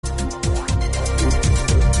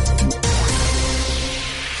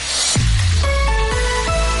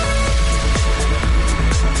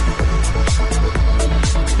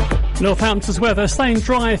Northampton's weather staying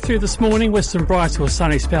dry through this morning with some bright or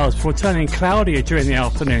sunny spells before turning cloudier during the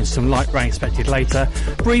afternoon. Some light rain expected later.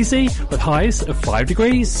 Breezy with highs of 5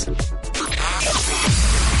 degrees.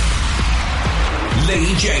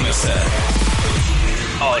 Leigh Jamison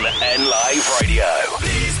on N Live Radio.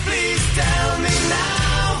 Please, please tell me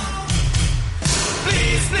now.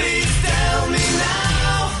 Please, please tell me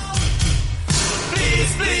now.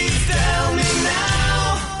 Please, please tell me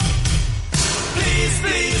now. Please,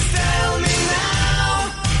 please tell me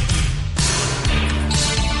now.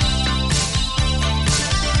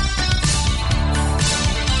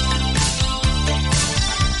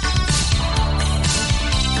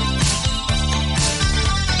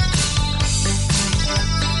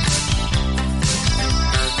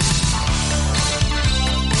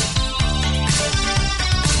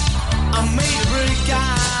 I made a break, I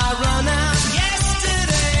run out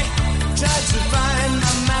yesterday. Tried to find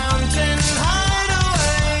my mountain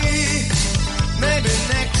hideaway. Maybe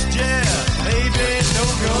next year, maybe no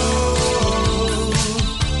go.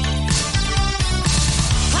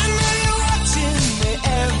 I know you're watching me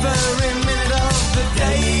every minute of the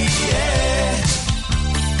day, yeah.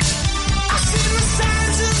 I see the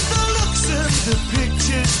signs and the looks and the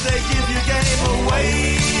pictures they give you gave away,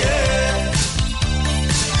 yeah.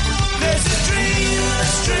 There's a dream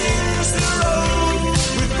that strings the road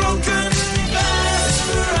with broken glass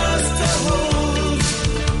for us to hold.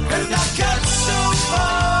 And I got so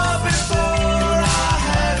far before I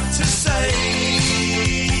had to say,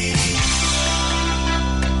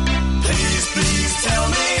 please, please tell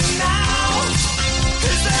me now.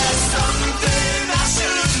 Is there something I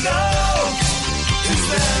should know? Is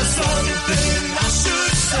there something I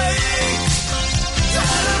should say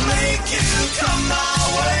that'll make you come my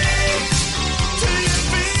way? Do you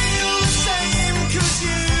feel the same? 'Cause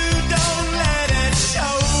you don't let it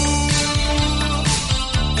show.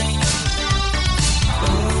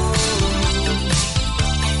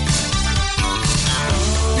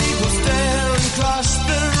 People stare and cross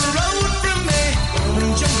the road from me, and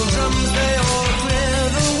jungle drums they all clear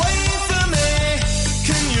the way for me.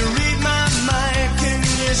 Can you read my mind? Can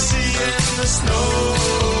you see in the snow?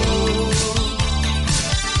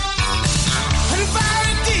 And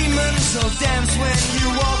fiery demons will dance when you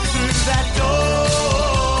walk through that door.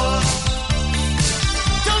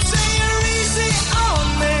 Don't say you're easy on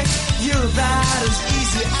me. You're about as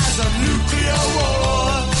easy as a nuclear war.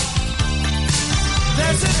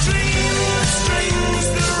 There's a dream that strings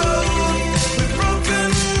the road with broken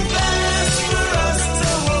glass for us to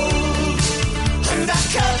hold. And I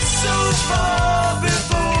cut so far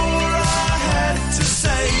before I had to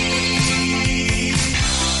say,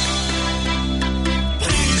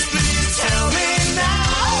 please, please tell me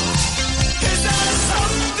now. Is there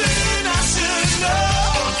something I should know?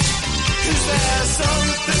 Is there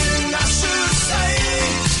something I should say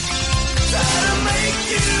that'll make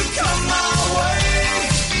you come my way?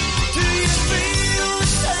 Do you feel the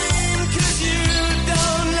same? 'Cause you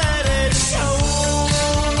don't let it show.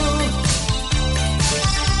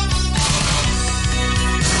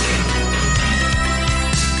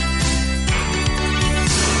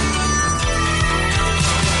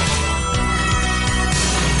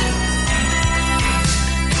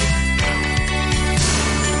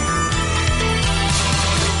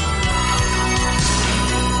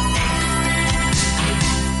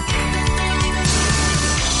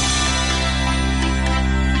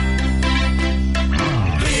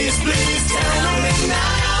 Please, please tell me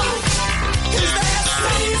now. Is there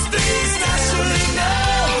something I should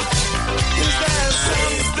know? Is there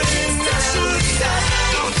something I should say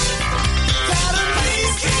that'll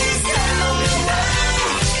make you come your way?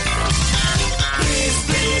 Please,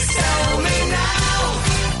 please tell me now.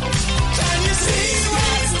 Can you see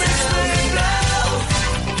what's missing now?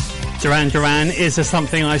 Duran Duran, is there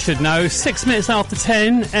something I should know? 6 minutes after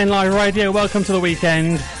 10, N Live Radio. Welcome to the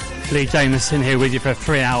weekend. Leigh Jamison here with you for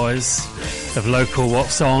 3 hours of local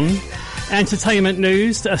what's on. Entertainment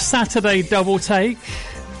news, a Saturday double take.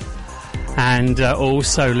 And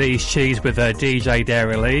also Lee's Cheese with DJ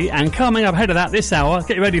Dairy Lee. And coming up ahead of that this hour,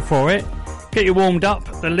 get you ready for it. Get you warmed up.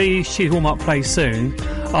 The Lee's Cheese warm-up plays soon.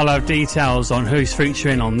 I'll have details on who's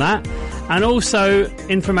featuring on that. And also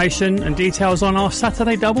information and details on our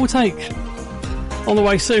Saturday double take. On the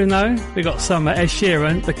way soon though, we got some Ed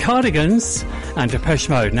Sheeran, the Cardigans and Depeche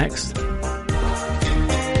Mode next. Words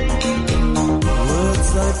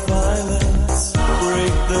like violence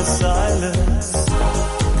break the silence,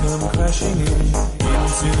 come crashing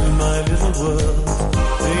into my little world.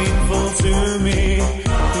 Painful to me,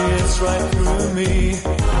 it's right through me.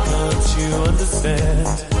 Can't you understand?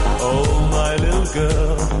 Oh, my little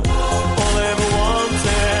girl, all I ever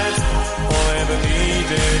wanted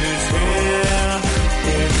needed is here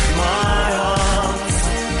in my arms.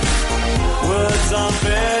 Words are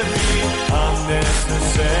very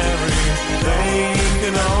unnecessary, they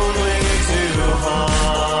can only do harm.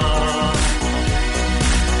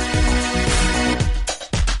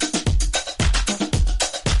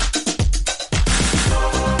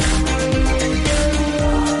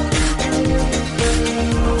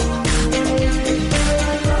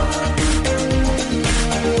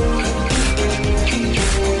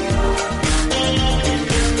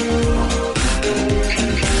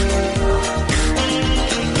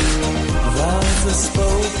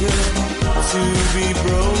 To be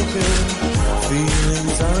broken,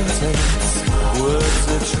 feelings are intense, words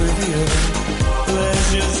are trivial,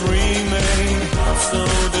 pleasures remain, so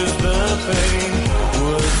does the pain.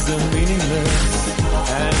 Words are meaningless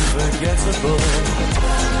and forgettable.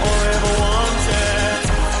 All I ever wanted,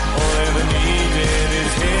 all I ever needed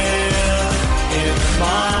is here in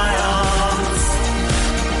my arms.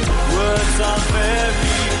 Words are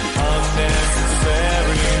very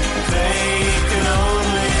unnecessary, they can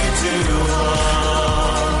only do harm.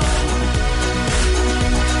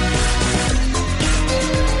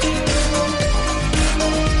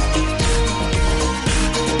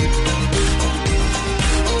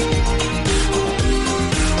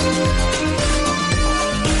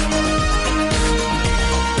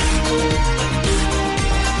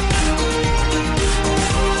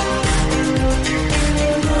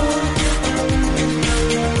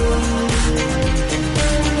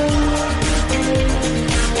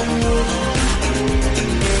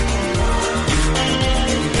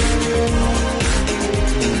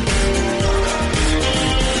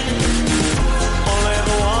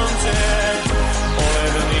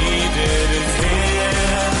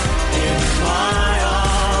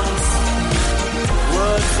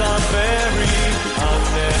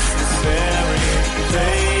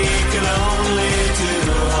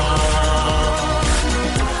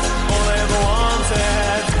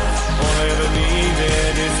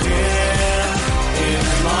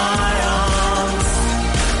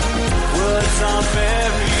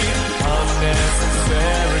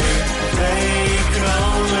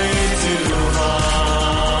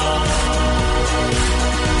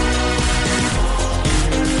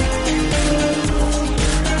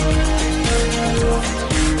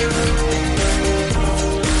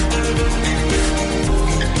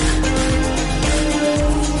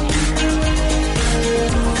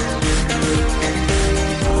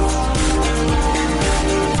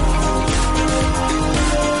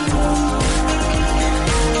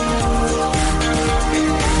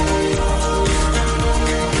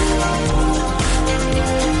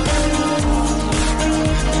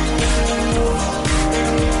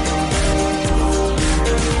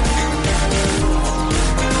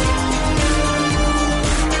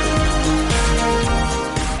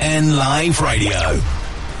 Live Radio.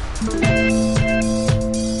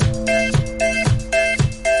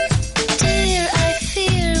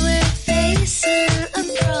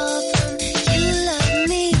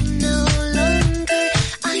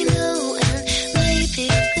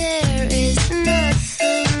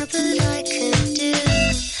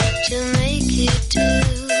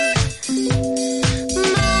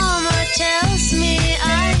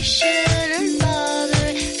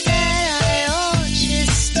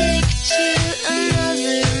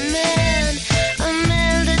 Another man.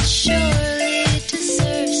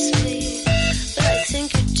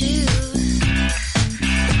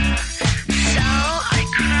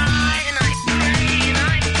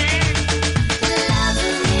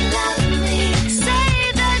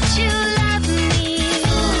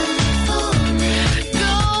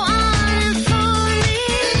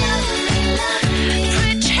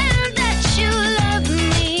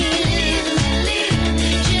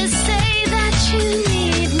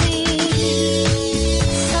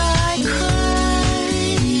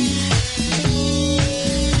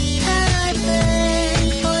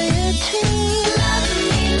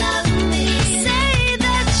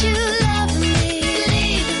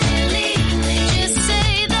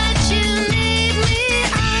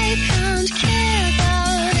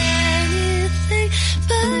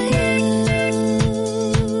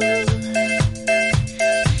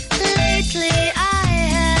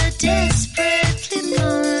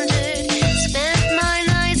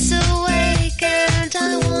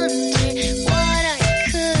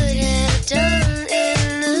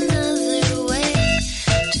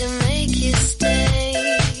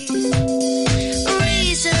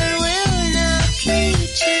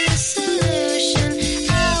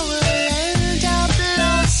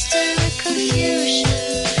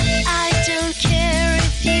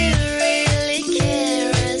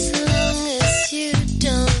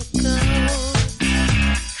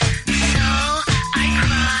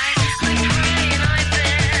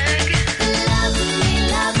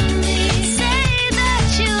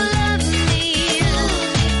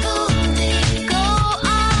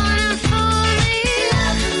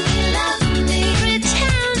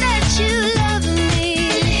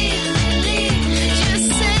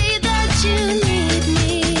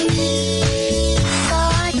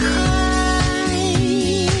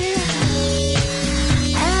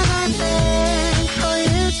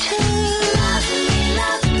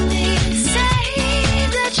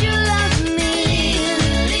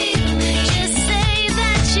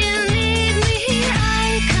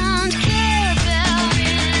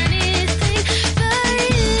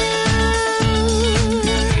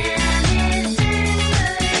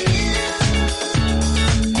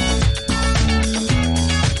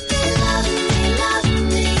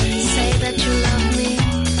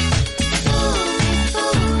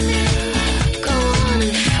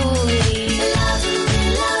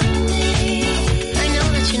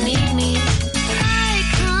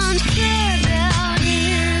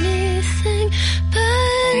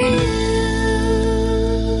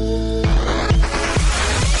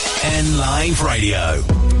 N Live Radio.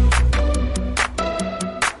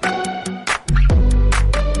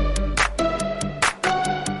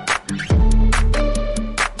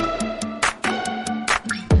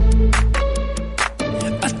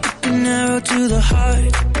 To the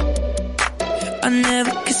heart, I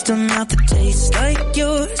never kissed a mouth that tastes like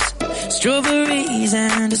yours. Strawberries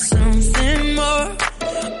and something more.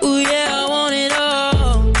 Ooh yeah, I want it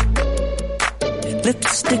all.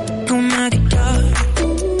 Lipstick on my guitar.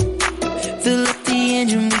 Fill up the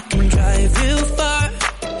engine, we can drive real far.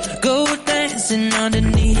 Go dancing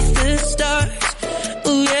underneath the stars.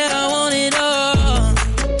 Ooh yeah, I want it all.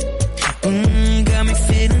 Got me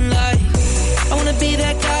feeling like I wanna be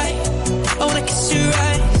that guy. I wanna kiss your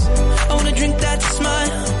eyes. I wanna drink that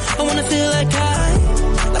smile. I wanna feel like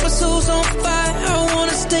my soul's on fire. I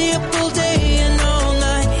wanna stay up all day and all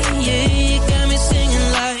night. Yeah, you got me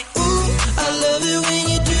singing like, ooh, I love it when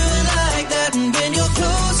you do it like that. And when you're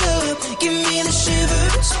close up, give me the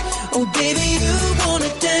shivers. Oh baby, you wanna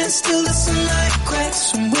dance till the sunlight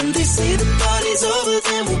cracks. And when they say the party's over,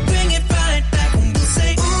 then we'll bring it right back. And we'll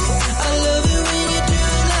say, ooh, I love it when you do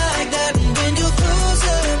it like that. And when you're close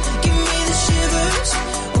up, give me the shivers.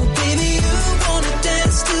 Oh baby, you wanna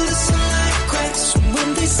dance till the sunlight cracks. And when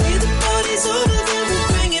they say the party's over, then we'll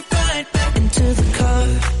bring it right back into the car.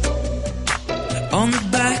 On the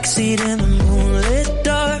backseat in the moonlit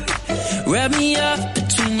dark. Wrap me up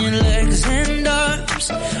between your legs and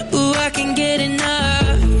arms. Ooh, I can get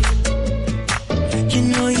enough. You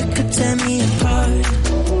know you could tear me apart.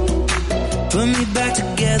 Put me back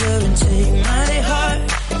together and take my heart.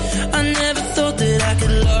 I never thought that I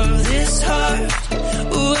could love this hard.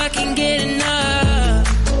 Ooh, I can get enough.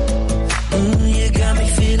 Ooh, you got me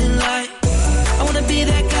feeling like I wanna be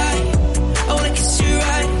that guy. I wanna kiss your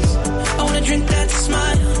eyes. I wanna drink that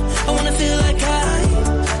smile. I wanna feel like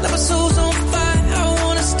my soul's on fire. I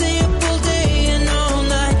wanna stay up all day and all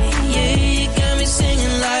night. Yeah, you got me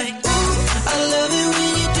singing like, ooh, I love it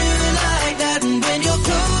when you do it like that. And when you're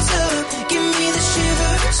close up, give me the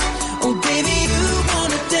shivers. Oh baby, you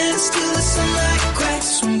wanna dance till the sunlight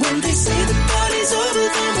cracks. And when they say the party's over,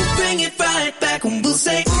 then we'll bring it right back. And we'll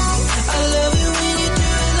say, ooh, I love it when you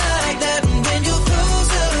do it like that. And when you're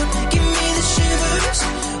close up, give me the shivers.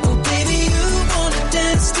 Oh baby, you wanna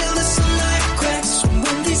dance till the sunlight cracks. And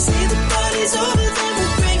when they say the party's over, then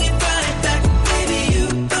we'll bring it right back. Baby, you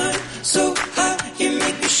burn so hot, you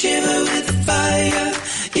make me shiver with the fire.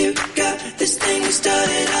 You got this thing we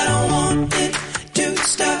started, I don't want it to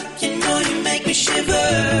stop. You know you make me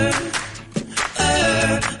shiver.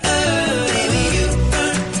 Baby, you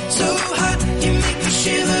burn so hot, you make me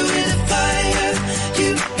shiver with the fire. You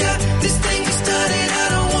got this thing we started, I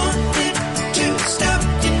don't want it to stop.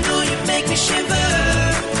 You know you make me shiver.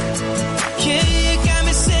 Yeah, you got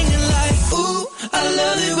me singing like, ooh, I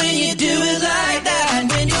love it when you do it like that. And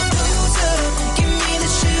when you're close up, give me the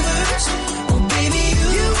shivers. Oh baby,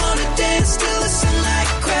 you wanna dance till the sunlight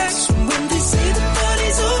cracks. And when they say the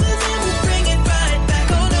party's over, then we'll bring it right back.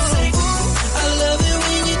 Oh no, say, ooh, I love it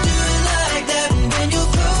when you do it like that. And when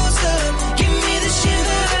you're close up, give me the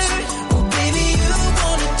shivers. Oh baby, you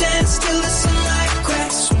wanna dance till the sunlight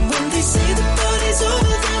cracks. And when they say the party's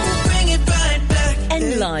over, then we'll bring it right back.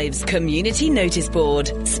 N Live's Community Notice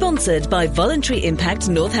Board, sponsored by Voluntary Impact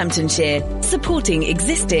Northamptonshire, supporting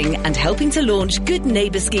existing and helping to launch good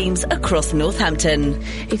neighbour schemes across Northampton.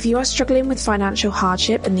 If you are struggling with financial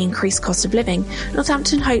hardship and the increased cost of living,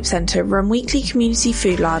 Northampton Hope Centre run weekly community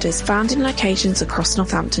food larders found in locations across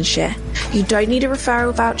Northamptonshire. You don't need a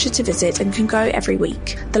referral voucher to visit and can go every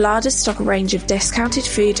week. The larders stock a range of discounted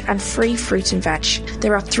food and free fruit and veg.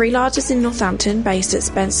 There are 3 larders in Northampton based at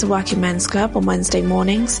Spencer Working Men's Club on Wednesday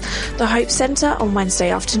mornings, the Hope Centre on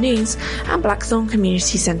Wednesday afternoons, and Blackthorn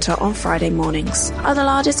Community Centre on Friday mornings. Other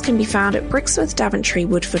larders can be found at Brixworth, Daventry,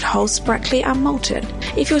 Woodford, Hulse, Brackley and Moulton.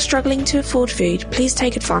 If you're struggling to afford food, please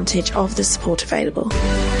take advantage of the support available.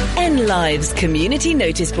 N Live's Community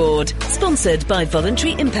Notice Board, sponsored by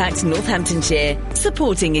Voluntary Impact Northamptonshire,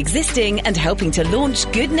 supporting existing and helping to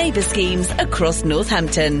launch good neighbour schemes across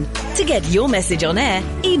Northampton. To get your message on air,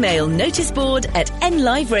 email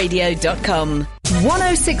noticeboard@nliveradio.com.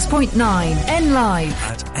 106.9 N Live.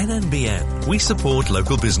 At NNBN, we support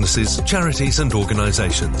local businesses, charities and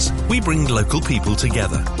organisations. We bring local people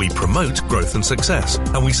together. We promote growth and success,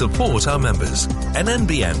 and we support our members.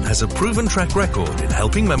 NNBN has a proven track record in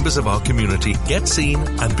helping members of our community get seen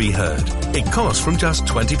and be heard. It costs from just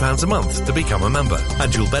 £20 a month to become a member,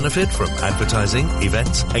 and you'll benefit from advertising,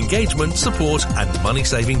 events, engagement, support and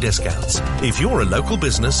money-saving discounts. If you're a local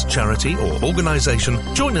business, charity or organisation,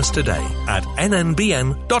 join us today at NNBN.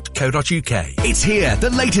 nbn.co.uk. It's here. The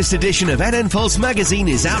latest edition of NN Pulse magazine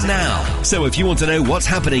is out now. So if you want to know what's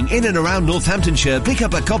happening in and around Northamptonshire, pick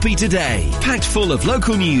up a copy today. Packed full of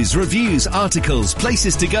local news, reviews, articles,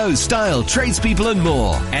 places to go, style, tradespeople and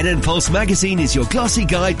more. NN Pulse magazine is your glossy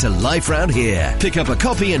guide to life round here. Pick up a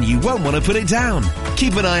copy and you won't want to put it down.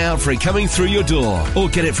 Keep an eye out for it coming through your door or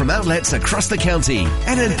get it from outlets across the county.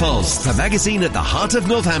 NN Pulse, the magazine at the heart of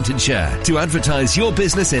Northamptonshire. To advertise your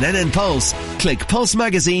business in NN Pulse, click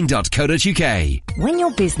pulsemagazine.co.uk. When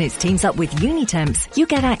your business teams up with Unitemps, you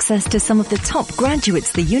get access to some of the top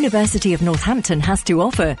graduates the University of Northampton has to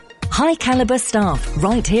offer. High caliber staff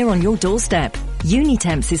right here on your doorstep.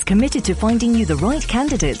 Unitemps is committed to finding you the right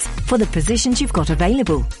candidates for the positions you've got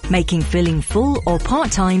available, making filling full or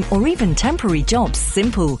part-time or even temporary jobs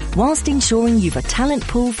simple, whilst ensuring you've a talent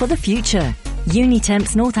pool for the future.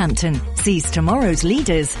 Unitemps Northampton sees tomorrow's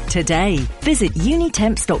leaders today. Visit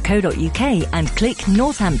unitemps.co.uk and click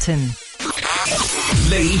Northampton.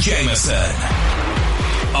 Leigh Jamison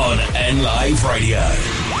on NLive Radio.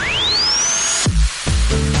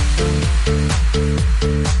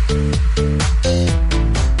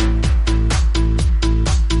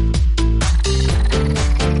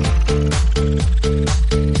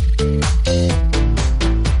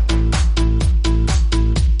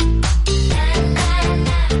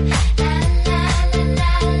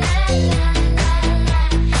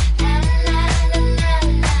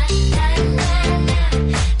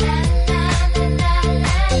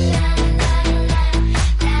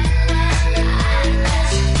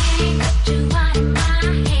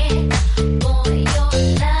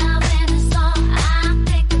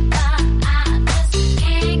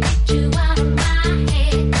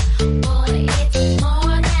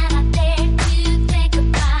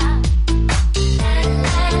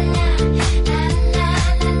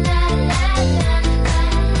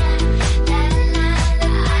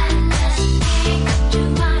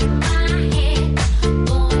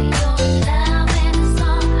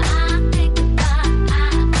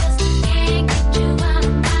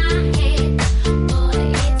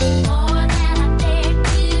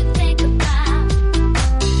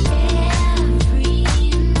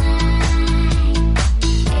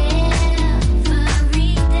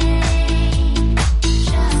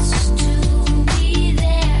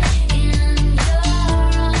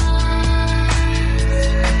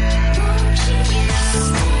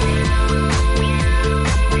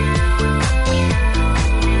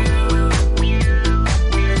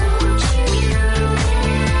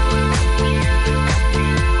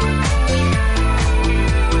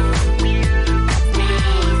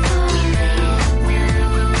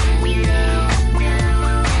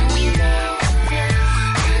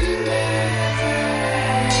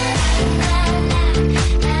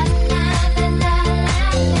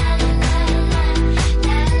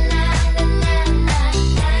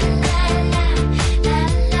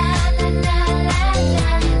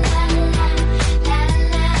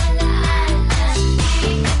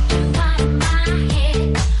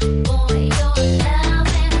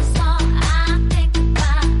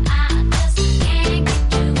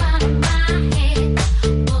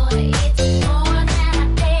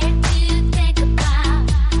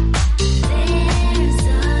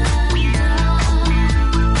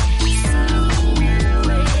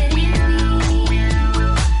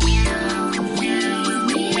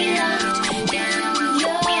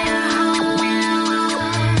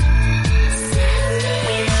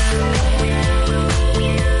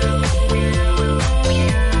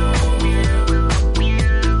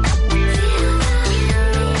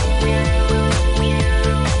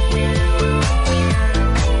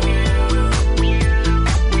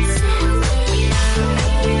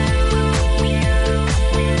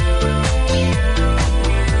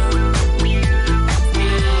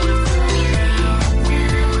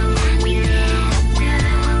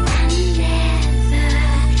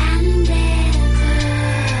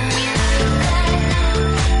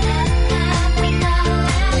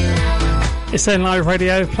 It's NLive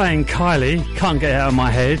Radio playing Kylie, Can't Get It Out of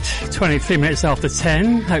My Head, 23 minutes after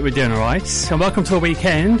 10. Hope we're doing alright. And welcome to a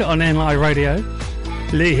weekend on NLive Radio.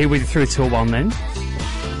 Leigh here with you through till 1 then.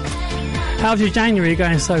 How's your January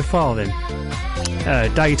going so far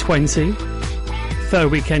then? Day 20,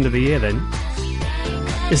 third weekend of the year then.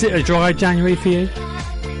 Is it a dry January for you?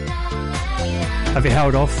 Have you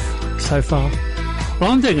held off so far?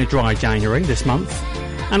 Well, I'm doing a dry January this month,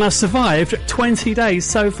 and I've survived 20 days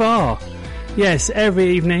so far. Yes, every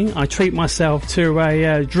evening I treat myself to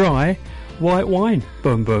a dry white wine.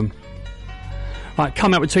 Boom, boom. Right,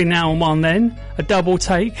 come up between now and 1 then. A double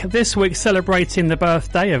take. This week celebrating the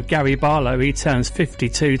birthday of Gary Barlow. He turns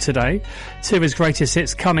 52 today. 2 of his greatest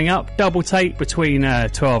hits coming up. Double take between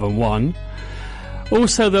 12 and 1.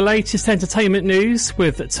 Also, the latest entertainment news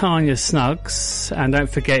with Tanya Snuggs. And don't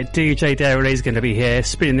forget, DJ Daryl is going to be here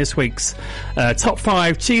spinning this week's top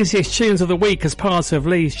 5 cheesiest tunes of the week as part of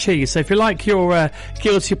Leigh's Cheese. So if you like your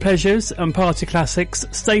guilty pleasures and party classics,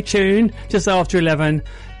 stay tuned. Just after 11,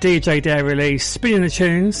 DJ Daryl spinning the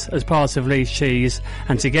tunes as part of Leigh's Cheese.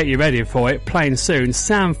 And to get you ready for it, playing soon,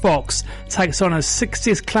 Sam Fox takes on a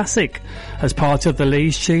 60s classic as part of the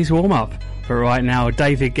Leigh's Cheese warm-up. But right now,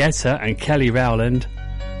 David Guetta and Kelly Rowland.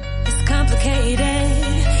 It's complicated,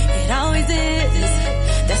 it always is.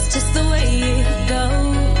 That's just the way it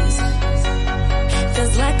goes.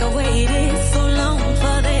 Feels like I waited so long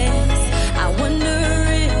for this. I wonder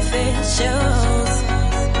if it shows.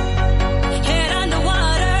 Head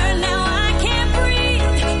underwater, now I can't breathe.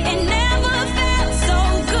 It never felt so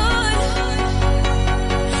good.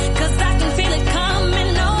 'Cause I can feel it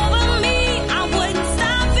coming over me. I wouldn't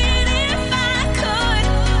stop it if I could.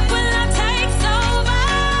 Will I take over?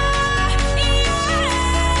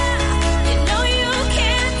 Yeah. You know you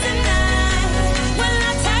can't deny. Will I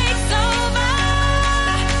take over?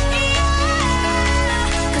 Yeah.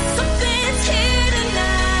 'Cause something's here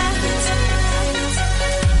tonight.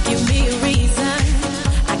 Give me a reason.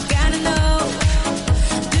 I gotta know.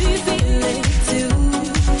 Do you feel it too?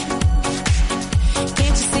 Can't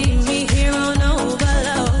you see me here on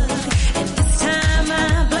overload? And this time I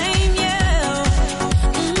blame you.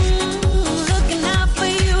 Looking out for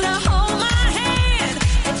you to hold my hand.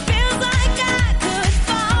 It feels like I could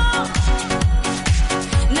fall.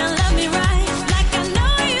 Now love me right, like I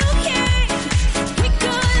know you can. We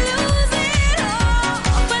could lose it all.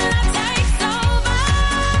 Will I take over?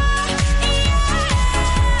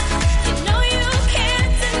 Yeah. You know you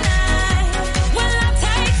can't deny. Will I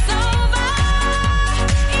take over?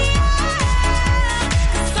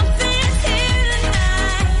 Something's here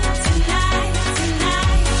tonight, tonight, tonight,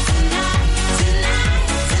 tonight, tonight,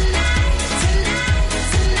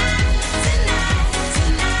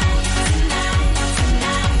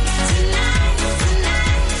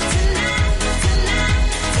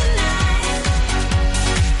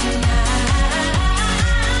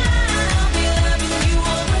 I'll be loving you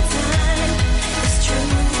all the time. It's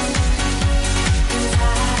true. 'Cause I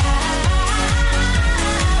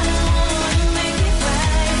wanna make it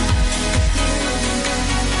right with you.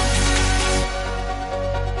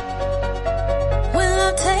 When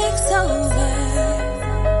love takes over,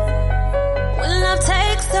 when love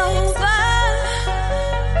takes over,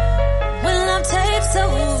 when love takes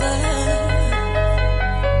over,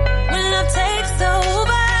 when love takes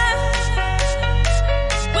over,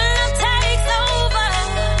 when love takes over,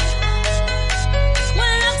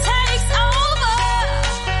 when love takes over,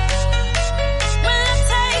 when love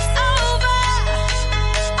takes over,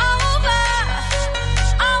 over,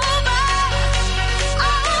 over,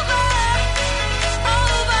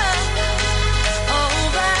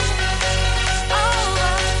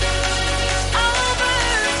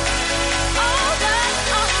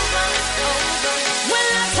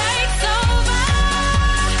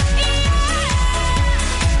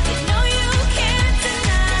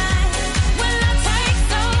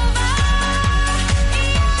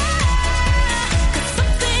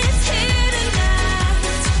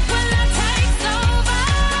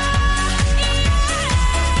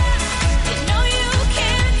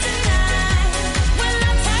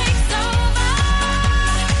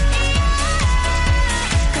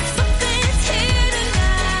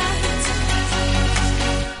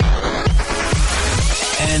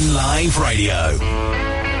 Live Radio.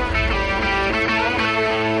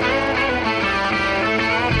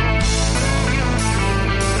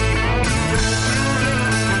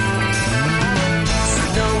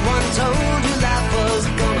 No one told you life was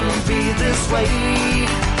gonna be this way.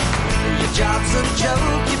 Your job's a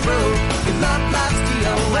joke, you broke. Your love life's the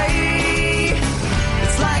your way.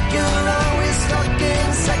 It's like you're always stuck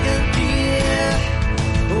in second gear.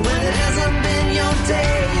 When it hasn't been your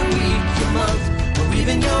day, your week, your month, or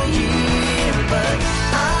even your year. But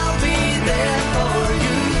I'll be there for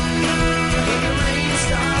you. When the rain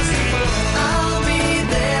starts to fall, I'll be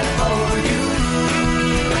there for you.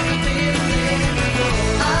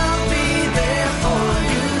 I'll be there for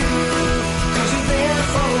you. 'Cause you're there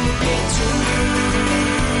for me too.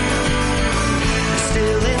 You're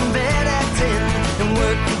still in bed at 10 and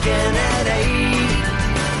work again at 8.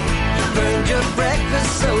 You burned your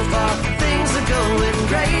breakfast so far, things are going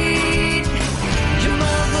great. Your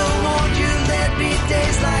mother warned you there'd be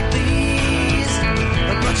days like these,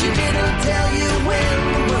 but she didn't tell you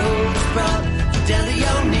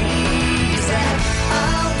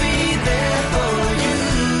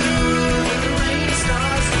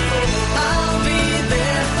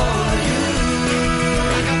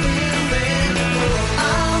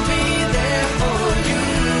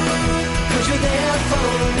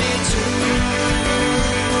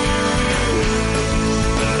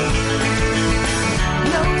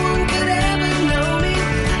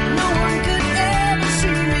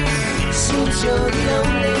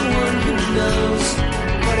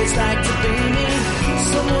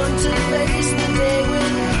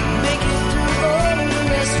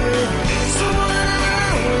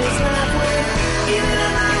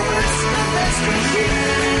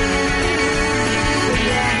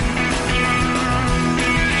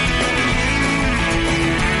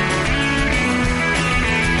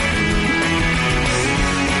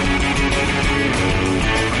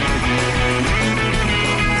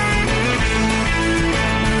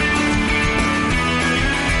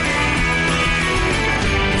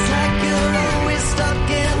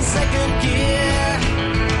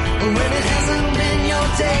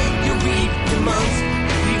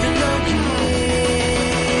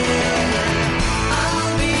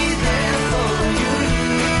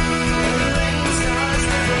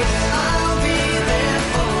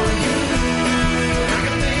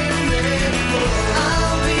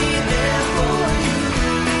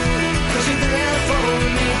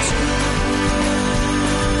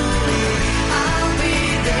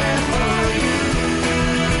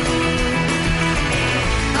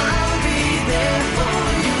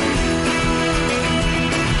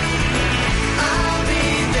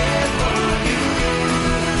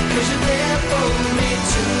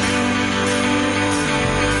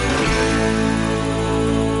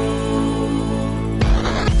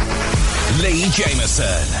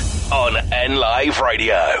on N Live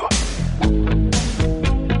Radio.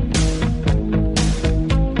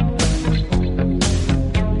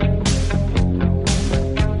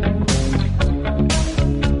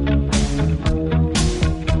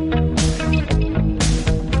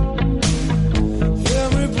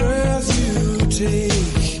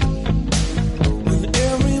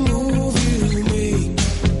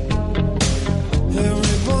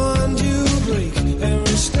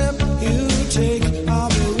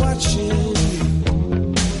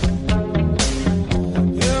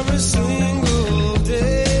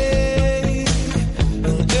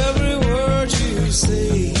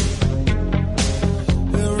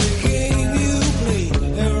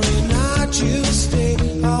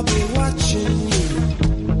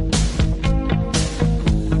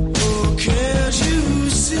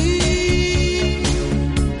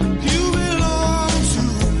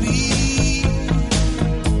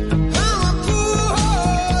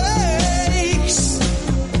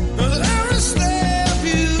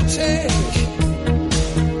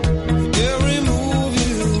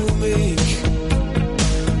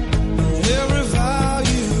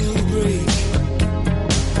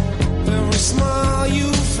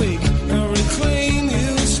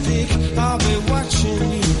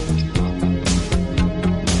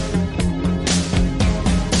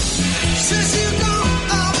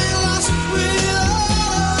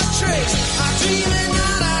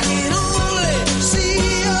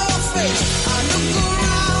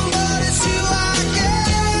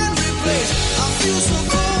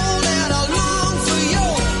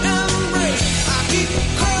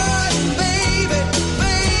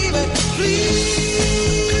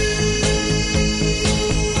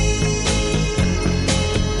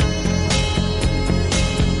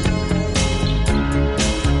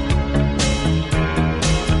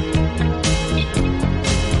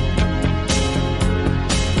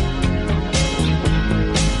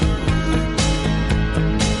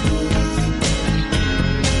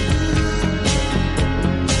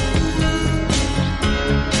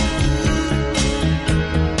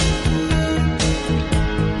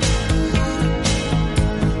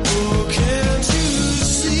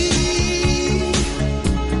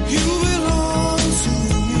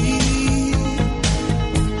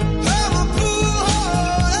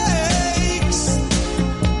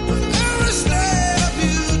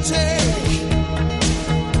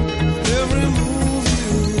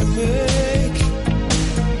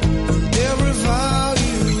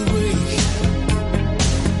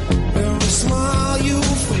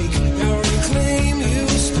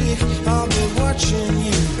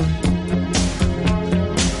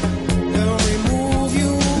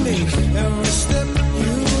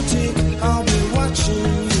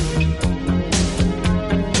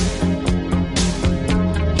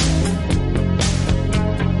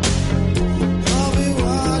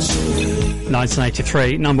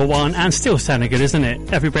 ...1983, number one, and still sounding good, isn't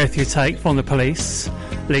it? Every Breath You Take from The Police.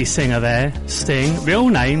 Lead singer there, Sting. Real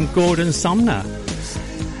name, Gordon Sumner.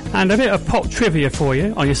 And a bit of pop trivia for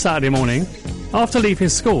you on your Saturday morning. After leaving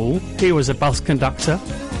school, he was a bus conductor,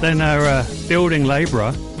 then a building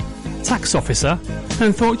labourer, tax officer,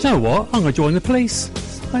 and thought, you know what, I'm going to join the police.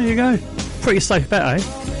 There you go. Pretty safe bet, eh?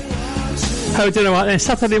 How are we doing all right then?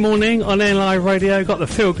 Saturday morning on N Live Radio, got the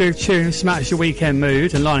feel-good tunes to match your weekend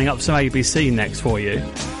mood and lining up some ABC next for you.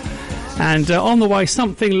 And on the way,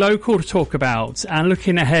 something local to talk about. And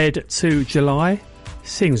looking ahead to July,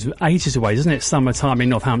 seems ages away, doesn't it? Summertime in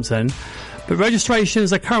Northampton. But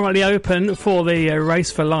registrations are currently open for the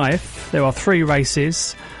Race for Life. There are 3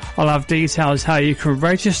 races. I'll have details how you can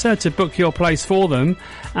register to book your place for them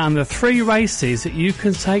and the 3 races that you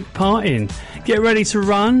can take part in. Get ready to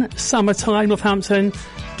run Summertime Northampton.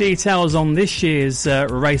 Details on this year's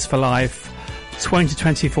Race for Life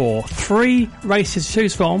 2024. 3 races to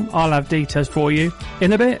choose from. I'll have details for you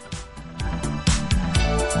in a bit.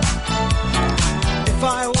 If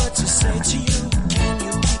I were to say to you, can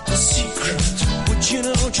you keep a secret? Would you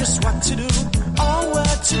know just what to do or where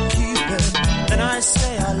to keep it? Then I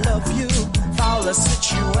say I love you, foul the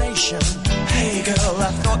situation. Hey girl,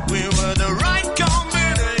 I thought we were the right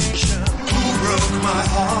combination. Who broke my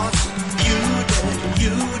heart? You did.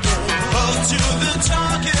 Hold to the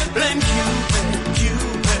target, blame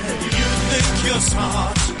Cupid. You think you're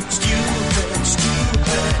smart, stupid.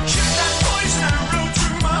 Shoot that poison arrow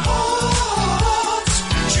through my heart.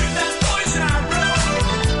 Shoot that poison arrow.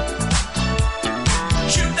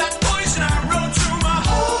 Shoot that poison arrow through my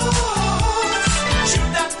heart. Shoot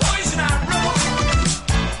that poison arrow.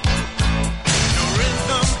 No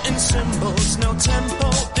rhythm in cymbals, no tempo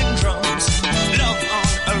in drums. Love on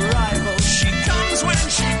arrival, she comes when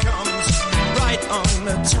she comes. Right on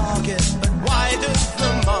the target. target, but wide of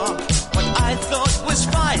the mark. What I thought was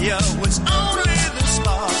fire was only the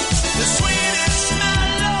spark. The sweetest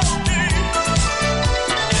melody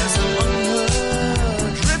is an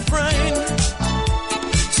unheard refrain.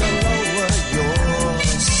 So lower your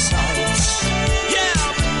sights.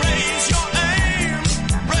 Yeah, raise your aim,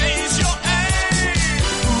 raise your aim.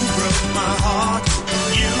 Who broke my heart?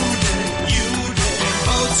 You did, you did.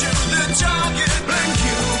 Go to the target, blank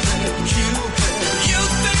Cupid, Cupid. You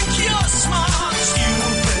think you're smart,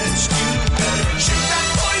 stupid, stupid. Shoot that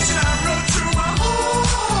poison arrow to my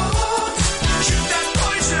heart. Shoot that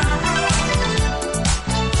poison arrow.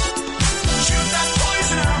 Shoot that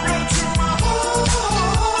poison arrow to my heart.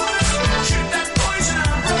 Shoot that poison arrow.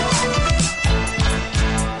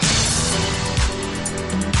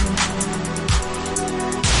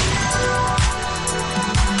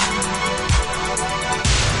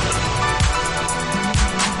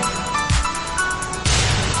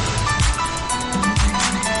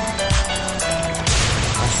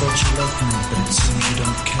 I thought you loved me, but it seems you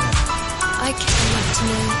don't care. I care enough to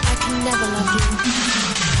know I can never love you.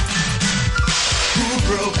 Who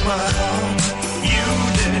broke my heart? You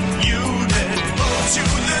did, you did. Go to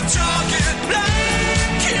the target,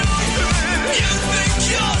 blank Cupid. You think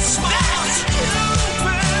you're smart,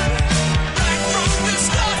 stupid. Right from the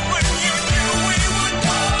start when you knew we would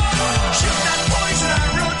part. Shoot that poison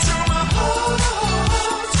arrow to my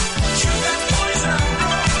heart. Shoot that poison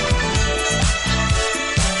arrow.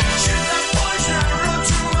 Shoot that poison arrow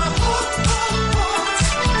to my heart.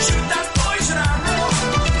 Shoot that poison arrow.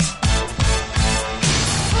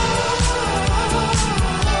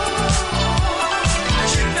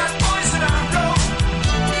 Shoot that poison arrow.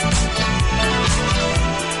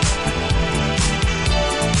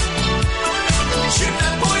 Shoot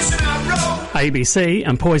that poison arrow. ABC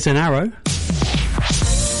and Poison Arrow.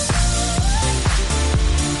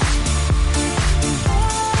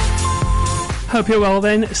 Hope you're well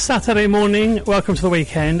then. Saturday morning, welcome to the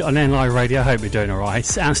weekend on NLive Radio. Hope you're doing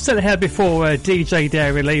alright. And still ahead before DJ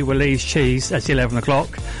Dairy Lee with Lee's Cheese at 11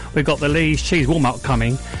 o'clock. We've got the Lee's Cheese warm-up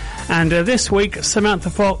coming. And this week,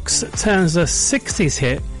 Samantha Fox turns a 60s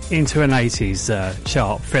hit into an 80s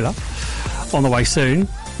chart filler. On the way soon,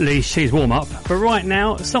 Lee's Cheese warm-up. But right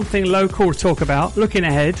now, something local to talk about. Looking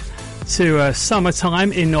ahead to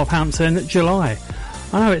summertime in Northampton, July.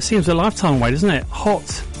 I know it seems a lifetime away, doesn't it?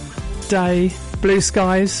 Hot day, blue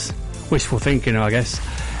skies, wishful thinking, I guess.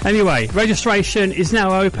 Anyway, registration is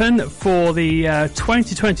now open for the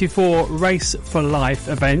 2024 Race for Life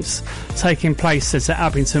events taking place at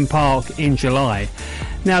Abington Park in July.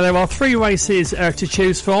 Now, there are 3 races to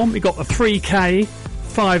choose from. We've got the 3K,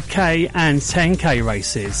 5K and 10K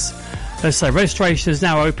races. So registration is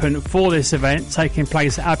now open for this event taking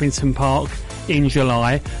place at Abington Park in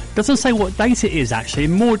July. Doesn't say what date it is actually.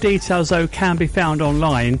 More details though can be found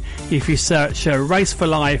online if you search Race for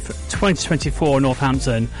Life 2024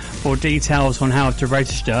 Northampton for details on how to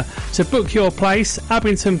register. To book your place,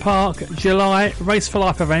 Abington Park, July, Race for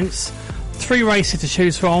Life events. 3 races to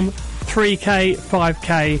choose from, 3K,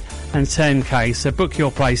 5K and 10K. So book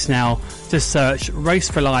your place now. Just search Race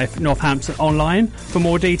for Life Northampton online for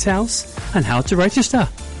more details and how to register.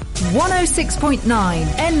 106.9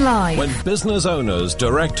 NLive. When business owners,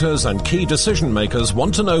 directors and key decision makers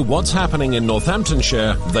want to know what's happening in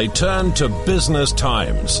Northamptonshire, they turn to Business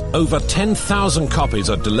Times. Over 10,000 copies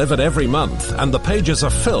are delivered every month and the pages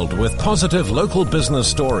are filled with positive local business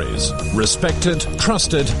stories. Respected,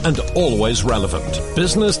 trusted and always relevant.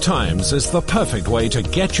 Business Times is the perfect way to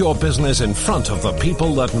get your business in front of the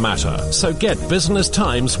people that matter. So get Business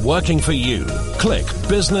Times working for you. Click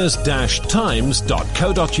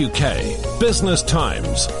business-times.co.uk. Business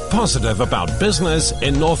Times. Positive about business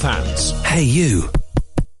in Northants. Hey you.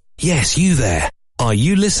 Yes, you there. Are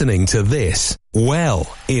you listening to this? Well,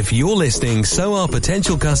 if you're listening, so are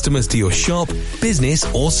potential customers to your shop, business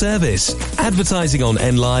or service. Advertising on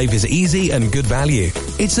NLive is easy and good value.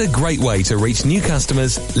 It's a great way to reach new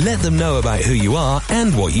customers, let them know about who you are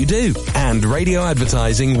and what you do. And radio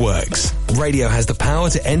advertising works. Radio has the power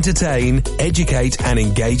to entertain, educate and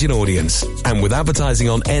engage an audience. And with advertising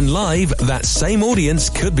on NLive, that same audience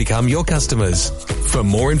could become your customers. For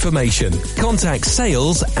more information, contact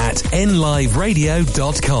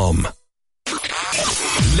sales@nliveradio.com.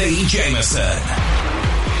 Leigh Jamison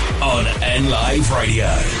on NLive Radio.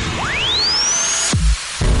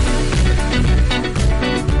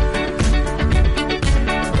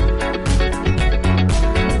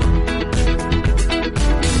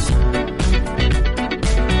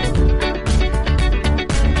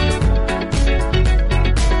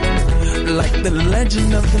 Like the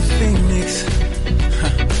legend of the phoenix,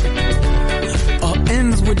 all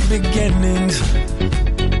ends with big beginnings.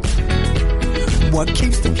 What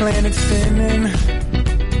keeps the planet spinning?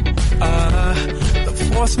 The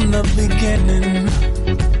force from the beginning.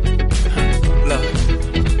 Look.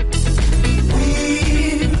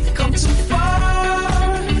 We've come too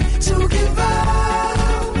far to give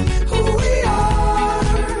up who we are.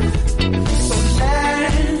 So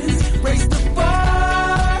let's raise the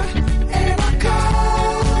bar and our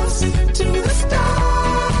cause to the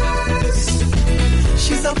stars.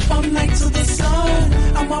 She's up all night to the sun.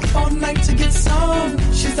 I'm up all night to get some.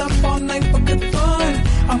 She's up all night for good fun.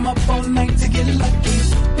 I'm up all night to get lucky.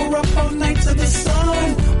 We're up all night to the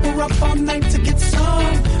sun. We're up all night to get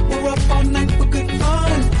some. We're up all night for good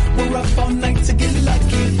fun. We're up all night to get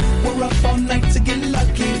lucky. We're up all night to get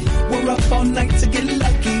lucky. We're up all night to get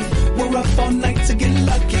lucky. We're up all night to get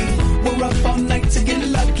lucky. We're up all night to get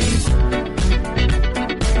lucky.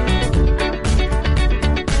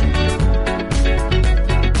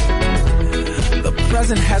 The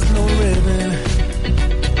present has no ribbon.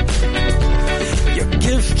 Your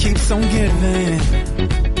gift keeps on giving.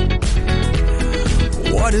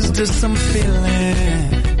 What is this I'm feeling?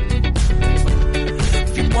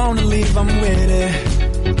 If you wanna leave, I'm with it.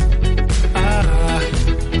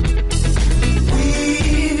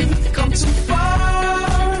 We've come too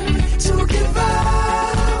far to give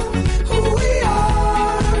up who we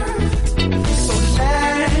are. So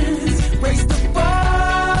let's raise the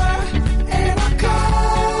bar and our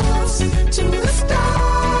cause to the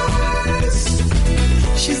stars.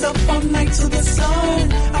 She's up all night to the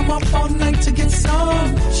sun. I'm up all night to get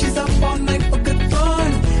some. She's up all night for good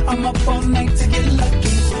fun. I'm up all night to get lucky.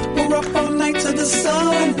 We're up all night to the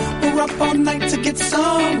sun. We're up all night to get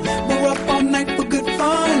some. We're up all night for good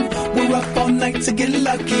fun. We're up all night to get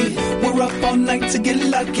lucky. We're up all night to get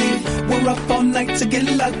lucky. We're up all night to get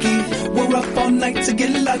lucky. We're up all night to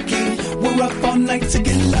get lucky. We're up all night to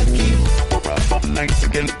get lucky. We're up all night to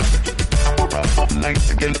get. We're up all night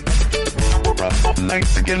to get. We're up all night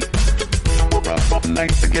to get. We're up all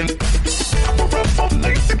night to get. We're up all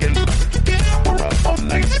night to get. We're up all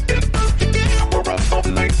night to get. We're up all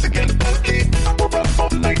night to get lucky. We're up all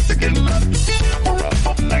night to get lucky. We're up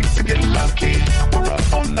all night to get lucky. We're up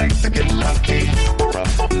all night to get lucky. We're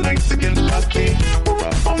up all night to get lucky. We're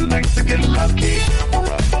up all night to get lucky.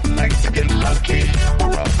 We're up all night to get lucky.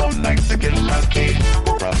 We're up all night to get lucky.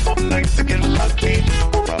 We're up all night to get lucky. We're up all night to get lucky.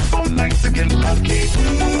 We're up all night to get lucky.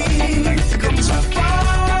 Night to get lucky.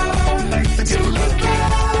 Night to get lucky.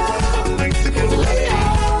 Night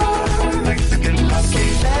to get lucky.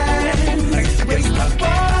 Night to get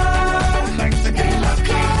lucky. Night to get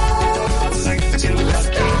lucky. Night to get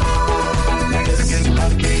lucky. Night to get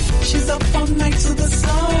lucky. She's up all night to the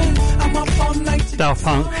sun. I'm up all night to Daft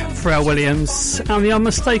Punk, Pharrell Williams, and the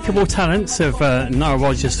unmistakable talents of Noah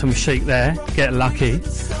Rogers from Chic there. Get lucky.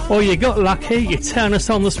 Well, you got lucky. You turned us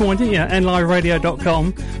on this morning, didn't you?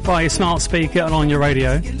 nliveradio.com via your smart speaker and on your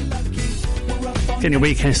radio. Getting your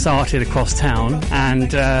weekend started across town,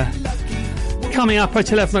 and coming up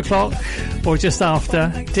at 11 o'clock or just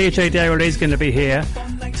after, DJ Daryl is going to be here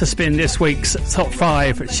to spin this week's top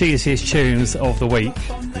 5 cheesiest tunes of the week.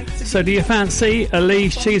 So do you fancy a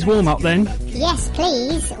Leigh's cheese warm-up then? Yes,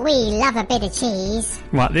 please. We love a bit of cheese.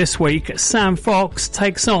 Right, this week, Sam Fox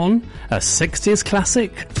takes on a 60s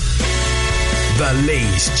classic. The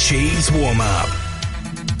Leigh's cheese warm-up.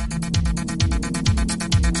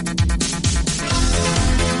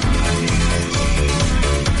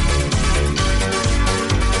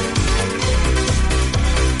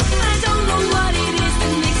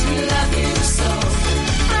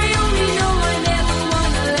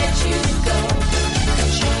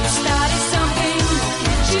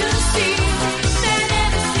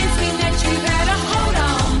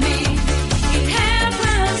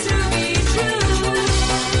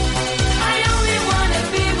 I only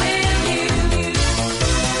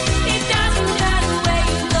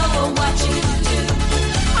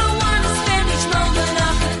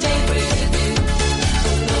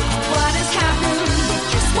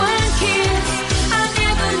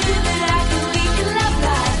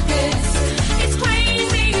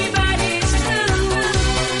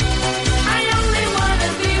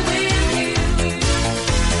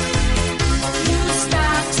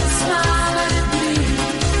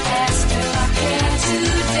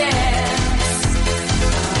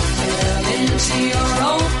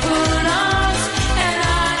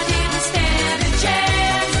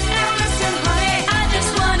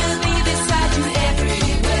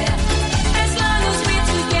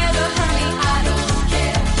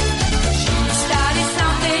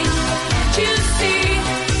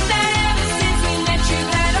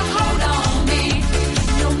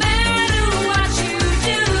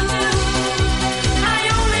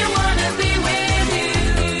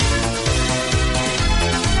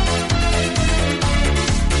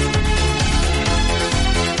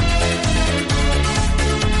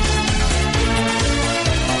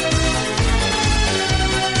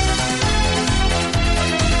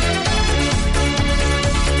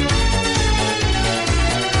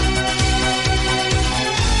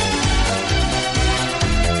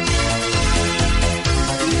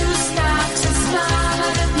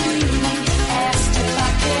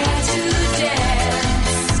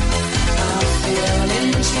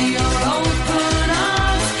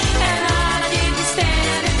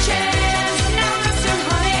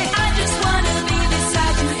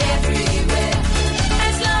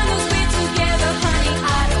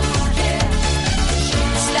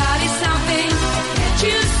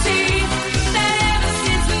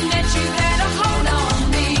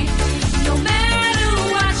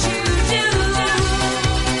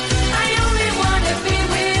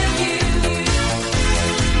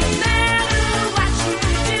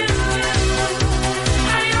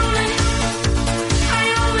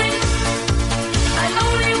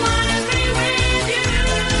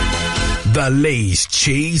The Lee's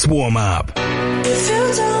Cheese Warm-Up. If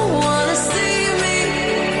you don't wanna see me,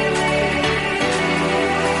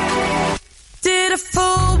 did a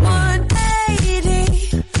full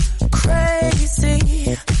 180,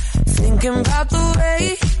 crazy, thinking about the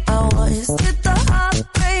way I was. Did the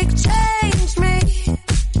heartbreak change me?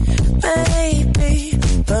 Maybe,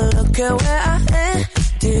 but look at where I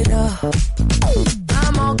ended up.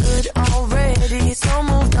 I'm all good already, so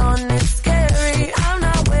moved on, it's scary. I'm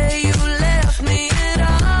not where you left me at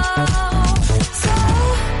all. So,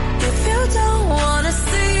 if you don't wanna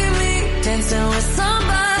see me dancing with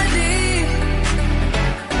somebody,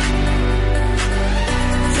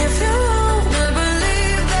 if you wanna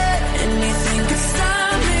believe that anything could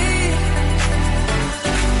stop me,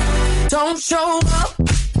 don't show up,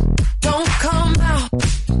 don't come out,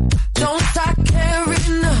 don't start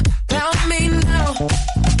caring about me now.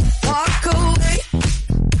 Walk away,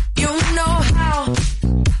 you know how.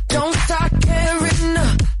 Don't start caring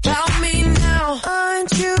about me now.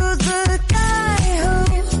 Aren't you the guy who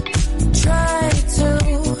tried to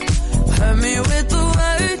hurt me with the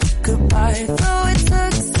word goodbye? Though it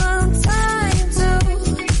took some time to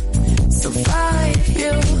survive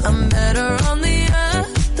you, I'm better on the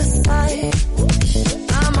other side.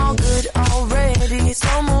 I'm all good already,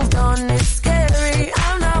 so moved on, it's scary.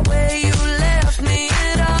 I'm not where you left me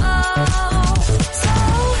at all. So,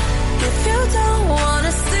 if you don't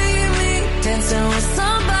wanna see me dancing with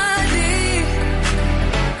somebody,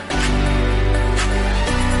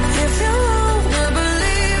 if you wanna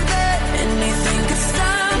believe that anything could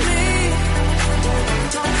stop me,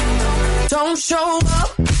 don't show up,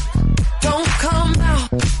 don't come out,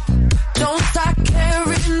 don't start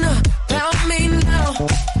caring about me now.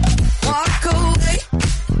 Walk away,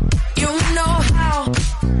 you know how.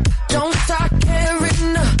 Don't start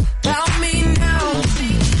caring about me now.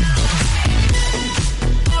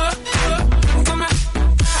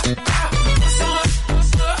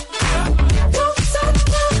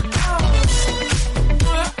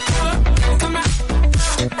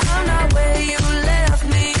 I'm not where you left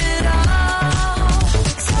me at all.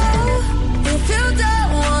 So, if you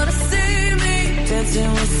don't wanna see me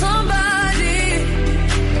dancing with somebody,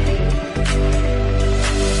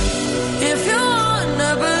 if you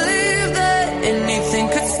wanna believe that anything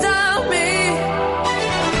could stop me,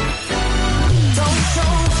 don't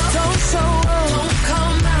show up, don't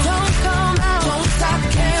come out, don't stop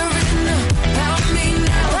caring about me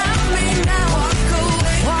now,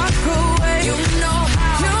 walk away, you know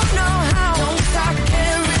how, don't stop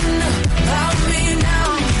caring about me now.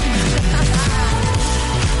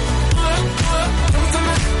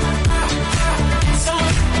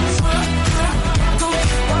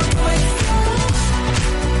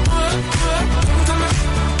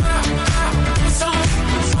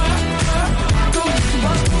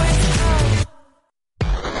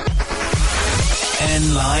 N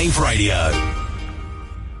Live Radio.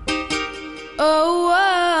 Oh,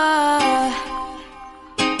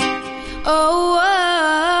 oh, oh,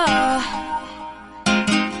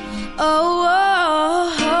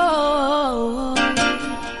 oh,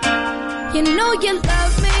 you know you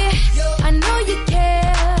love me, I know you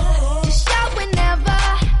care. Just shout whenever,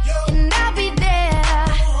 and I'll be there.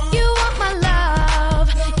 You want my love,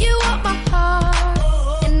 you want my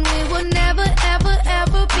heart, and we will never, ever,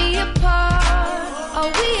 ever be apart.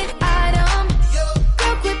 Are we an item?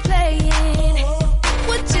 Girl, quit playing.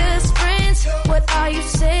 We're just friends. What are you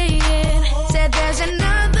saying? Said there's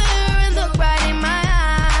another look right in my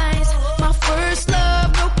eyes. My first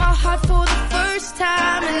love broke my heart for the first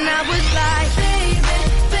time, and I was like, baby,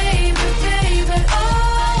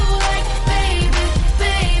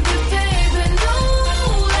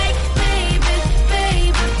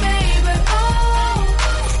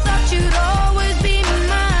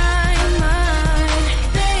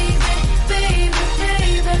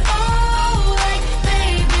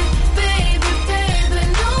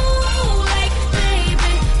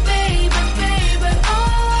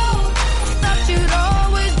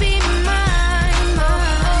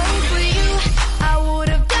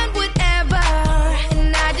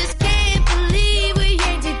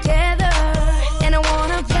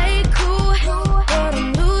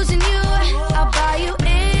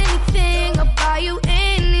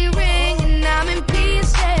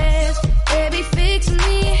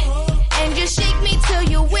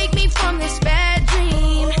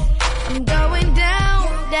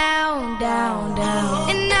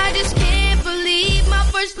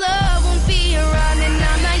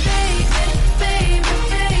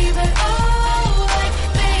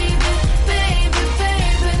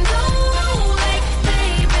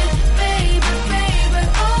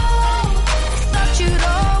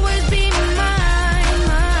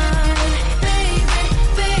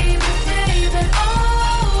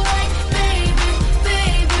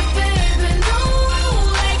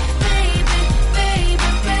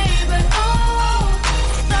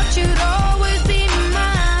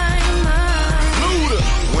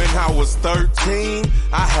 was 13,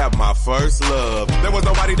 I had my first love. There was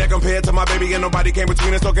nobody that compared to my baby, and nobody came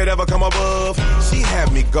between us or could ever come above. She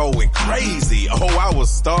had me going crazy. Oh, I was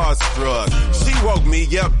starstruck. She woke me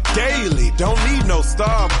up daily. Don't need no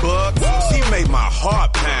Starbucks. She made my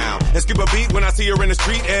heart pound and skip a beat when I see her in the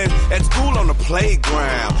street and at school on the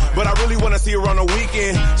playground. But I really want to see her on the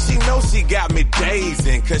weekend. She knows she got me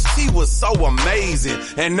dazing, cause she was so amazing.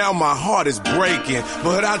 And now my heart is breaking,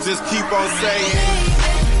 but I just keep on saying,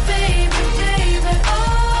 baby, baby,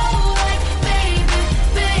 oh, like baby,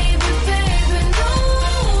 baby, baby, no,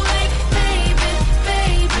 like baby,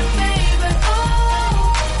 baby, baby,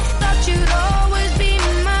 oh, thought you'd always be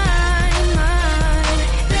mine, mine,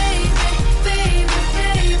 baby, baby,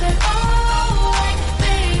 baby, oh, like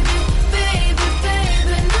baby, baby,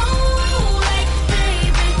 baby, no, like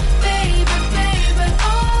baby, baby, baby,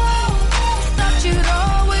 oh, thought you'd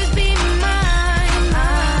always be mine,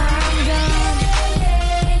 I'm gone.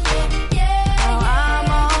 Now I'm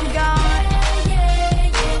all gone.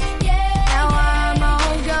 Now I'm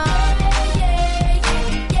all gone.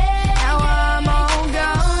 Now I'm all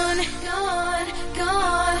gone.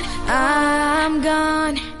 Gone. I'm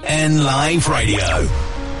gone. N Live Radio.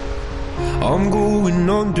 I'm going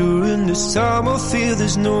on during this time. I feel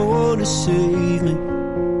there's no one to save me.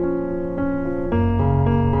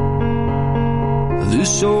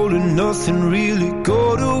 This all and nothing really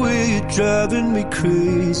got away. You're driving me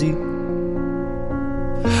crazy.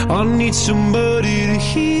 I need somebody to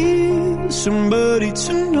hear, somebody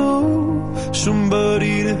to know,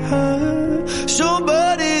 somebody to have,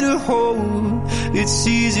 somebody to hold. It's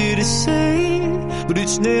easy to say, but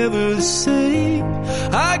it's never the same.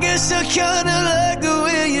 I guess I kinda like the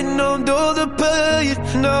way you numbed all the pain.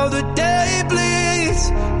 Now the day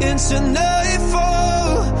bleeds into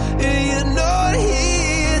nightfall, and you're not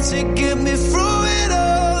here to get me through it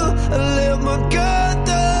all. I let my guard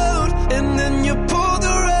down, and then you pulled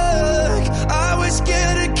the rug. I was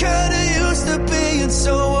getting kinda used to being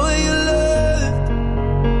someone you loved.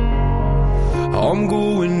 I'm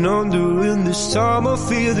going under, and this time I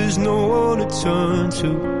feel there's no one to turn to.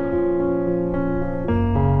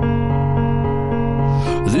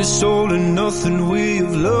 This all and nothing way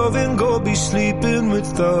of loving, go be sleeping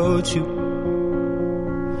without you.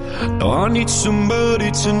 Now I need somebody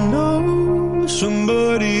to know,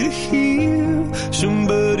 somebody to hear,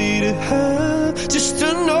 somebody to have, just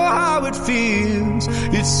to know how it feels.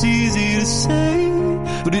 It's easy to say,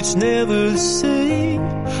 but it's never the same.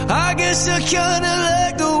 I guess I kinda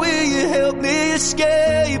like the way you help me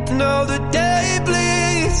escape. Now the day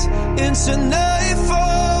bleeds into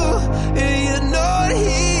nightfall, and you're not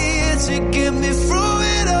here to get me through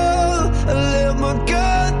it all. I let my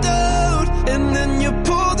guard down, and then you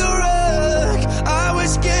pulled the rug. I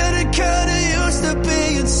was getting kinda used to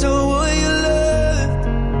being someone you loved,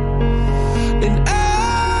 and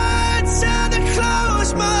I tend to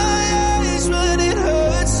close my eyes when it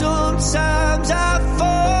hurts. Sometimes I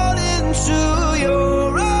fall into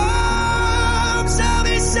your arms. I'll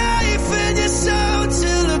be safe in your soul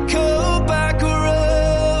till I come back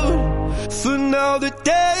around. For now the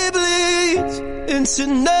day bleeds into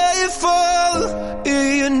nightfall,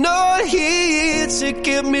 and you're not here to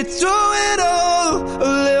get me through it all. I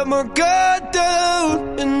let my guard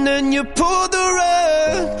down, and then you pulled the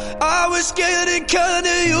rug. I was getting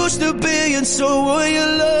kinda used to being someone you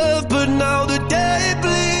love, but now the day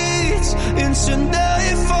bleeds into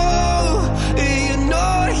nightfall, and you're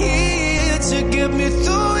not here to get me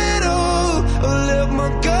through it all. I let my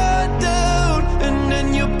guard down, and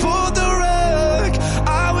then you pulled the rug.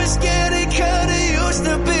 I was getting kinda used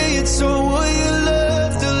to being someone you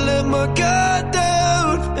loved. I let my guard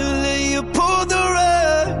down, and then you pulled the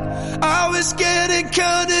rug. I was getting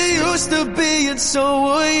kinda used to being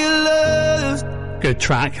someone you loved. Good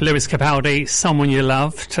track, Lewis Capaldi, Someone You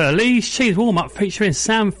Loved. Lee's Cheese warm-up featuring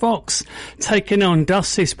Sam Fox taking on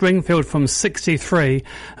Dusty Springfield from 63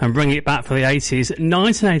 and bringing it back for the 80s.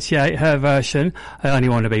 1988, her version, I Only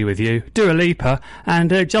Want to Be With You, Dua Lipa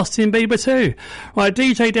and Justin Bieber too. Right,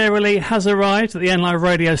 DJ Derely has arrived at the N Live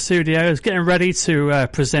Radio Studios, getting ready to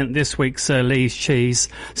present this week's Lee's Cheese,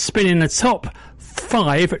 spinning the top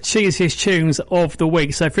 5 cheesiest tunes of the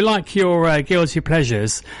week. So if you like your guilty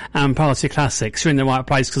pleasures and party classics, you're in the right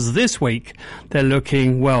place, because this week they're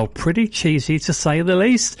looking, well, pretty cheesy to say the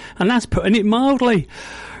least, and that's putting it mildly.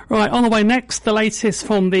 Right, on the way next, the latest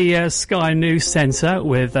from the Sky News Centre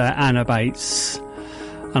with Anna Bates,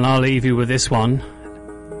 and I'll leave you with this one,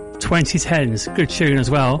 2010's good tune as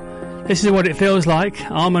well. This is What It Feels Like,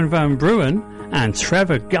 Armin van Buuren and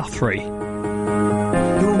Trevor Guthrie.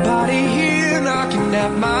 Nobody here knocking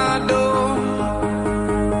at my door.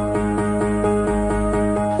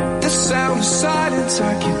 The sound of silence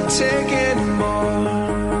I can't take anymore.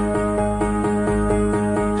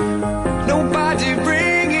 Nobody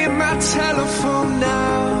ringing my telephone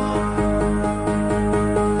now.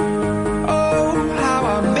 Oh, how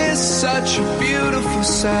I miss such a beautiful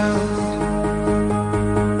sound.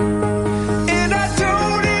 And I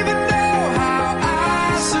don't even know how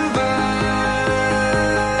I survive.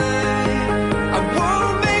 I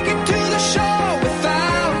won't make it to the shore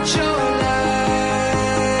without your light.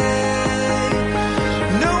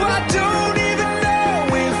 No, I don't even know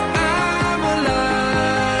if I'm alive.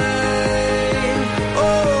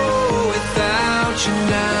 Oh, without you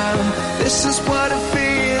now, this is what it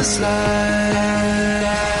feels like.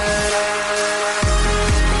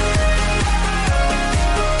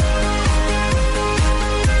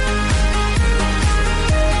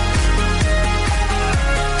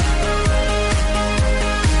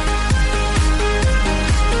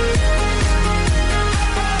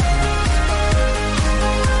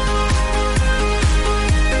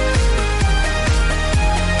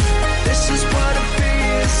 This is what it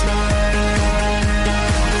feels like.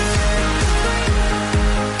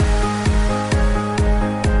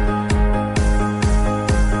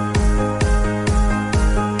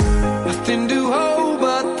 Nothing to hold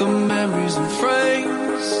but the memories and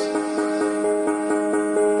frames.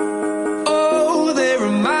 Oh, they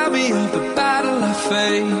remind me of the battle I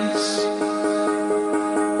face.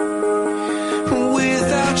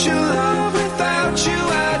 Without your love, without you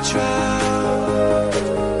I drown.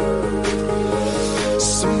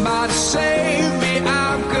 Somebody save me,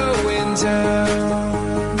 I'm going down.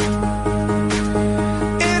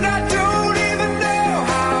 And I don't even know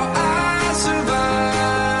how I survive.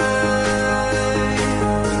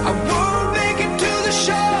 I won't make it to the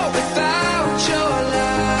shore without your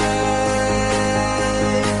light.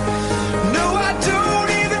 No, I don't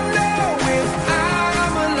even know if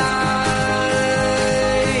I'm alive.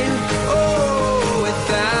 Oh,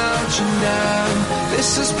 without you now,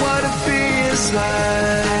 this is what it feels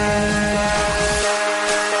like.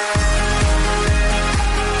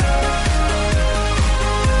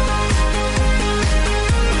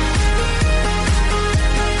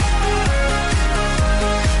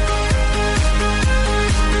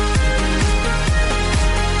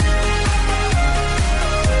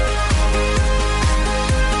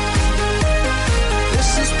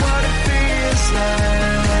 This is what it feels like.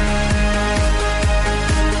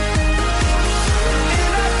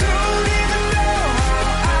 And I don't even know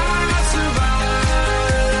how I survive.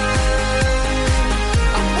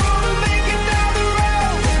 I wanna make it down the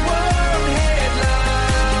road with one headline.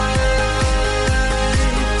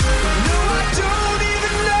 No, I don't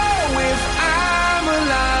even know if I'm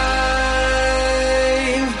alive.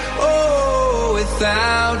 Oh,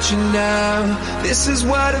 without you now, this is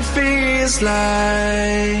what it feels like.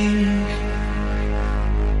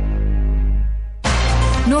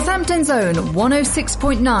 Northampton's own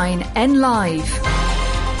 106.9 N Live.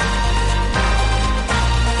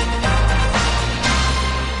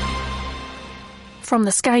 From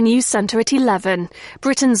the Sky News Centre at 11,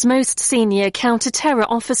 Britain's most senior counter-terror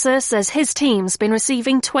officer says his team's been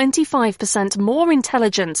receiving 25% more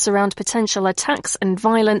intelligence around potential attacks and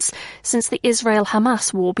violence since the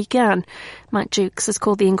Israel-Hamas war began. Matt Jukes has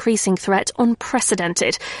called the increasing threat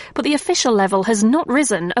unprecedented, but the official level has not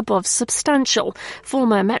risen above substantial.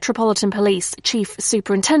 Former Metropolitan Police Chief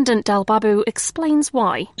Superintendent Dal Babu explains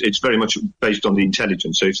why. It's very much based on the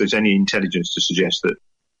intelligence, so if there's any intelligence to suggest that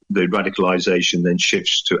the radicalisation then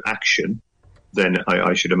shifts to action, then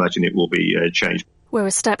I should imagine it will be changed. We're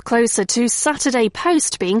a step closer to Saturday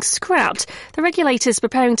Post being scrapped. The regulator's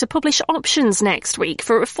preparing to publish options next week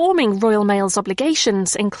for reforming Royal Mail's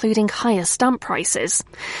obligations, including higher stamp prices.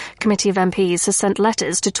 A committee of MPs has sent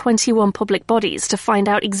letters to 21 public bodies to find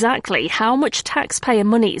out exactly how much taxpayer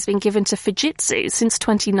money has been given to Fujitsu since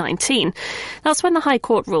 2019. That's when the High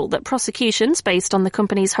Court ruled that prosecutions based on the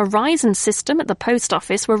company's Horizon system at the post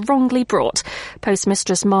office were wrongly brought.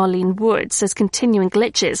 Postmistress Marlene Wood says continuing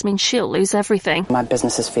glitches mean she'll lose everything. My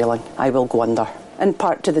business is failing. I will go under. In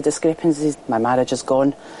part to the discrepancies, my marriage is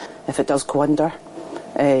gone. If it does go under,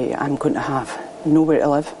 I'm going to have nowhere to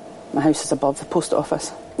live. My house is above the post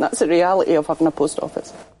office. That's the reality of having a post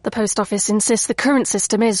office. The Post Office insists the current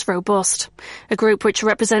system is robust. A group which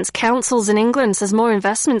represents councils in England says more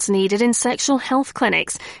investments needed in sexual health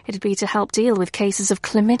clinics. It'd be to help deal with cases of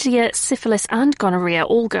chlamydia, syphilis and gonorrhea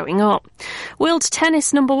all going up. World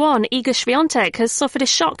tennis number one Iga Swiatek has suffered a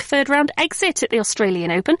shock third-round exit at the Australian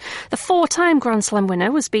Open. The four-time Grand Slam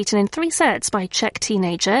winner was beaten in 3 sets by Czech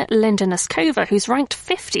teenager Linda Noskova, who's ranked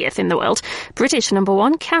 50th in the world. British number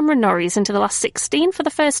one Cameron Norrie into the last 16 for the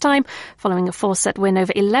first first time, following a 4-set win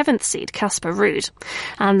over 11th seed Casper Ruud.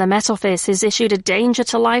 And the Met Office has issued a danger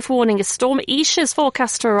to life warning as Storm Isha's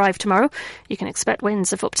forecast to arrive tomorrow. You can expect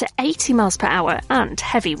winds of up to 80 miles per hour and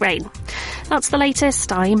heavy rain. That's the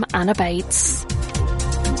latest. I'm Anna Bates.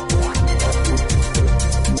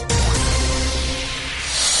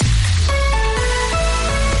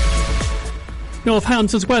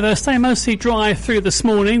 Northampton's weather staying mostly dry through this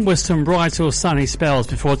morning with some bright or sunny spells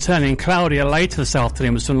before turning cloudier later this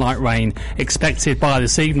afternoon with some light rain expected by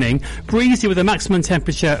this evening. Breezy with a maximum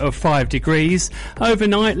temperature of 5 degrees.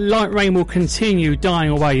 Overnight, light rain will continue dying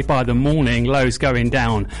away by the morning, lows going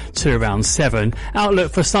down to around 7.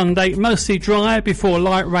 Outlook for Sunday, mostly dry before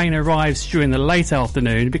light rain arrives during the late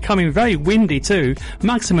afternoon, becoming very windy too.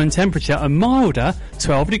 Maximum temperature a milder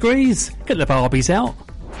 12 degrees. Get the Barbies out.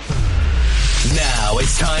 Now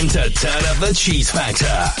it's time to turn up the cheese factor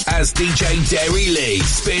as DJ Derry Lee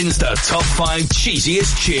spins the top 5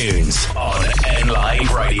 cheesiest tunes on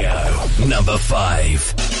NLive Radio. Number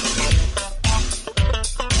 5.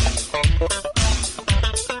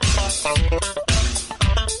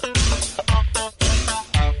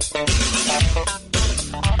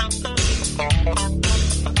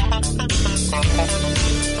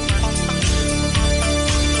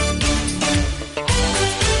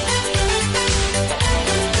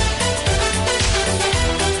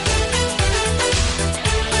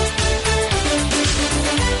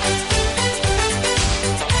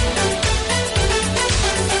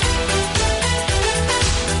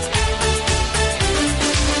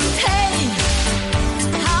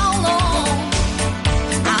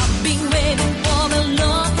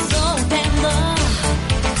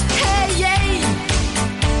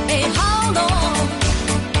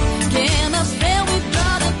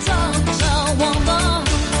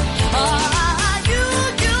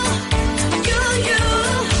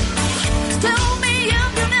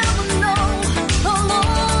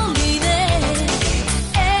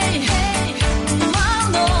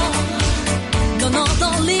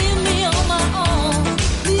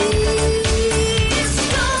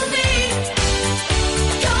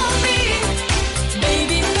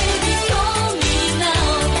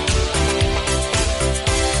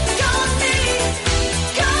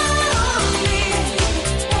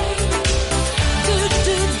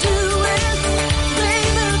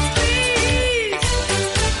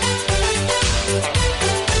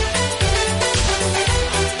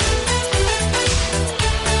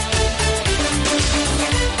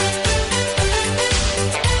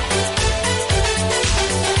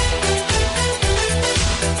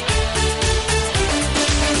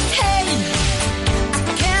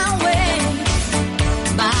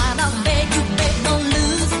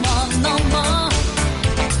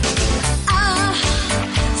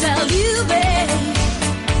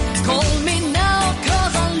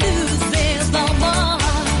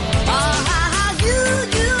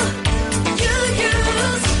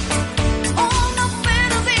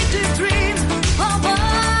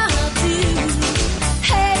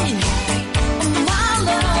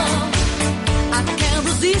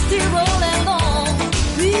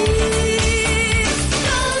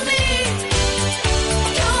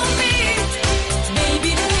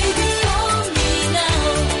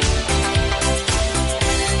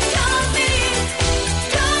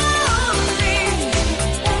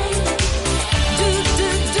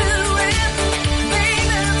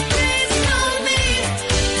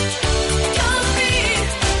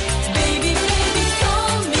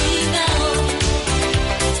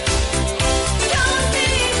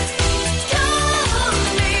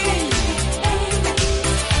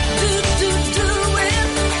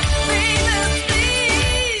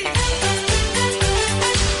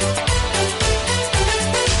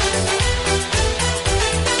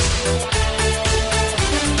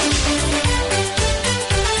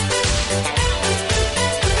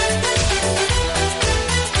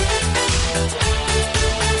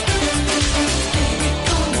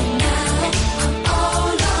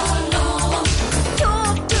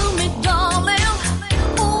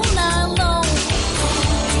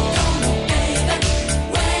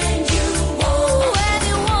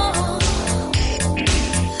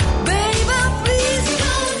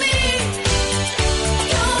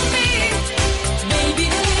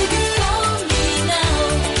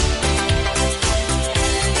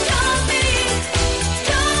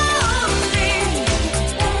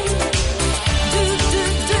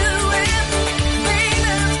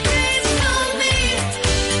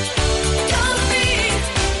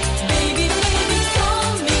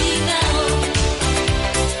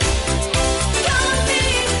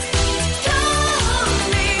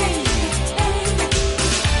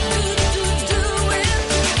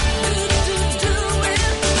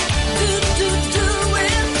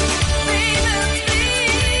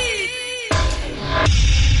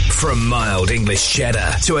 mild English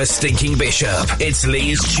cheddar to a stinking bishop, it's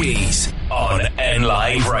Leigh's Cheese on N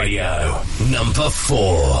Live Radio. Number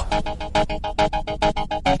 4.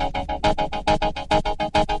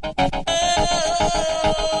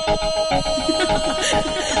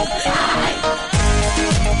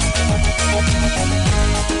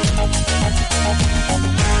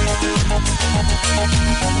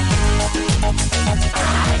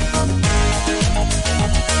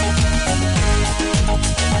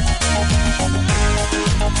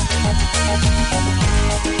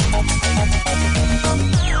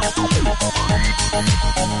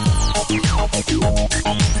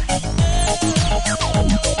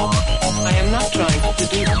 I am not trying to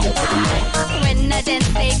seduce you. When I dance,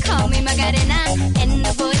 they call me Macarena, and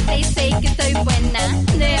the boys they say que soy buena.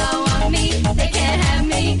 They all want me, they can't have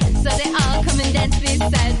me, so they all come and dance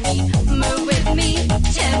beside me. Move with me,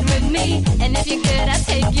 chant with me, and if you're good, I'll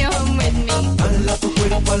take you home with me. Dala tu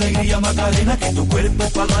cuerpo alegría Macarena, que tu cuerpo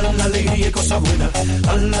es para dar la alegría y cosas buenas.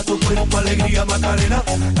 Dala tu cuerpo alegría Macarena,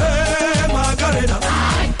 Macarena.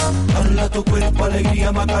 Dala tu cuerpo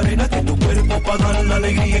alegría Macarena, que tu cuerpo es para dar la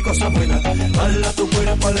alegría y cosas buenas. Dala tu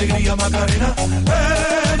cuerpo alegría Macarena,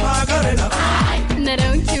 Macarena. Now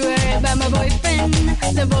don't you worry about my boyfriend,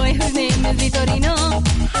 the boy whose name is Vitorino.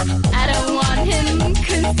 I don't want him,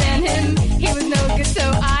 couldn't stand him, he was no good,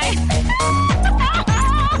 so I...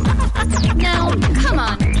 Now, come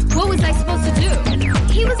on, what was I supposed to do?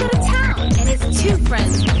 He was out of town, and his two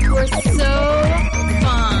friends were so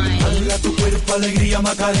fine. Dala tu cuerpo alegría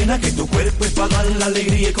Macarena, que tu cuerpo es para dar la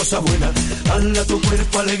alegría y cosas buenas. Dala tu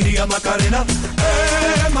cuerpo alegría Macarena,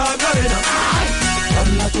 Macarena.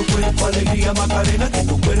 Dala tu cuerpo alegría Macarena, que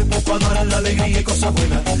tu cuerpo es para dar la alegría y cosas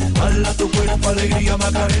buenas. Dala tu cuerpo alegría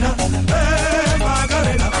Macarena,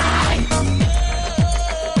 Macarena.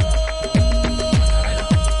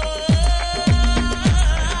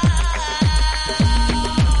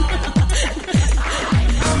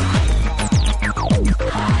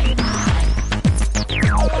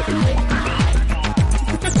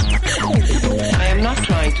 I am not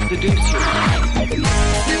trying to seduce you.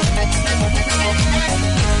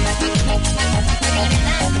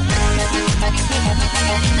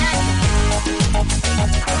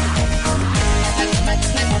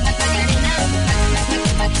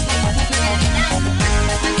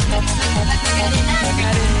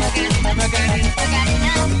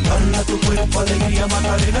 Dala tu cuerpo alegría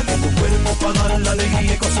Macarena, que tu cuerpo para dar la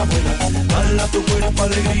alegría y cosas buenas. Dala tu cuerpo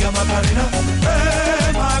alegría Macarena,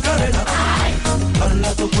 Macarena.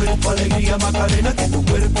 Dala tu cuerpo alegría Macarena, que tu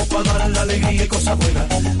cuerpo para dar la alegría y cosas buenas.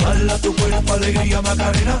 Dala tu cuerpo alegría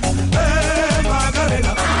Macarena,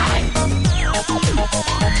 Macarena.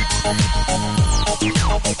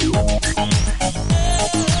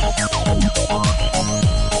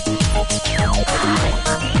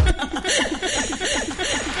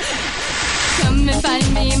 Come and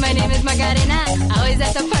find me, my name is Macarena. Always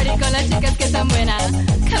at the party con las chicas que están buenas.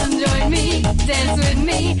 Come join me, dance with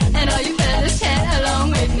me, and all you fellas chant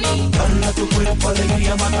along with me. Dala tu cuerpo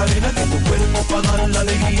alegría Macarena, que tu cuerpo para dar la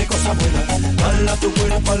alegría y cosas buenas. Dala tu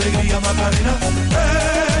cuerpo alegría Macarena,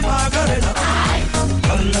 Macarena.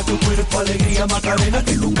 Dala tu cuerpo alegría Macarena,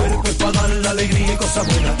 que tu cuerpo es para dar la alegría y cosas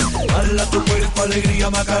buenas. Dala tu cuerpo alegría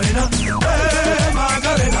Macarena,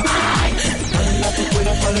 Macarena. Dala tu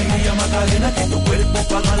cuerpo alegría Macarena, que tu cuerpo es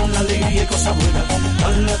para dar la alegría y cosas buenas.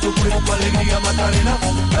 Dala tu cuerpo alegría Macarena,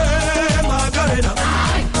 Macarena.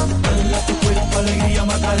 Dala tu cuerpo alegría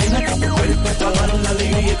Macarena, que tu cuerpo es para dar la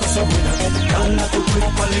alegría y cosas buenas. Dala tu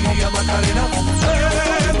cuerpo alegría Macarena,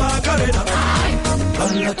 Macarena.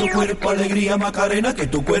 Dala tu cuerpo alegría Macarena, que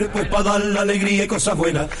tu cuerpo es para dar la alegría y cosas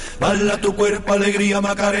buenas. Dala tu cuerpo alegría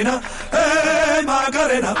Macarena,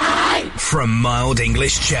 Macarena. From mild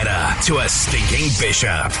English cheddar to a stinking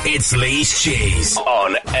bishop, it's Leigh's Cheese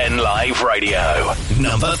on N Live Radio.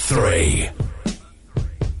 Number 3.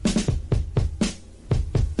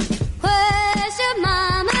 Where's your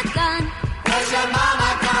mama gone? Where's your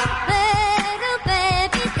mama gone? Little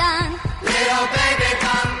baby gone. Little baby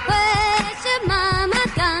gone. Where's your mama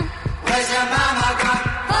gone? Where's your mama gone?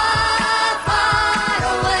 Far, far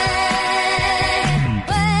away.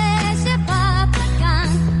 Where's your papa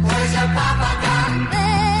gone? Where's your papa gone?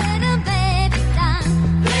 Little baby gone.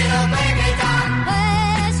 Little baby gone.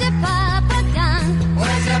 Where's your papa gone?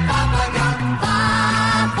 Where's your papa gone?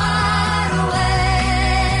 Far, far away.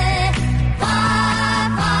 Far,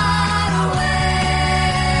 far away.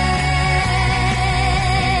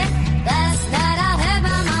 Last night I heard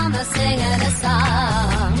my mama singing a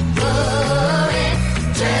song. Ooh,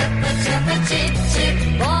 chirpa, chirpa, cheep, cheep.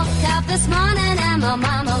 Woke up this morning and my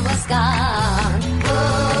mama was gone.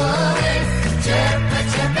 Ooh, chirpa,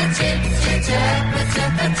 chirpa, cheep, cheep.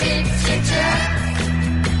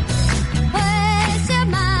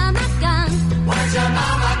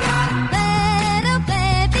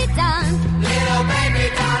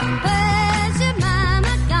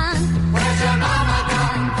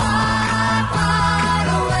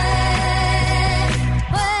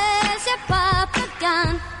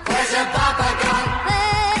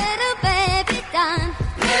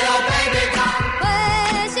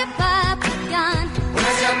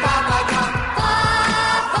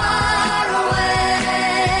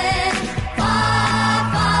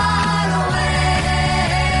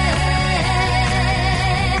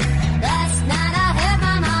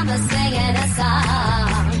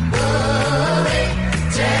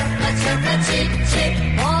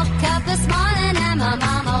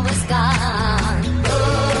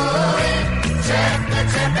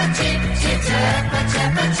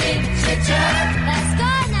 Let's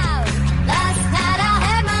go now. Last night I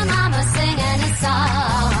heard my mama singing a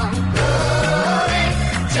song.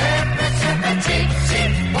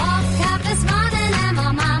 Woke up this morning and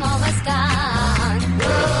my mama was gone.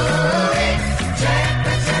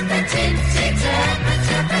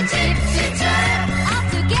 All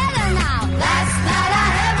together now. Last night I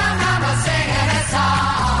heard my mama singing a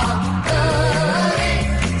song.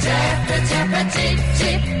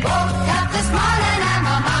 Woke up this morning and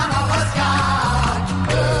my mama was gone.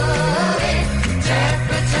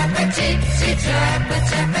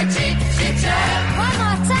 One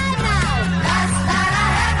more time now. Last night I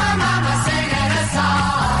heard my mama singing a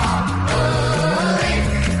song.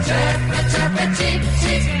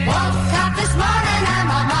 Woke up this morning and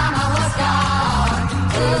my mama was gone.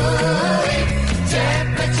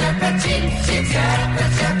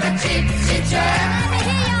 Let me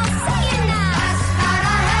hear y'all singing now. Last night I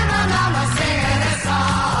heard my mama singing a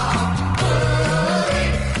song.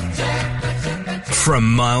 From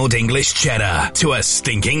mild English cheddar to a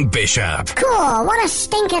stinking bishop. Cool, what a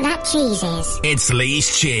stinker that cheese is. It's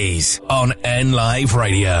Lee's Cheese on N Live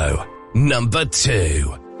Radio. Number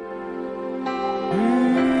 2.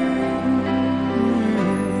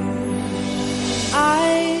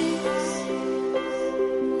 Eyes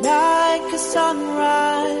like a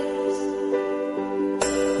sunrise,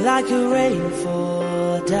 like a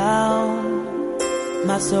rainfall down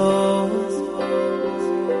my soul.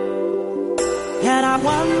 And I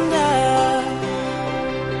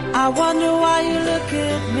wonder why you look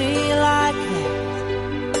at me like that.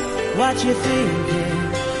 What you thinking?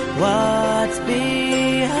 What's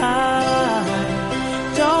behind?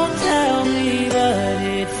 Don't tell me, but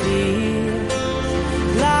it feels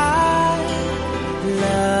like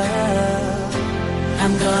love.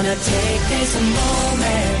 I'm gonna take this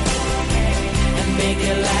moment and make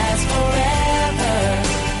it last forever.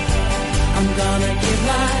 I'm gonna give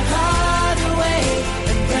my heart away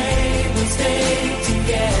and pray we'll stay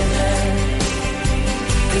together.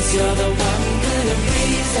 'Cause you're the one good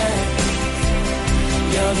reason.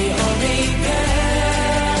 You're the only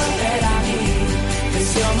girl that I need. 'Cause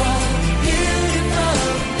you're more beautiful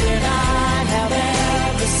than I have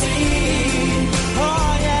ever seen.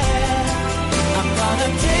 Oh yeah, I'm gonna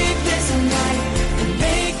take this night and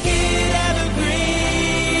make it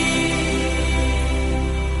evergreen.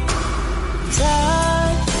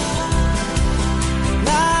 Touch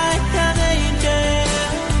like an angel,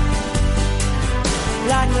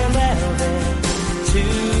 like the velvet to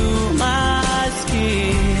my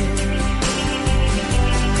skin.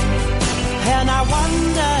 And I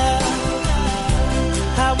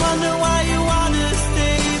wonder why you wanna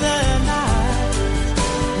stay the night.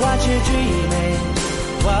 What you're dreaming,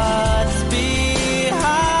 what's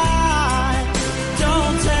behind.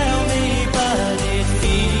 Don't tell me, but it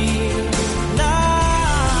feels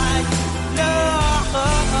like love.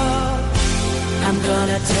 I'm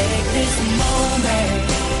gonna take this moment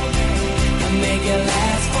and make it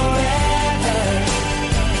last forever.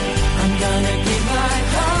 I'm gonna give my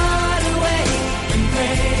heart away and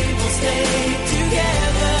pray we'll stay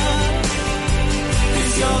together.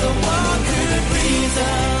 'Cause you're the one good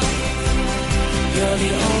reason. You're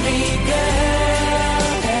the only girl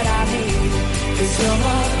that I need. 'Cause you're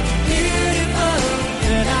more beautiful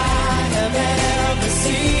than I have ever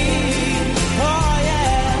seen. Oh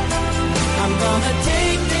yeah, I'm gonna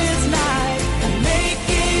take this night and make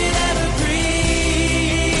it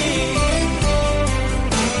evergreen.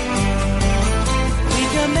 We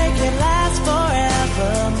can make it last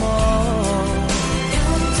forevermore.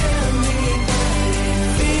 Don't tell me that it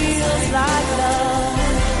feels like love.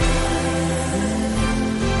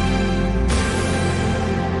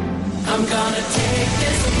 I'm gonna take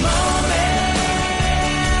this moment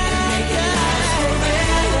and make it last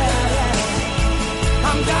forever.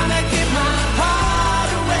 I'm gonna give my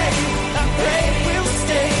heart away. I pray we'll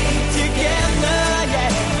stay together,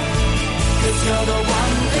 yeah. 'Cause you're the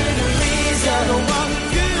one good reason, the one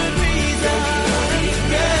good reason.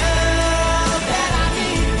 Girl that I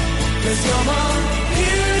need. 'Cause you're more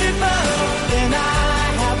beautiful than I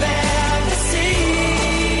have ever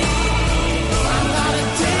seen. I'm gonna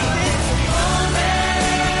take this moment,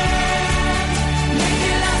 make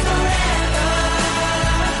it last forever.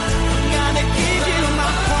 I'm gonna give you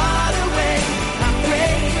my heart away. I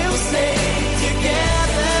pray we'll stay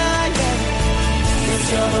together, yeah. 'Cause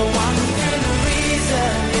you're the one good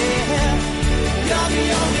reason, yeah. You're the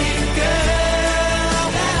only girl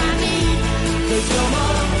that I need. 'Cause you're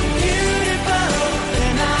more beautiful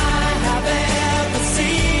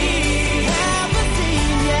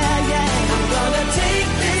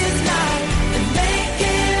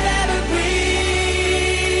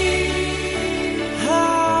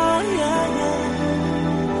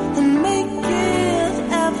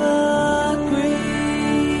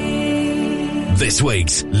this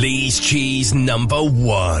week's Lee's Cheese number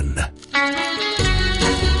 1.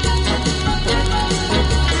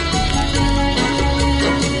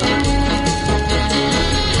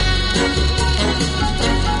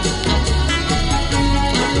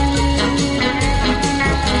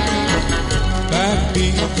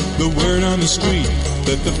 Backbeat, the word on the street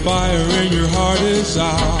that the fire in your heart is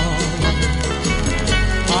out.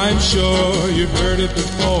 I'm sure you've heard it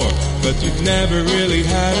before, but you've never really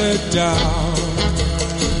had a doubt.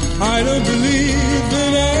 I don't believe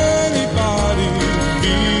that anybody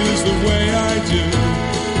feels the way I do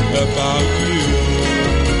about you.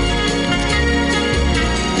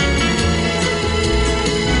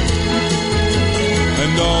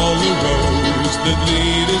 And all the roads that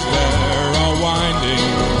lead us there are winding,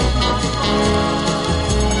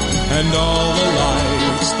 and all the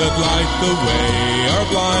lights that light the way are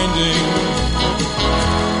blinding.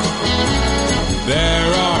 There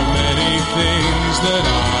are many things that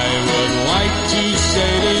I would like to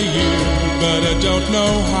say to you, but I don't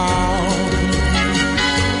know how.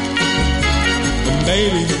 And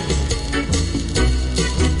baby,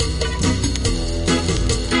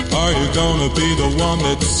 are you gonna be the one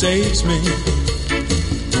that saves me?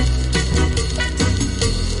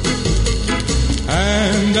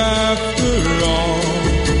 And after all,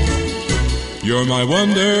 you're my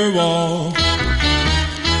wonder wall.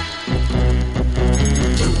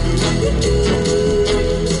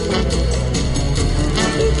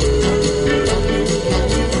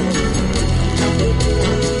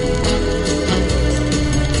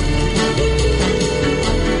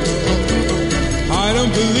 I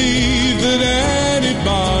don't believe that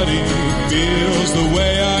anybody feels the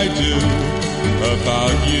way I do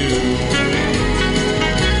about you.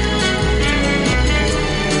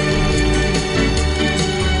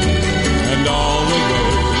 And all the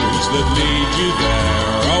roads that lead you there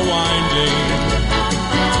are winding,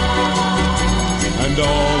 and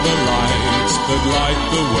all the lights that light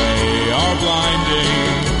the way are blinding.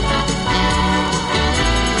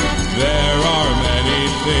 There are many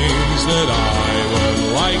things that I would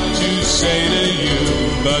like to say to you,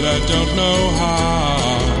 but I don't know how.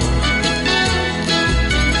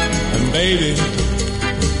 And baby,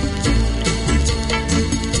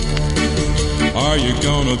 are you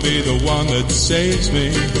gonna be the one that saves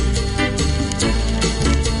me?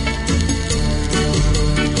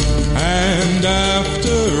 And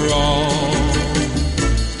after all,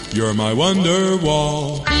 you're my wonder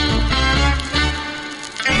wall.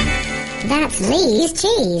 That's Lee's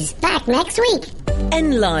Cheese. Back next week.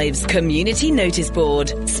 NLive's Community Notice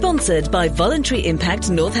Board, sponsored by Voluntary Impact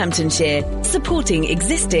Northamptonshire, supporting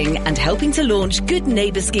existing and helping to launch good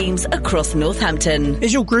neighbour schemes across Northampton.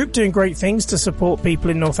 Is your group doing great things to support people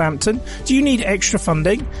in Northampton? Do you need extra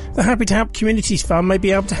funding? The Happy to Help Communities Fund may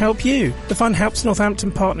be able to help you. The fund helps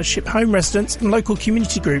Northampton Partnership home residents and local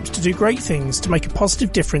community groups to do great things to make a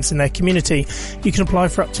positive difference in their community. You can apply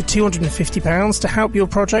for up to £250 to help your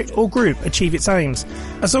project or group achieve its aims.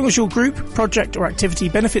 As long as your group, project or activity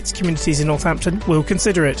benefits communities in Northampton, we'll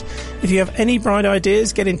consider it. If you have any bright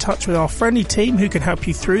ideas, get in touch with our friendly team who can help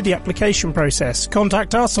you through the application process.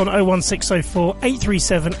 Contact us on 01604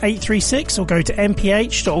 837 836 or go to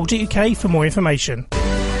mph.org.uk for more information.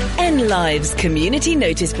 NLive's Community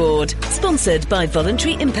Notice Board, sponsored by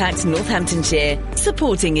Voluntary Impact Northamptonshire,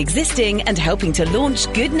 supporting existing and helping to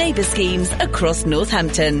launch good neighbour schemes across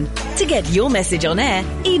Northampton. To get your message on air,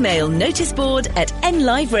 email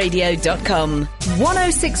noticeboard@nliveradio.com.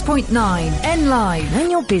 106.9 NLive.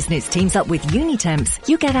 When your business teams up with Unitemps,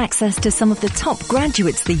 you get access to some of the top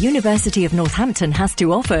graduates the University of Northampton has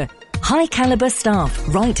to offer. High caliber staff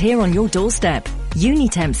right here on your doorstep.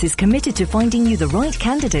 Unitemps is committed to finding you the right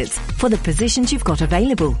candidates for the positions you've got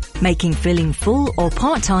available, making filling full or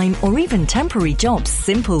part-time or even temporary jobs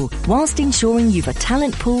simple, whilst ensuring you've a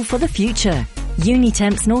talent pool for the future.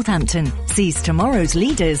 Unitemps Northampton sees tomorrow's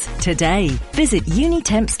leaders today. Visit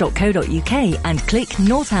unitemps.co.uk and click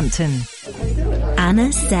Northampton.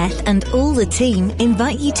 Anna, Seth and all the team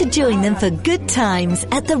invite you to join them for good times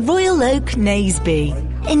at the Royal Oak Naseby.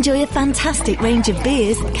 Enjoy a fantastic range of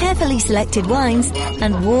beers, carefully selected wines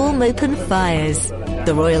and warm open fires.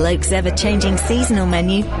 The Royal Oak's ever-changing seasonal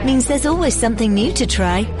menu means there's always something new to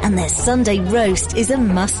try, and their Sunday roast is a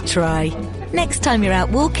must-try. Next time you're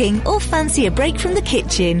out walking or fancy a break from the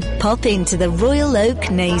kitchen, pop into the Royal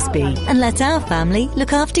Oak Naseby and let our family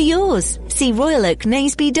look after yours. See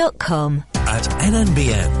royaloaknaseby.com. At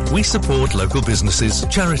NNBN, we support local businesses,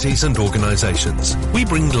 charities and organisations. We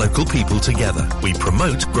bring local people together. We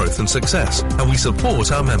promote growth and success, and we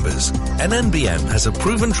support our members. NNBN has a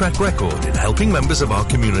proven track record in helping members of our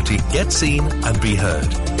community get seen and be heard.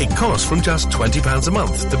 It costs from just £20 a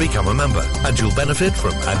month to become a member, and you'll benefit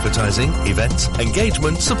from advertising, events,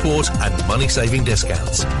 engagement, support and money-saving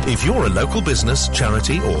discounts. If you're a local business,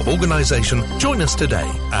 charity or organisation, join us today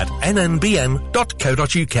at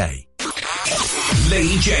nnbn.co.uk.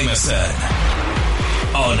 Leigh Jamison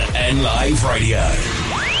on NLive Radio.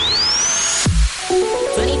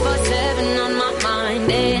 24/7 on my mind,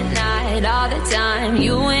 day and night, all the time.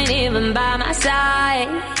 You ain't even by my side,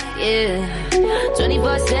 yeah.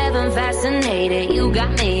 24/7 fascinated, you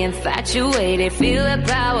got me infatuated. Feel the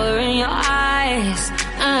power in your eyes.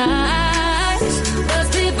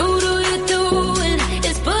 Must be voodoo you're doing,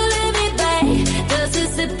 it's pulling me back. Does it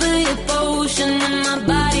sip of your potion and my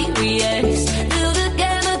body reacts? Feel the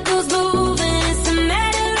chemicals moving, it's a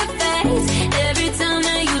matter of fact. Every time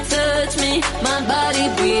that you touch me, my body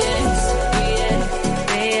reacts, reacts,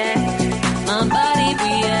 reacts. My body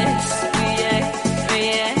reacts, reacts,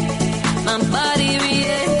 reacts. My body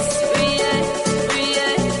reacts, reacts,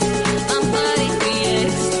 reacts. My body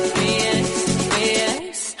reacts, reacts,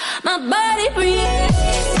 reacts. My body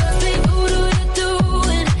reacts. Must be voodoo you're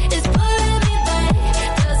doing, it's pulling me back.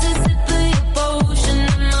 Does it sip of your potion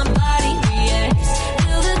and my body reacts?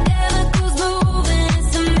 Feel the chemicals moving,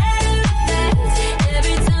 it's a matter of fact.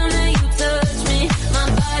 Every time that you touch me, my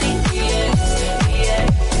body reacts,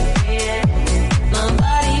 reacts, reacts. My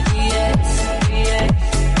body reacts,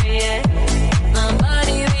 reacts, reacts. My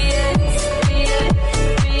body reacts, reacts,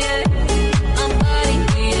 reacts. My body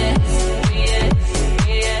reacts, reacts,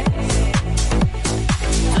 reacts.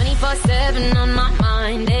 24/7 on my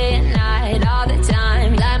mind, day and night, all the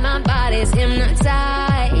time. Like my body's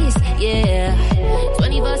hypnotized, yeah.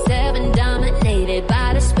 24/7 dominated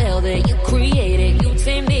by the spell that you created. You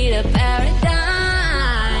take me to paradise.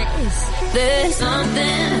 There's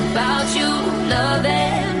something about you, love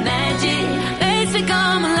and magic. Makes me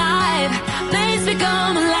come alive, makes me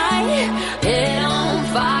come alive. Head on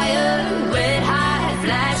fire, red hot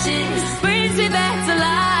flashes, brings me back to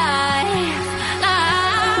life.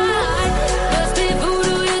 Must be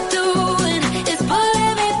voodoo you're doing, it's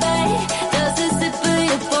pulling me back. Does it sip of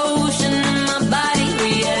your potion and my body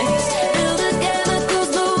reacts? Feel the chemicals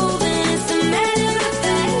moving, it's a matter of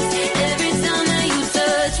fact. Every time that you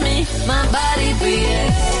touch me, my body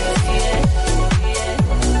reacts, reacts, reacts.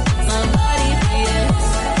 My body reacts,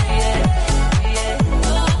 reacts, reacts.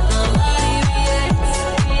 My body reacts,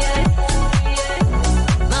 reacts, reacts.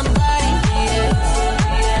 My body reacts,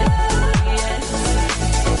 reacts, reacts.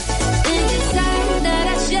 Think it's time that I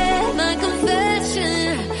share my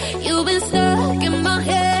confession. You've been stuck in my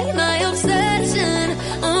head, my obsession.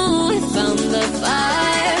 Oh, if I'm the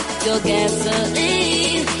fire, your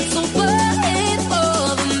gasoline. So wait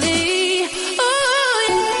for me. Oh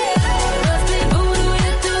yeah. Must be voodoo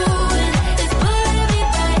you're doing, it's pulling me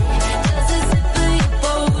back. Does it sip of your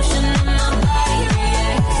potion and my body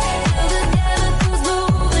reacts? Feel the chemicals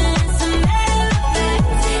moving, it's a matter of fact.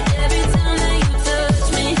 Every time that you touch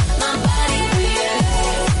me, my body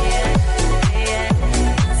reacts, reacts, reacts.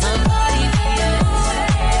 My body reacts, reacts, reacts.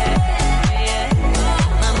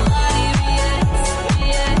 My body reacts,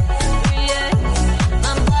 reacts, reacts.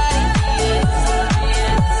 My body reacts,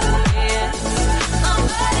 reacts, reacts. My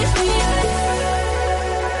body reacts.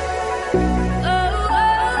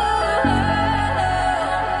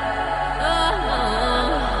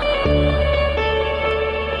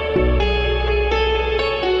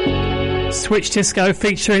 Switch Disco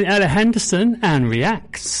featuring Ella Henderson and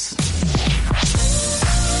Reacts.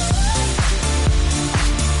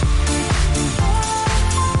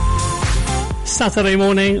 Saturday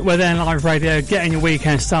morning with NLive Radio, getting your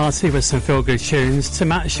weekend started with some feel-good tunes to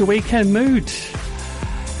match your weekend mood.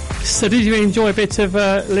 So did you enjoy a bit of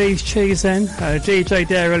Leigh's Cheese then? DJ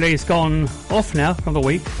Dara Lee's gone off now from the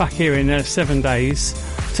week, back here in 7 days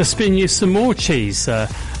to spin you some more cheese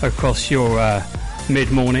across your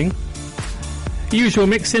mid-morning. Usual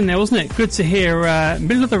mix in there, wasn't it? Good to hear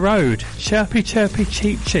middle of the road, chirpy chirpy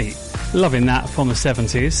cheep cheep. Loving that from the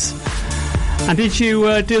 70s. And did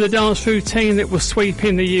you do the dance routine that was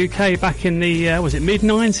sweeping the UK back in the, was it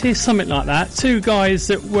mid-90s? Something like that. Two guys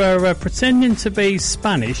that were pretending to be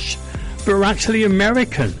Spanish, but were actually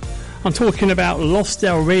American. I'm talking about Los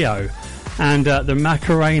Del Rio and the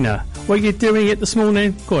Macarena. Were you doing it this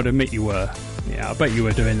morning? God, admit you were. Yeah, I bet you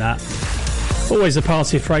were doing that. Always a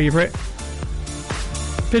party favourite.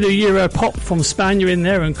 Bit of Euro pop from Spaniard in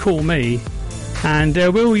there and Call Me. And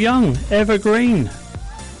Will Young, Evergreen.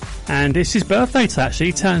 And it's his birthday today, actually.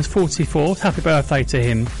 He turns 44. Happy birthday to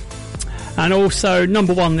him. And also,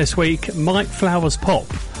 number 1 this week, Mike Flowers Pop.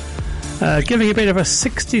 Giving a bit of a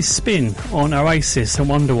 60s spin on Oasis and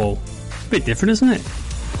Wonderwall. Bit different, isn't it?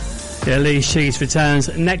 Yeah, Lee Shees returns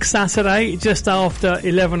next Saturday, just after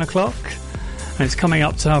 11 o'clock. And it's coming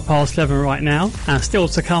up to 11:30 right now. And still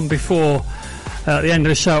to come before the end of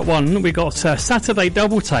the show at 1, we got Saturday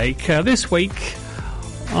Double Take this week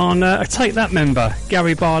on a Take That member,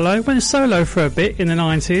 Gary Barlow. Went solo for a bit in the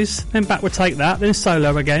 90s, then back with Take That, then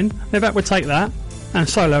solo again, then back with Take That, and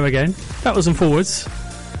solo again. Backwards and forwards.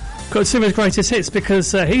 Got two of his greatest hits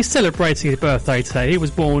because he's celebrating his birthday today. He was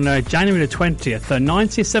born January the 20th,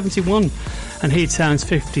 1971, and he turns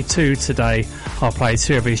 52 today. I'll play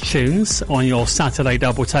two of his tunes on your Saturday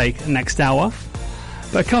Double Take next hour.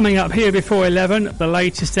 But coming up here before 11, the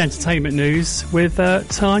latest entertainment news with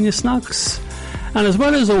Tanya Snuggs. And as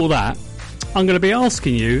well as all that, I'm going to be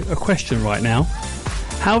asking you a question right now.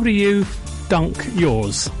 How do you dunk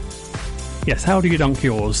yours? Yes, how do you dunk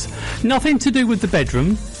yours? Nothing to do with the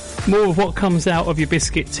bedroom. More of what comes out of your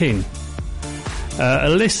biscuit tin. A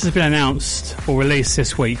list has been announced or released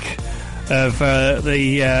this week of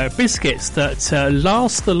the biscuits that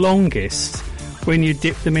last the longest when you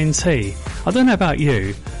dip them in tea. I don't know about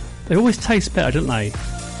you, they always taste better, don't they?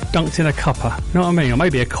 Dunked in a cuppa, you know what I mean? Or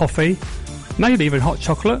maybe a coffee, maybe even hot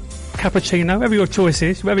chocolate, cappuccino, whatever your choice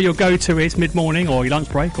is, whatever your go-to is mid-morning or your lunch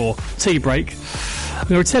break or tea break.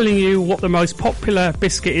 We're telling you what the most popular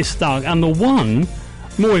biscuit is stuck, and the one,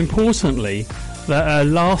 more importantly, that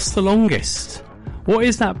lasts the longest. What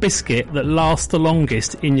is that biscuit that lasts the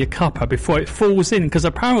longest in your cuppa before it falls in? Because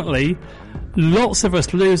apparently lots of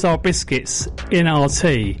us lose our biscuits in our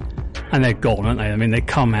tea and they're gone, aren't they? I mean, they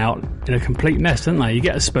come out in a complete mess, don't they? You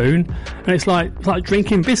get a spoon and it's like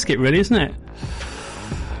drinking biscuit, really, isn't it?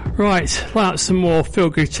 Right, well, some more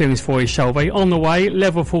feel-good tunes for you, shall we? On the way,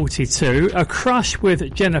 level 42, A Crush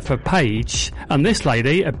with Jennifer Page, and this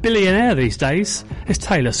lady, a billionaire these days, is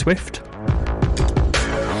Taylor Swift.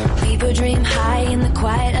 People dream high in the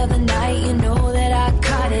quiet of the night, you know that I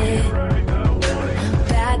caught it.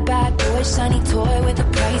 Bad, bad boy, shiny toy with a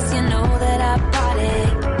price, you know that I bought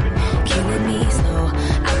it. Killing me slow,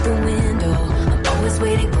 out the window, I'm always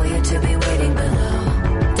waiting for you to be waiting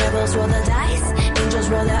below. Devils roll the dice, angels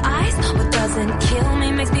roll their eyes. What doesn't kill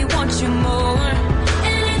me makes me want you more.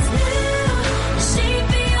 And it's blue, the shape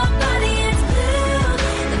of your body, it's blue.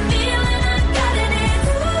 The feeling I got in it's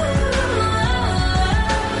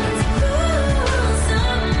cool,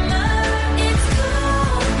 summer. It's cool,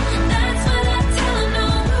 that's what I tell them, no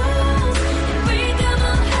rules.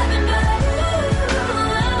 Unbreakable heaven, but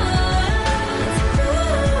it's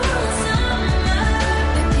cool, summer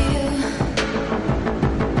with you.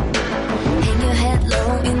 Hang your head low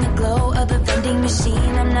in the glow of the vending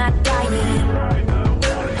machine, I'm not dying.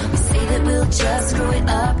 We say that we'll just screw it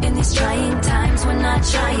up in these trying times, we're not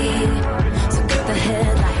trying. So cut the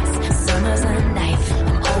headlights, summer's a knife.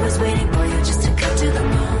 I'm always waiting for you just to cut to the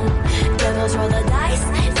bone. Devils roll the dice,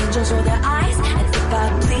 angels roll their eyes. And if I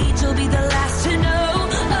bleed, you'll be the last to know.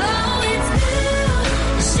 Oh, it's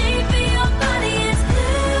blue, the shape of your body is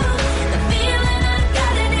blue. The feeling I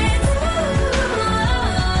got in it's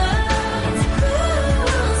cool,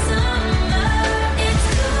 summer. It's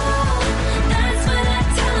cool, that's what I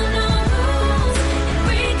tell them, no rules.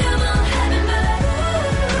 Unbreakable heaven, but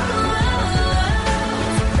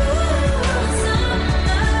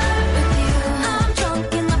I'm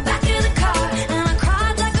drunk in the back of the car, and I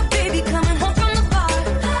cried like a baby coming home from the bar.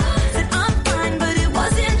 Said I'm fine, but it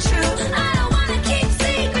wasn't true. I don't wanna keep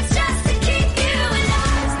secrets just to keep you. And I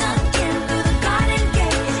snuck in through the garden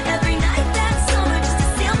gate every night that summer just to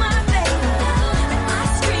seal my fate. And I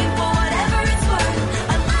scream for whatever it's worth.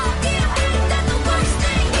 I love you, ain't that the worst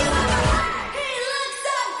thing you ever heard? He looks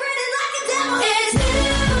so pretty like a devil. It's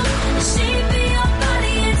blue, the shape of your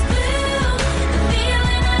body is blue. The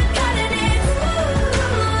feeling I got in it's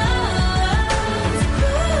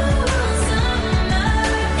summer.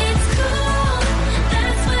 It's cool,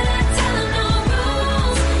 that's what I tell them, no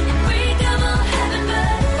rules. Unbreakable heaven,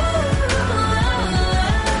 but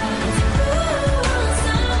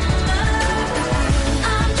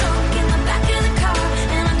I'm drunk in the back of the car,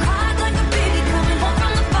 and I cried like a baby coming home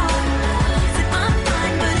from the bar. Said I'm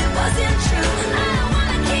fine, but it wasn't true. I don't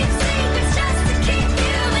wanna keep secrets just to keep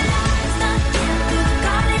you. And I snuck in through the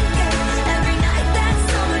garden gate every night that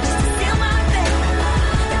summer just to seal my fate.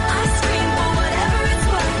 And I scream for whatever it's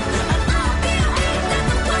worth. I love you, ain't that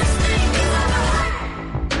the worst thing you ever heard?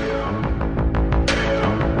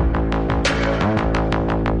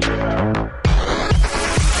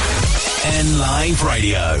 N Live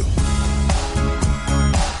Radio.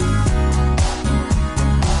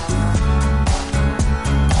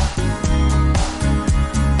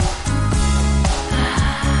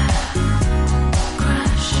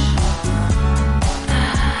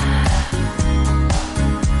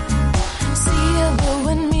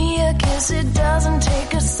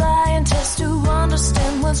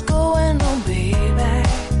 what's going on, baby.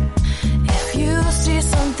 If you see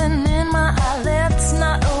something in my eye, let's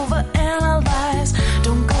not overanalyze.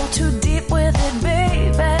 Don't go too deep with it,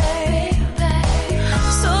 baby.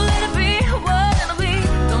 So let it be what it'll be.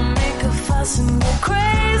 Don't make a fuss and get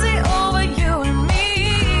crazy over you and me.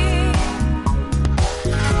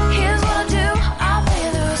 Here's what I do, I'll play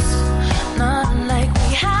loose. Not like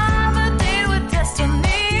we have a date with destiny.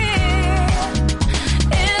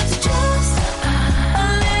 It's just a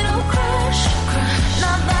little crush,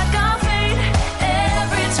 not like our fate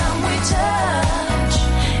every time we touch.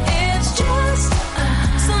 It's just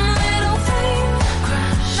some little thing,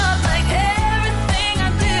 not like everything I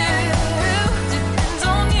do depends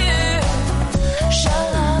on you.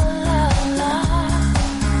 Sha-la-la-la,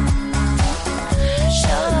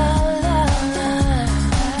 sha-la-la-la.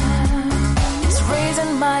 It's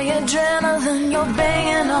raising my adrenaline, you're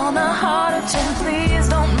banging on a heart of 10. Please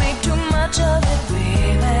don't make too much of it,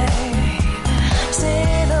 baby.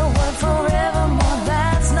 Say the word forevermore,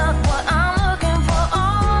 that's not what I'm looking for.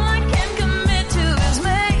 All I can commit to is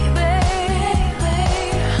maybe.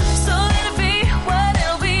 So let it be what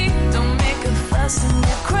it'll be. Don't make a fuss and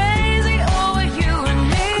get crazy over you and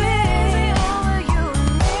me.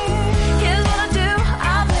 Here's what I do,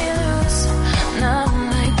 I'll play loose. Not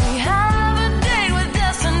like we have a date with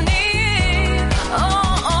destiny.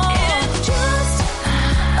 It's just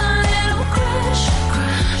a little crush,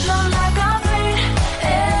 not like our fate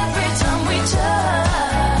every time we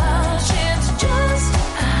touch. It's just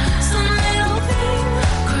some little thing,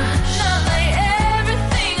 not like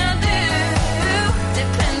everything I do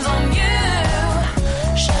depends on you.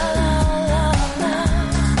 Sha-la-la-la,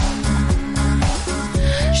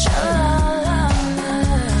 sha-la-la-la.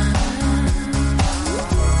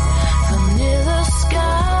 Vanilla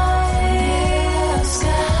sky,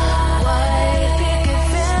 white picket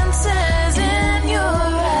fences in your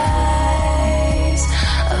eyes,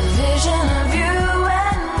 a vision of you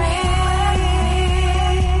and me.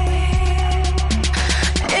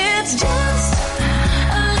 It's just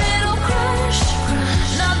a little crush,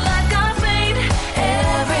 not like our fate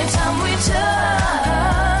every time we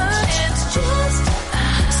touch. It's just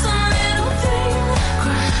some little thing,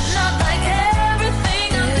 not like everything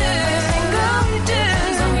I do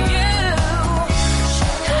depends on you.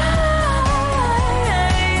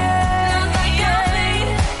 Not like our fate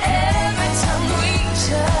every time we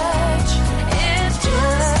touch. It's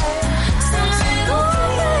just some little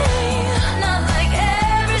thing, not like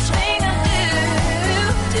everything I do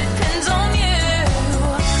depends on you.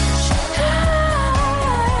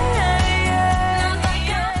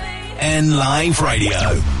 N Live Radio.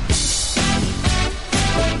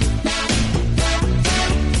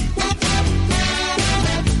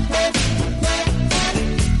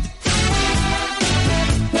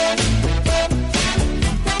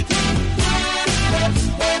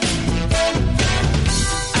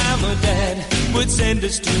 Our dad would send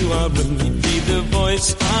us to our room. He'd be the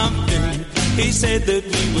voice of doom. He said that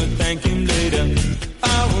we would thank him later.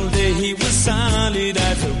 All day he was solid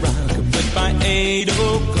as a rock, but by 8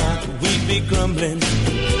 o'clock we'd be grumbling.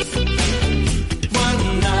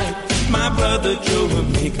 One night, my brother Joe and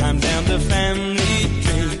me climbed down the family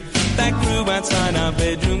tree that grew outside our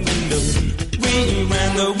bedroom window. We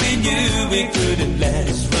ran though we knew we couldn't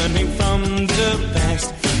last, running from the past,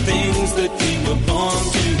 things that we were born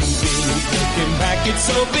to be. Looking back, it's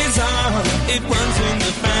so bizarre, it runs in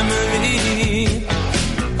the family.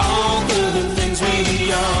 All the things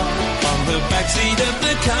we are on the backseat of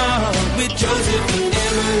the car with Joseph and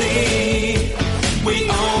Emily. We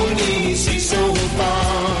only see so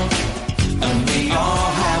far, and we all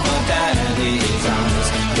have our daddy's eyes.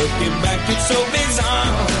 Looking back, it's so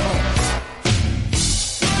bizarre.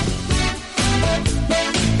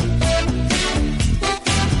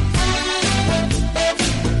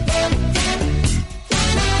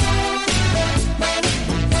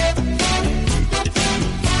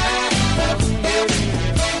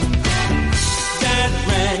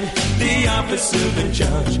 Officer in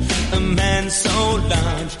charge, a man so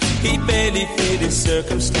large, he barely fit his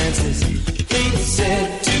circumstances. He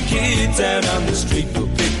said 2 kids out on the street were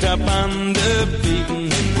picked up on the beat in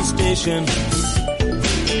the station.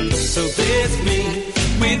 So there's me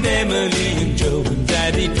with Emily and Joe and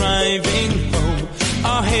Daddy driving home,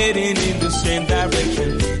 all heading in the same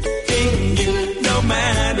direction. He knew no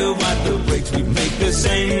matter what the brakes, we'd make the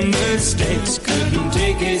same mistakes. Couldn't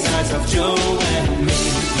take his eyes off Joe and me.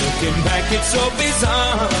 Looking back, it's so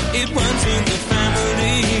bizarre, it runs in the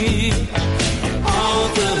family. All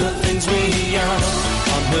the things we are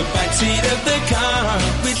on the backseat of the car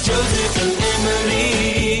with Joseph and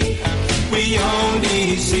Emily. We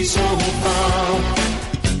only see so far,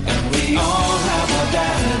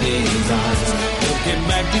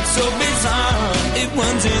 so bizarre. It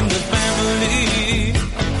runs in the family.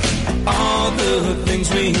 All the things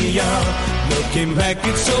we are. Looking back,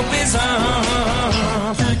 it's so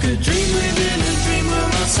bizarre. Like a dream within a dream,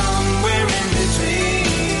 or somewhere in between.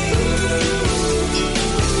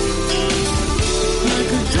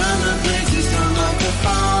 Like a drama plays its drum, like a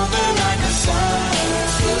father, like a son.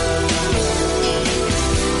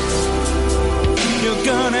 You're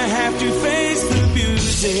gonna have to face the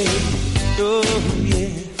music. Oh yeah,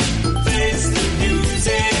 face the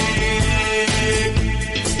music.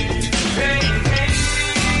 Hey, hey,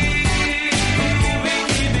 we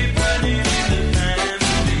keep it running in the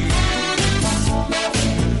family.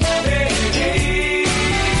 Hey, hey,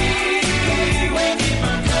 we keep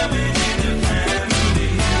on coming in the family.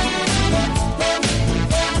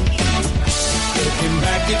 Looking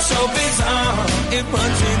back, it's so bizarre. It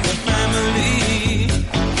runs in the family.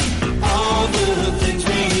 All the things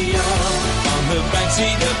we are. The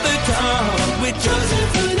backseat of the car with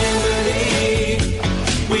Joseph and Emily.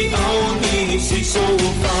 We only see so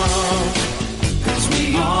far, 'cause we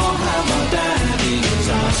all have our daddy's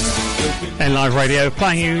eyes. And Live Radio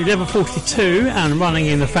playing you 11:42 and running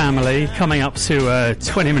in the family, coming up to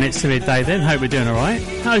 20 minutes to midday then. Hope we're doing alright.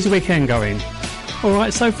 How's your weekend going?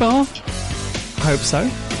 Alright so far? Hope so.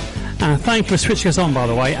 And thank you for switching us on, by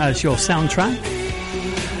the way, as your soundtrack.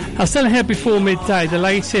 I'll still ahead before midday the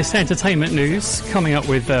latest entertainment news coming up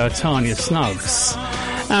with Tanya Snuggs.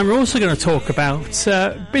 And we're also going to talk about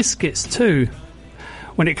biscuits too.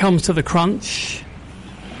 When it comes to the crunch,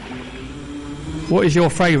 what is your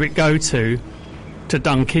favourite go-to to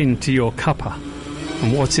dunk into your cuppa?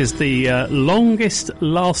 And what is the longest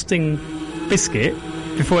lasting biscuit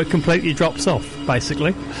before it completely drops off,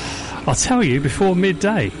 basically? I'll tell you before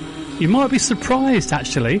midday. You might be surprised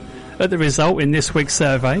actually at the result in this week's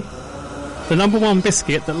survey. The number one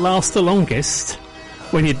biscuit that lasts the longest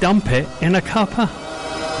when you dump it in a cuppa.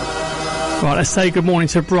 Right, let's say good morning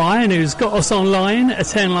to Brian, who's got us online at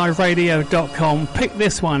nliveradio.com. Pick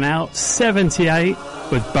this one out, 78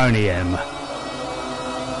 with Boney M.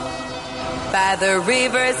 By the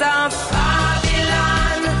rivers of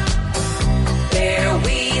Babylon, there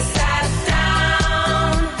we sat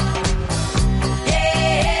down.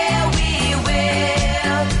 Yeah, we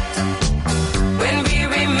wept when we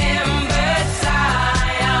remembered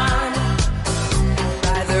Zion.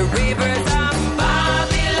 By the rivers of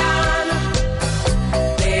Babylon,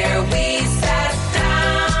 there we sat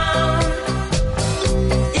down.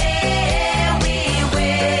 Yeah, we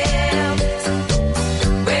wept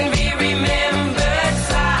when we remembered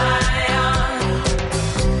Zion.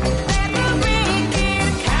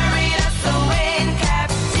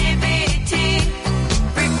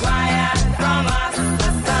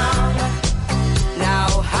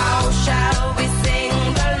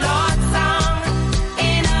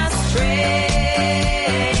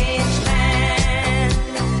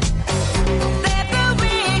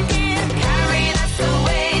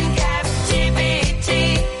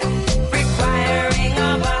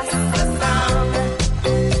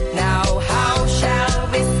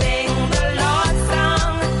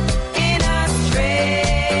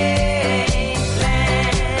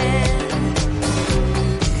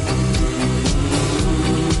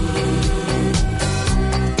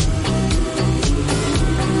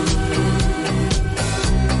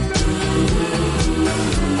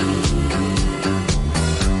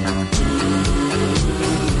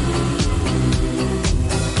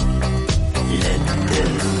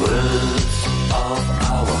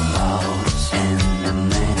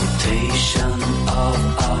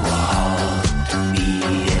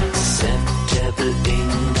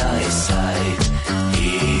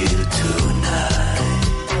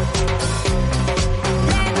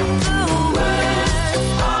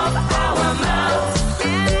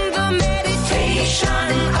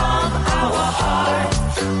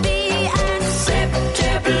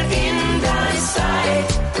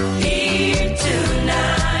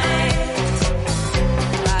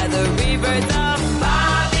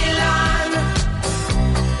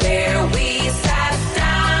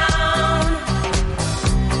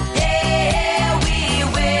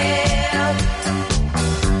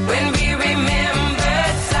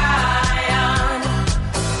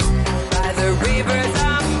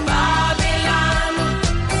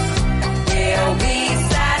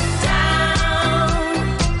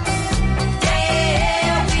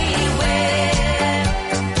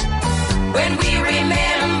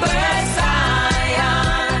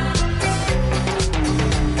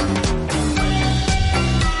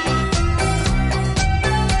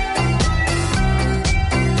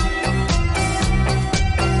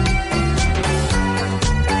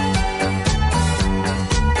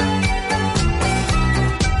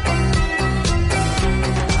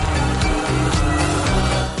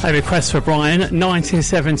 A request for Brian,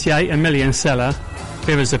 1978, a million seller,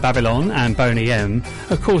 Rivers of Babylon and Boney M.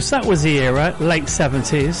 Of course, that was the era, late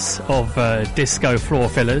 70s, of disco floor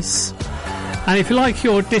fillers. And if you like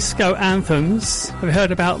your disco anthems, have you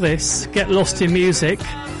heard about this? Get Lost in Music,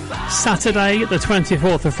 Saturday the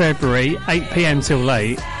 24th of February, 8 p.m. till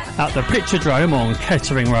late, at the Picturedrome on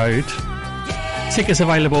Kettering Road. Tickets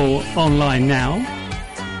available online now,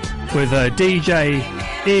 with DJ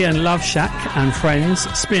Ian Loveshack and friends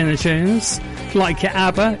spinning the tunes. Like your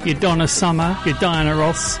ABBA, your Donna Summer, your Diana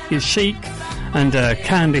Ross, your Chic and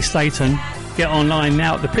Candy Slayton. Get online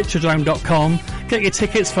now at thepicturedrome.com. Get your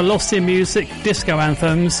tickets for Lost in Music Disco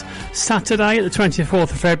Anthems, Saturday the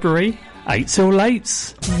 24th of February, 8 till late.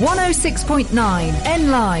 106.9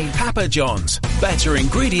 N Live. Papa John's. Better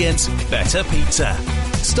ingredients, better pizza.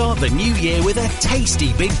 Start the new year with a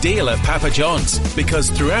tasty big deal at Papa John's,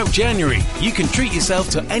 because throughout January you can treat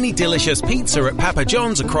yourself to any delicious pizza at Papa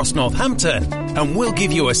John's across Northampton, and we'll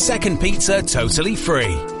give you a second pizza totally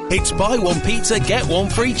free. It's buy one pizza, get one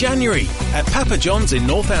free January at Papa John's in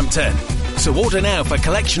Northampton. So order now for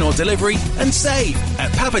collection or delivery and save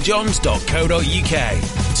at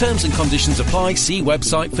papajohns.co.uk. Terms and conditions apply. See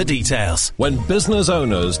website for details. When business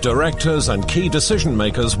owners, directors and key decision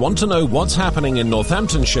makers want to know what's happening in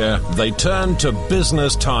Northamptonshire, they turn to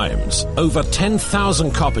Business Times. Over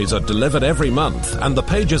 10,000 copies are delivered every month, and the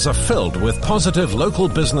pages are filled with positive local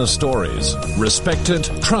business stories. Respected,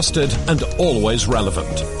 trusted and always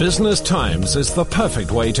relevant. Business Times is the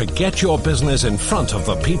perfect way to get your business in front of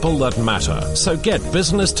the people that matter. So get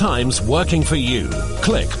Business Times working for you.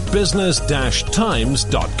 Click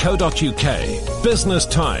business-times.co.uk. Business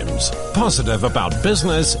Times. Positive about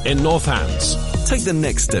business in Northants. Take the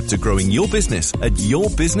next step to growing your business at Your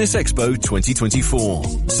Business Expo 2024.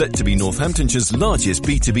 Set to be Northamptonshire's largest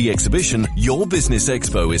B2B exhibition, Your Business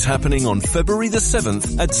Expo is happening on February the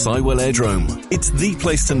 7th at Sywell Airdrome. It's the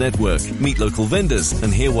place to network, meet local vendors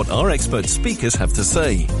and hear what our expert speakers have to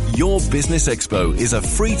say. Your Business Expo is a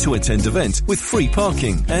free-to-attend event with free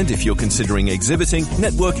parking. And if you're considering exhibiting,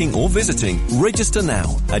 networking or visiting, register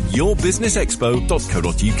now at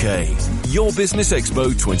yourbusinessexpo.co.uk. Your Business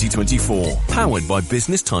Expo 2024. Powered by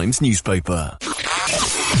Business Times newspaper.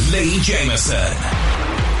 Leigh Jamison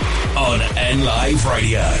on N Live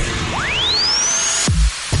Radio.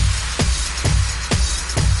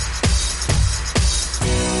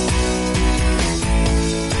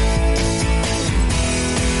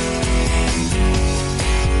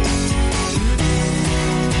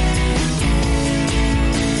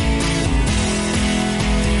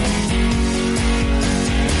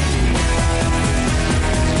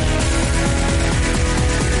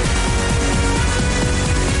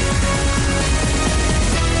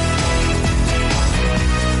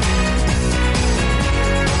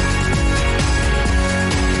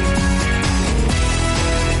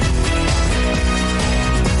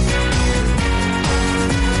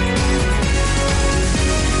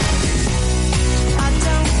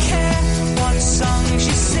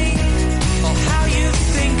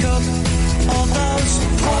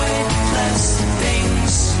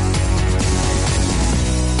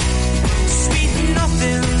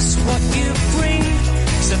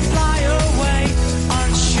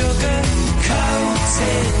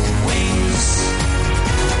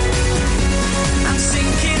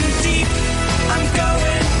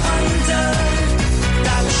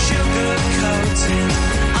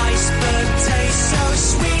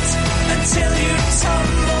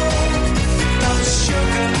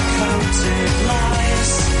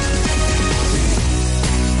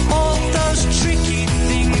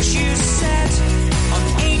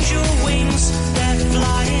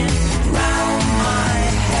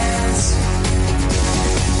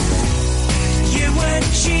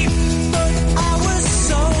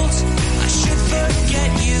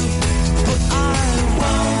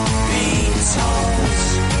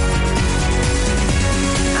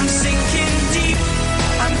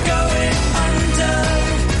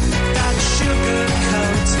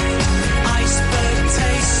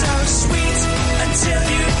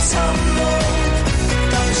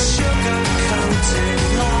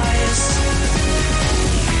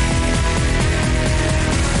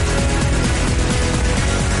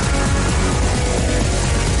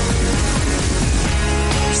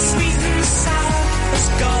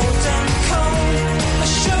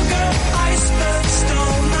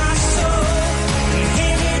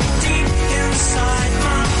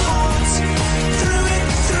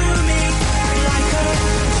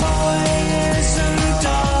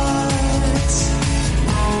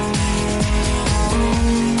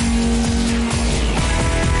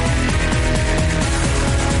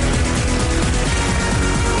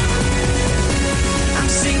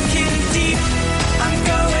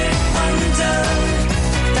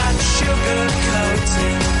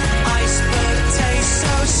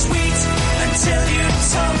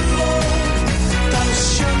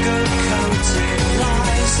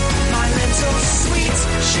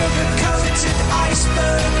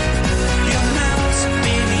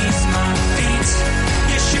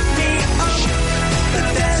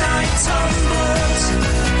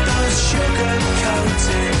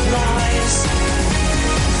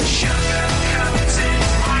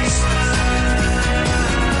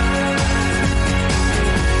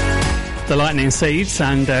 after lightning seeds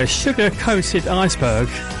and sugar-coated iceberg.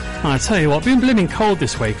 And I tell you what, been blooming cold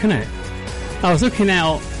this week, isn't it? I was looking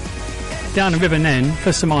out down the River Nen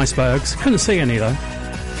for some icebergs. Couldn't see any though.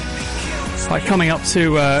 It's like coming up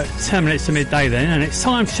to 10 minutes to midday then, and it's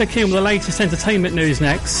time to check in with the latest entertainment news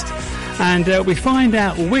next. And we find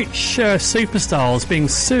out which superstar is being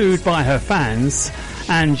sued by her fans,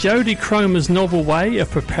 and Jodie Cromer's novel way of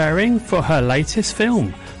preparing for her latest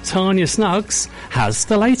film. Tanya Snuggs has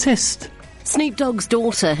the latest. Snoop Dogg's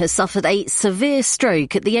daughter has suffered a severe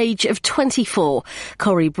stroke at the age of 24.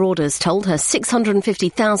 Corey Broaders told her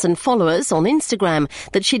 650,000 followers on Instagram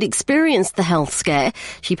that she'd experienced the health scare.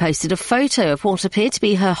 She posted a photo of what appeared to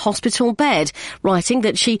be her hospital bed, writing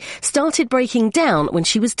that she started breaking down when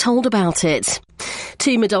she was told about it.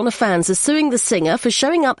 Two Madonna fans are suing the singer for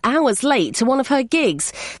showing up hours late to one of her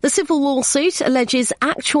gigs. The civil lawsuit alleges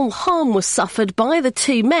actual harm was suffered by the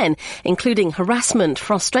two men, including harassment,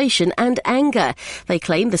 frustration and anger. They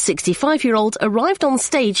claim the 65-year-old arrived on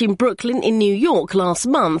stage in Brooklyn in New York last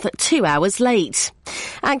month 2 hours late.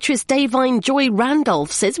 Actress Davine Joy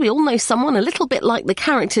Randolph says we all know someone a little bit like the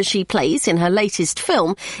character she plays in her latest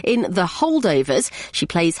film. In The Holdovers, she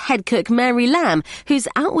plays head cook Mary Lamb, who's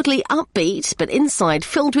outwardly upbeat but inside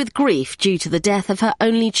filled with grief due to the death of her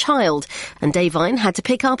only child. And Davine had to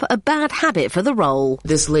pick up a bad habit for the role.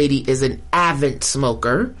 This lady is an avid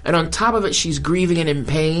smoker, and on top of it, she's grieving and in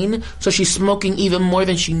pain, so she's smoking even more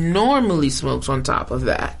than she normally smokes on top of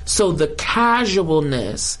that. So the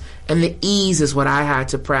casualness and the ease is what I had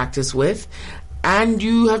to practice with. And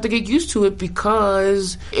you have to get used to it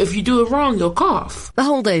because if you do it wrong, you'll cough. The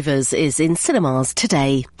Holdovers is in cinemas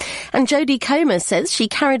today. And Jodie Comer says she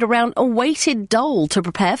carried around a weighted doll to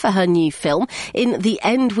prepare for her new film. In The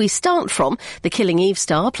End We Start From, the Killing Eve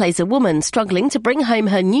star plays a woman struggling to bring home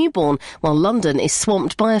her newborn while London is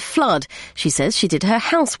swamped by a flood. She says she did her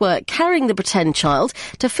housework carrying the pretend child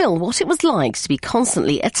to feel what it was like to be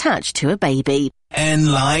constantly attached to a baby.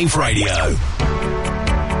 N Live Radio.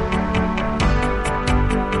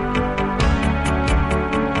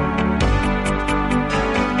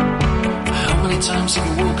 Times have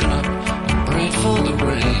you woken up and prayed for the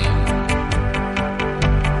rain?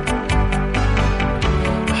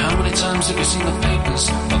 How many times have you seen the papers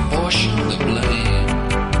apportion the blame?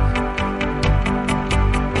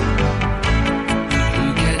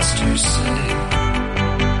 Who gets to say?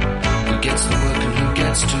 Who gets the work and who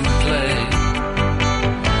gets to play?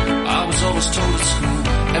 I was always told at school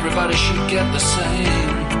everybody should get the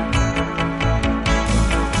same.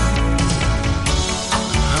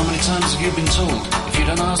 How many times have you been told if you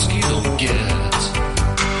don't ask you don't get?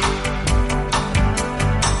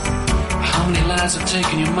 How many lies have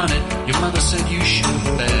taken your money? Your mother said you should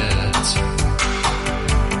bet.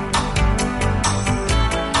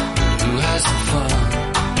 Who has the fun?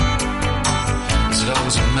 Is it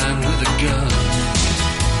always a man with a gun?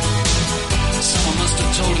 Someone must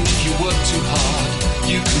have told him if you work too hard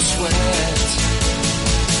you can sweat.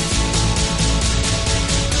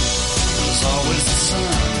 There's always the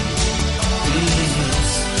sun.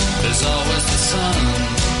 There's always the sun.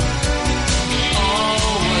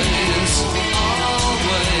 Always,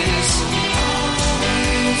 always,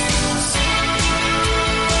 always.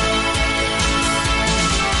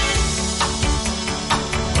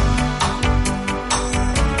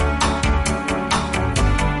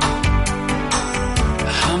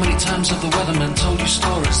 How many times have the weathermen told you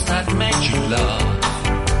stories that made you laugh?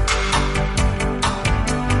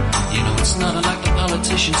 You know it's not unlike the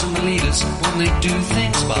politicians and the leaders when they do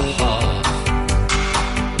things by half.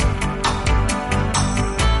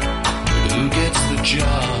 Who gets the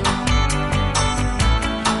job?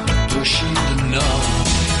 Pushing the knob.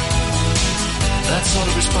 That sort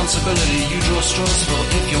of responsibility you draw straws for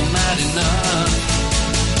if you're mad enough.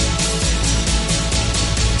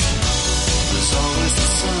 There's always the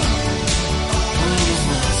sun.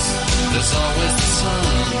 There's always the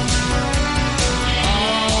sun.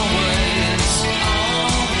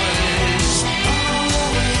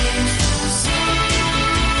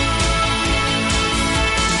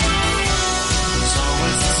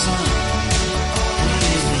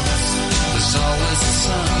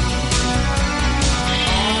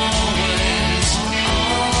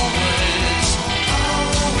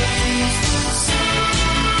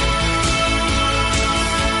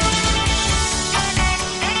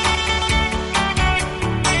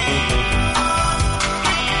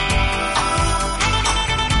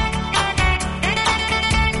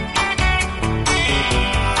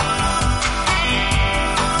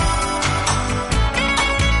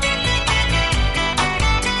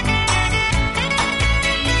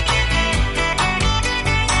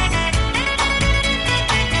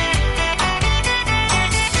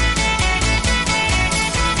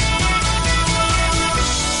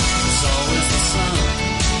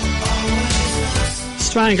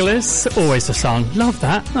 Stranglers, Always the Sun. Love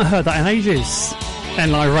that. I heard that in ages.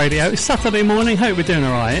 NLive Radio. It's Saturday morning. Hope we're doing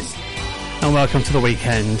alright. And welcome to the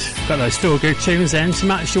weekend. Got those feel-good tunes then to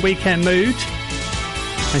match your weekend mood.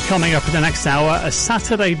 And coming up in the next hour, a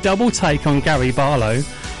Saturday double take on Gary Barlow.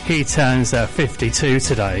 He turns 52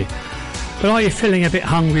 today. But are you feeling a bit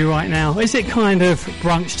hungry right now? Is it kind of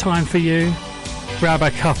brunch time for you? Grab a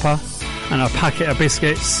cuppa and a packet of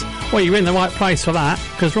biscuits. Well, you're in the right place for that,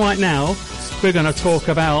 because right now we're going to talk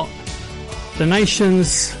about the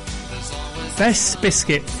nation's best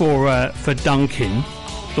biscuit for Dunkin',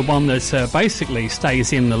 the one that basically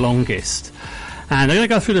stays in the longest. And I'm going to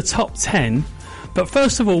go through the top 10. But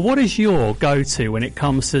first of all, what is your go-to when it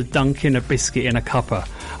comes to dunking a biscuit in a cuppa?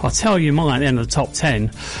 I'll tell you mine at the end of the top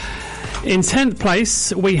 10. In 10th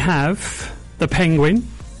place, we have the Penguin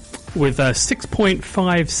with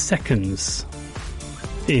 6.5 seconds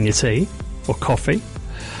in your tea or coffee.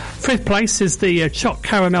 5th place is the Choc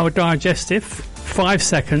Caramel Digestive, 5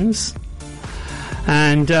 seconds.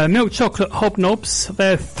 And Milk Chocolate Hobnobs,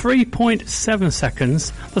 they're 3.7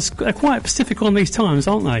 seconds. They're quite specific on these times,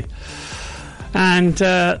 aren't they? And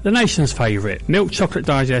the nation's favourite, Milk Chocolate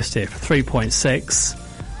Digestive, 3.6.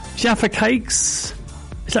 Jaffa Cakes,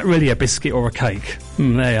 is that really a biscuit or a cake?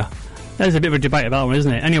 There's a bit of a debate about that one,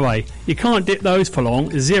 isn't it? Anyway, you can't dip those for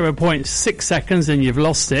long, 0.6 seconds and you've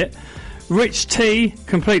lost it. Rich Tea,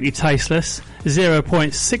 completely tasteless,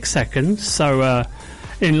 0.6 seconds, so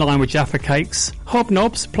in line with Jaffa Cakes.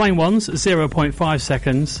 Hobnobs, plain ones, 0.5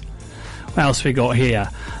 seconds. What else we got here?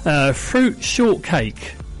 Fruit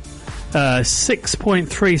Shortcake,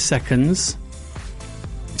 6.3 seconds.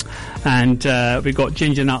 And we've got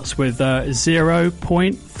Ginger Nuts with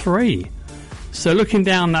 0.3. So looking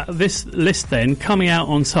down this list then, coming out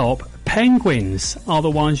on top, Penguins are the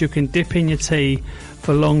ones you can dip in your tea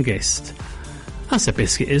for longest. That's a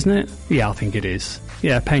biscuit, isn't it? Yeah, I think it is.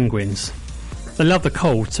 Yeah, Penguins. They love the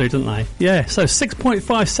cold too, don't they? Yeah, so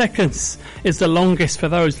 6.5 seconds is the longest for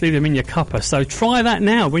those leave them in your cuppa. So try that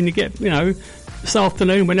now when you get, this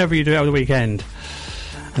afternoon, whenever you do it over the weekend.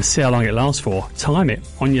 And see how long it lasts for. Time it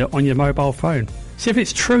on your mobile phone. See if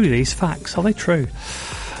it's true, these facts. Are they true?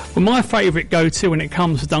 Well, my favourite go-to when it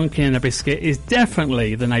comes to dunking in a biscuit is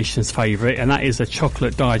definitely the nation's favourite, and that is a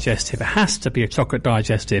chocolate digestive. It has to be a chocolate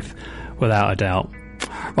digestive, without a doubt.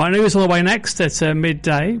 Right, news on the way next at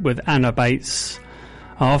midday with Anna Bates.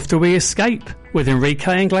 After we escape with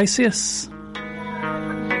Enrique Iglesias.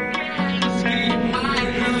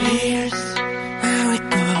 Here's how it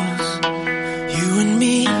goes. You and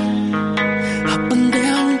me, up and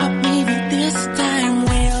down, but maybe this time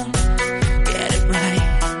we'll get it right.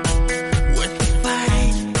 Worth the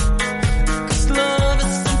fight. 'Cause love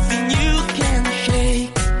is something you can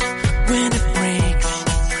shake. When it breaks,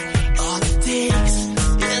 all it takes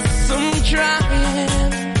is some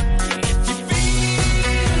trying. If you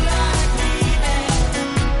feel like leaving,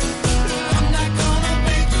 I'm not gonna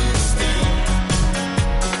make you stay.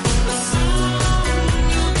 But soon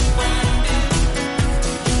you'll be finding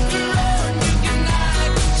you can run, you can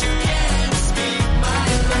hide, but you can't escape my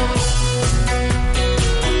love.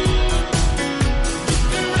 You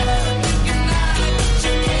can run, you can hide, but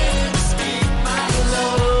you can't escape my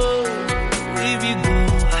love. If you go,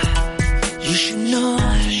 you should know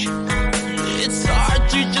it's hard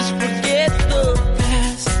to just forget the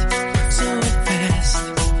past so fast.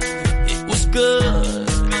 It was good,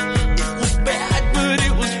 it was bad, but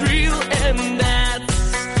it was real, and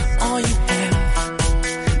that's all you have.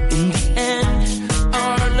 In the end,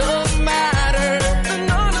 our love matters.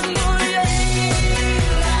 No, yeah.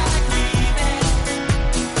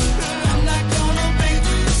 I'm not gonna make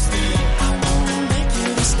you stay. I won't make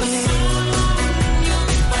you stay. You'll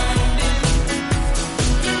be finding you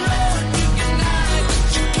can run, you can hide, but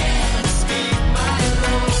you can't escape my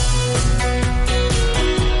love. You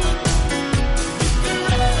can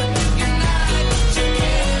run, you can hide, but you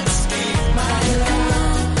can't escape my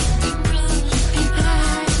love. You can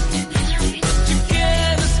hide, but you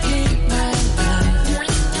can't escape my love.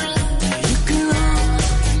 You can run,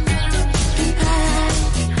 you can hide,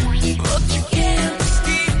 but you can't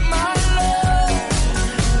escape my love.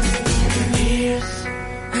 Here's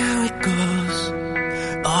how it goes.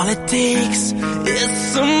 All it takes is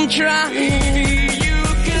some trying. You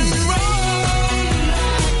can run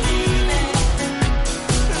like leaving.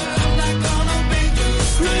 I'm not gonna make you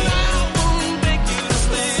stay. I won't make you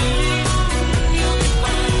stay. You'll be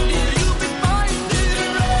finding,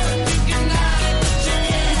 run, you can hide, but you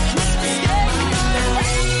can't escape my love.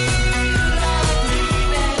 Like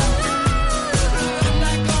leaving. I'm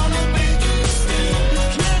not gonna make you stay. You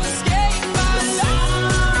can't escape my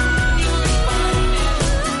love. You'll be finding,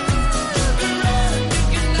 you can run, you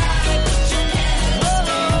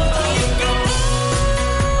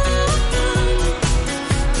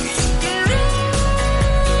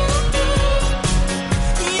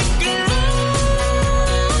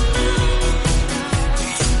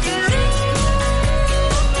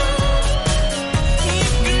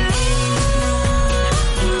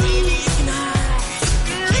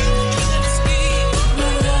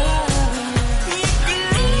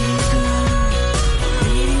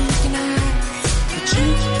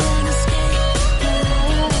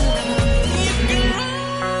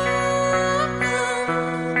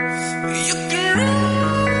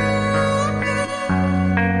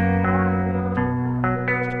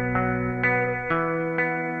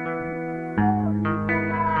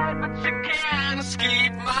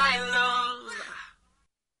keep my love.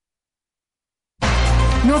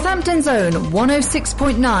 Northampton's own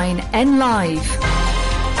 106.9 N Live.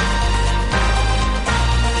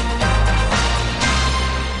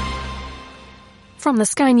 From the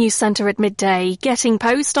Sky News Centre at midday, getting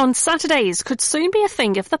post on Saturdays could soon be a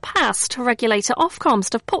thing of the past. Regulator Ofcom's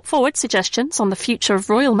have put forward suggestions on the future of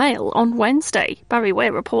Royal Mail on Wednesday. Barry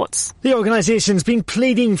Way reports. The organisation's been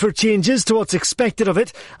pleading for changes to what's expected of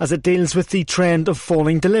it as it deals with the trend of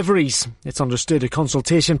falling deliveries. It's understood a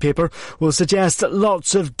consultation paper will suggest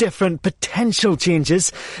lots of different potential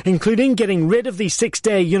changes, including getting rid of the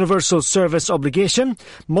 6-day universal service obligation,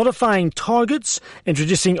 modifying targets,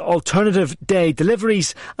 introducing alternative day deliveries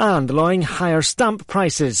and allowing higher stamp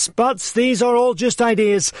prices. But these are all just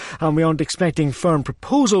ideas and we aren't expecting firm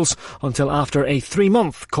proposals until after a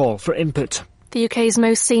 3-month call for input. The UK's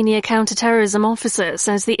most senior counter-terrorism officer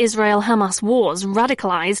says the Israel-Hamas wars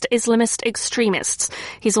radicalised Islamist extremists.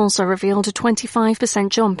 He's also revealed a 25%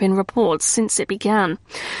 jump in reports since it began.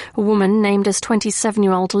 A woman named as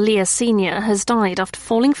 27-year-old Leah Senior has died after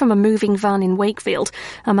falling from a moving van in Wakefield.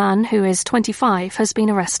 A man who is 25 has been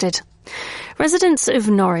arrested. Residents of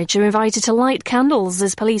Norwich are invited to light candles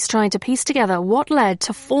as police tried to piece together what led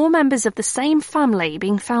to 4 members of the same family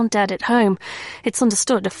being found dead at home. It's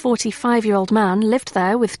understood a 45-year-old man lived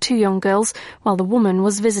there with 2 young girls while the woman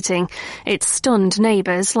was visiting. It stunned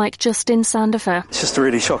neighbours like Justin Sandifer. It's just a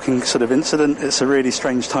really shocking sort of incident. It's a really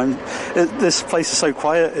strange time. This place is so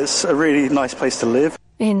quiet. It's a really nice place to live.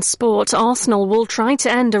 In sport, Arsenal will try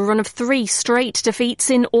to end a run of 3 straight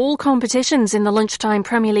defeats in all competitions in the lunchtime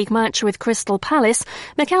Premier League match with Crystal Palace.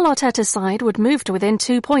 Mikel Arteta's side would move to within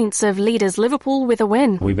 2 points of leaders Liverpool with a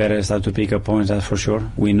win. We better start to pick up points, that's for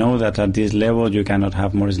sure. We know that at this level you cannot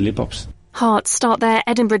have more slip-ups. Hearts start their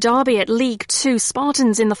Edinburgh derby at League 2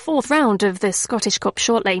 Spartans in the 4th round of the Scottish Cup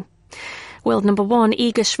shortly. World number 1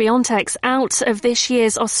 Iga Swiatek's out of this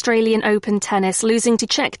year's Australian Open tennis, losing to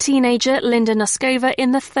Czech teenager Linda Noskova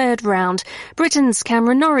in the 3rd round. Britain's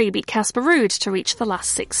Cameron Norrie beat Casper Ruud to reach the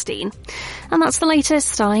last 16. And that's the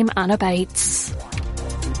latest. I'm Anna Bates.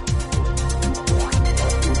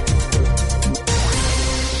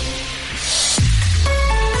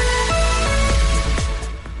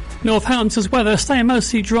 Northampton's weather staying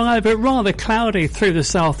mostly dry but rather cloudy through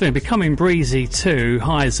this afternoon, becoming breezy too,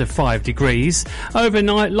 highs of 5 degrees.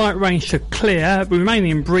 Overnight, light rain should clear,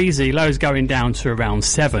 remaining breezy, lows going down to around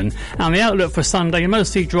 7. And the outlook for Sunday,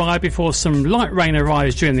 mostly dry before some light rain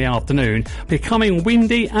arrives during the afternoon, becoming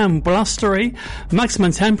windy and blustery.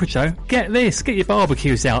 Maximum temperature, get this, get your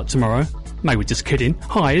barbecues out tomorrow. Maybe just kidding,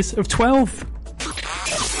 highs of 12.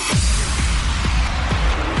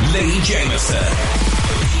 Leigh Jamison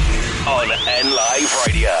on N Live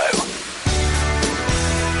Radio.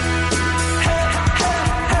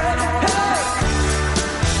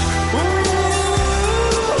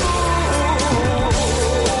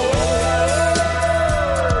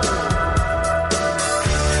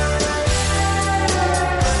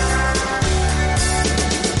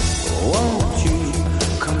 Won't you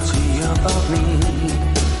come see about me?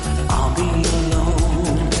 I'll be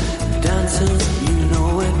alone, dancing, you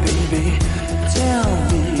know it, baby.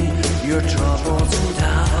 Tell me your troubles and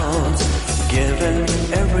doubts, giving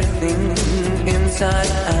everything inside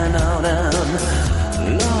and out,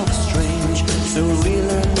 and love strange, so real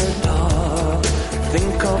in the dark.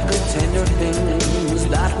 Think of the tender things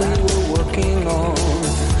that we were working on.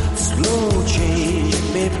 Slow change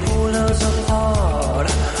may pull us apart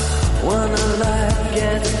when a life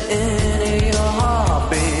gets into your heart,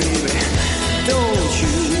 baby. Don't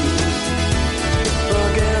you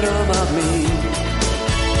forget about me.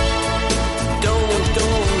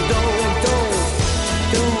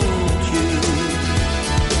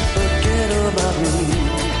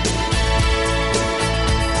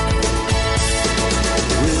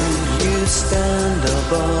 Stand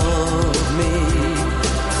above me,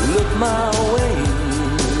 look my way,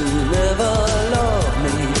 never love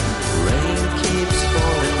me. Rain keeps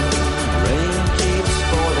falling,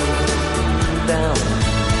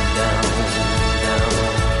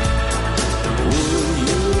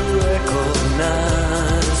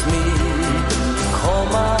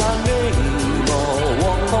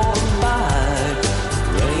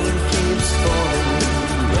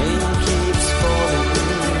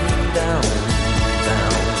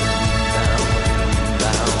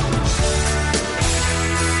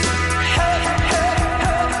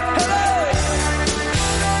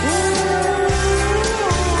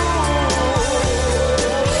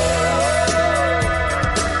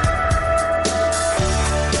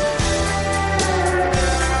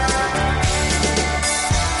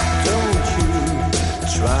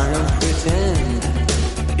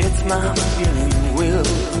 my feeling will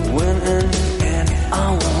win in the end. I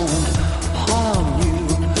won't harm you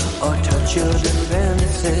or touch your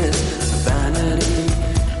defenses. Vanity,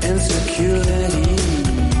 insecurity.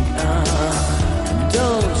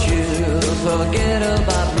 Don't you forget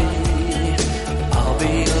about me. I'll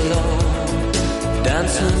be alone,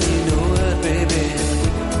 dancing, you know it, baby.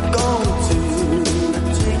 Going to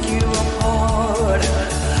take you apart.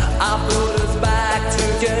 I put us back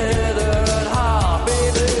together at heart,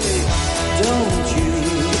 baby. Don't you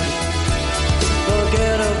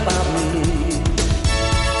forget about me.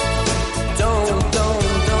 Don't you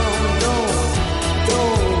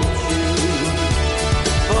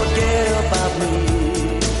forget about me.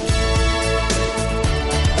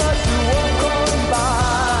 As you walk on by,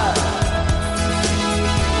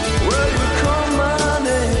 will you call my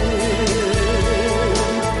name?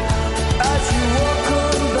 As you walk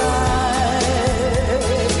on by,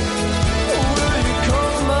 will you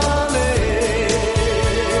call my name?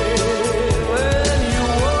 When you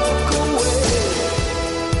walk away,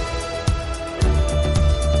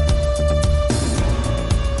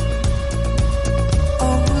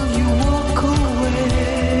 or will you walk away?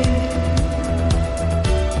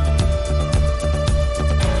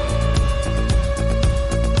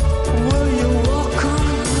 Will you walk on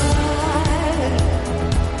by?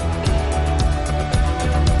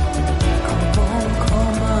 Come on, call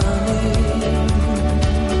my name.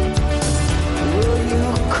 Will you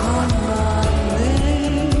call my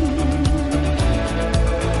name?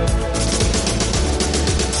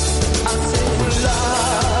 I say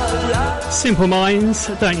la la. Simple Minds,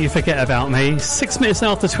 Don't You Forget About Me. 6 minutes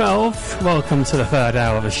after 12. Welcome to the third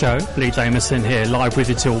hour of the show. Leigh Jamison here, live with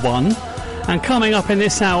you till 1. And coming up in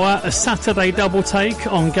this hour, a Saturday double take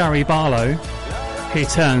on Gary Barlow. He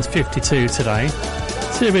turns 52 today.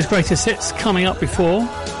 Two of his greatest hits coming up before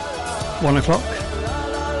 1 o'clock.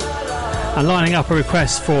 And lining up a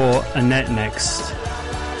request for Annette next.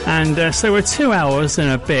 And so we're 2 hours and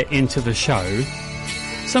a bit into the show.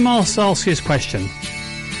 So I must ask you this question.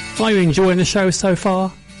 Are you enjoying the show so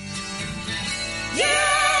far?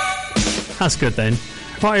 Yeah! That's good then.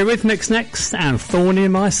 Right, Eurythmics next and Thorn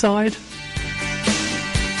in My Side.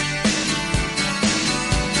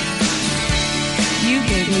 You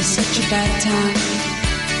gave me such a bad time.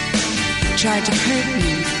 Tried to hurt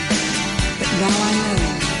me, but now I know.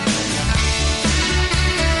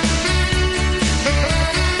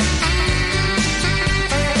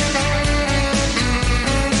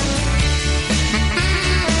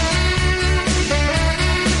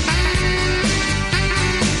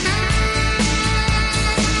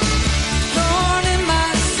 Thorn in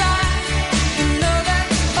my side, you know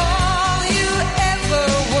that's all you ever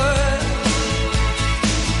were.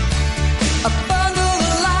 A bundle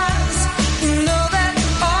of lies, you know that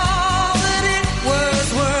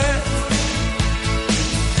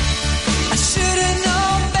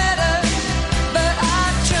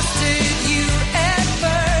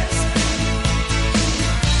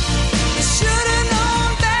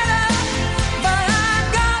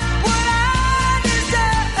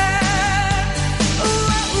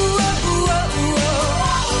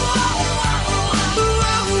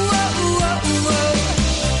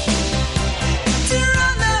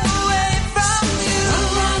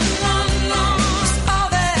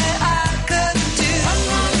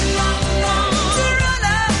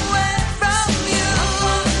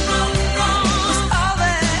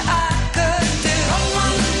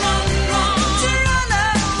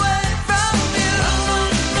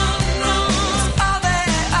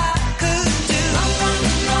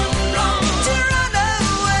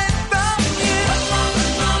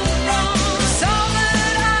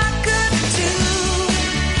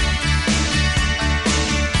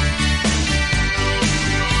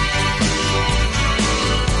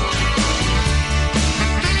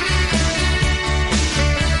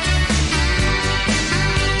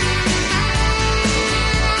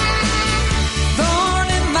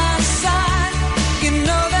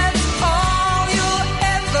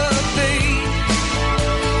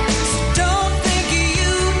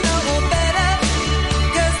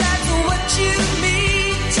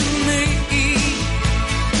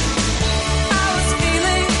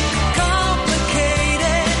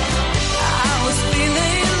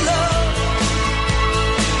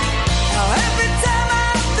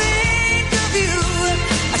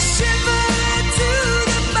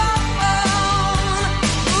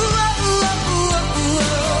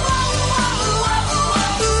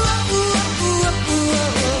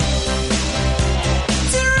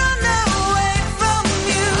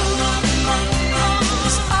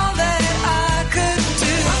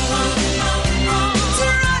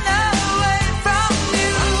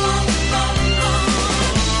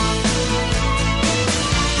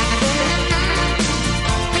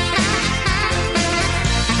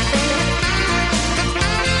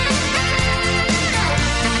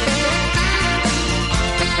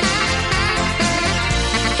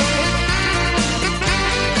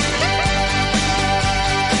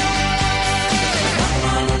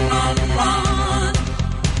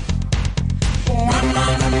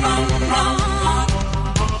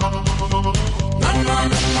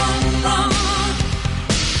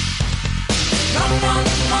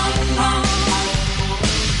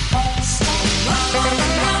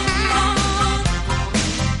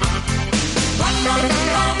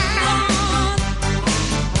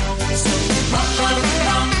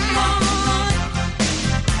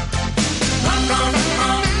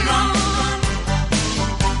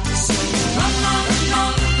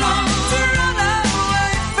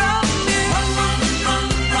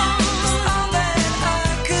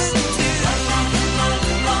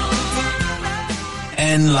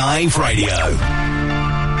N Live Radio.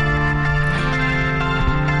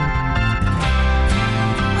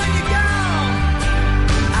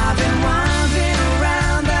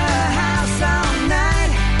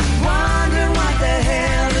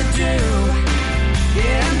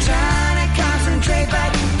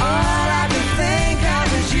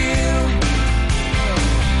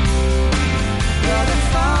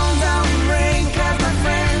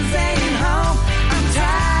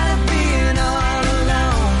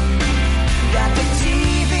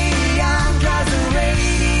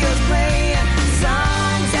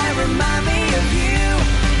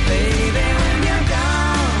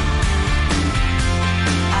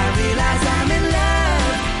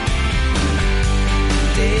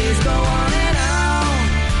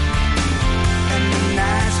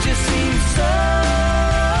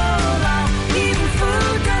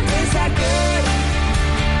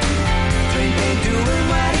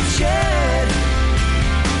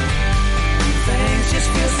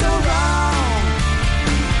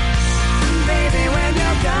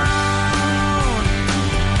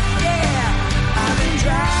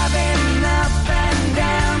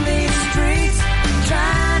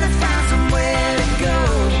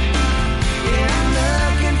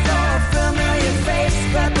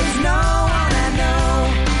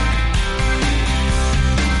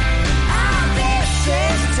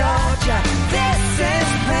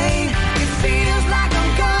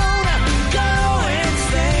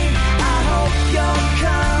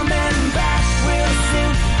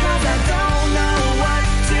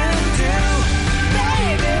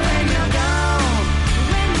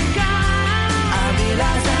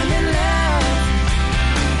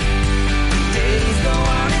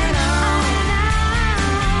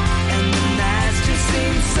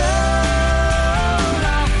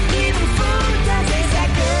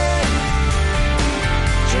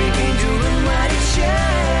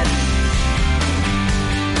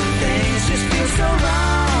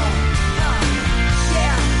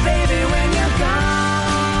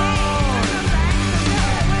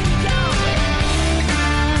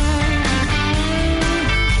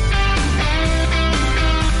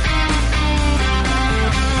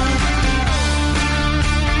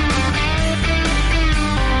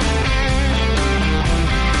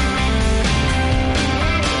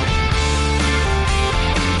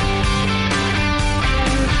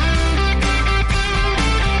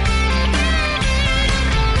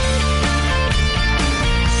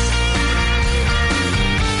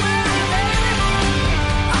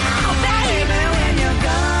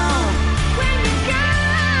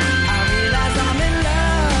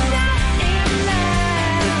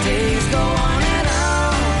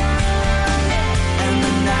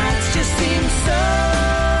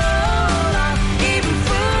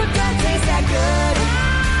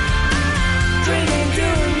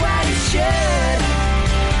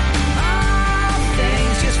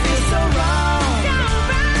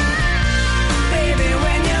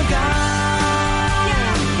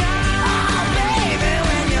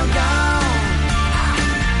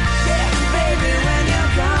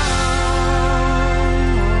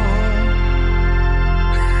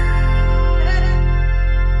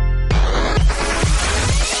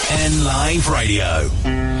 Live Radio.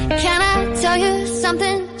 Can I tell you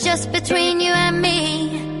something just between you and me?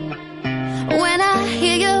 When I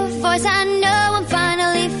hear your voice, I know I'm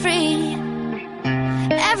finally free.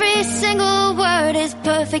 Every single word is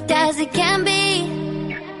perfect as it can be,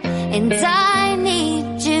 and I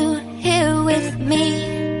need you here with me.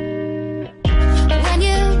 When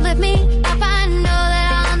you lift me up, I know that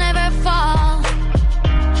I'll never fall.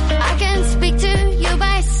 I can speak to you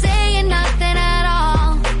by saying nothing at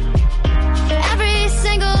all. Every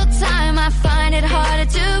single time I find it harder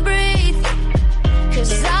to breathe,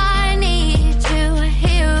 'cause I need you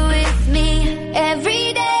here with me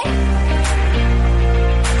every day.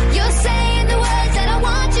 You're saying the words that I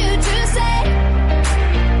want you to say.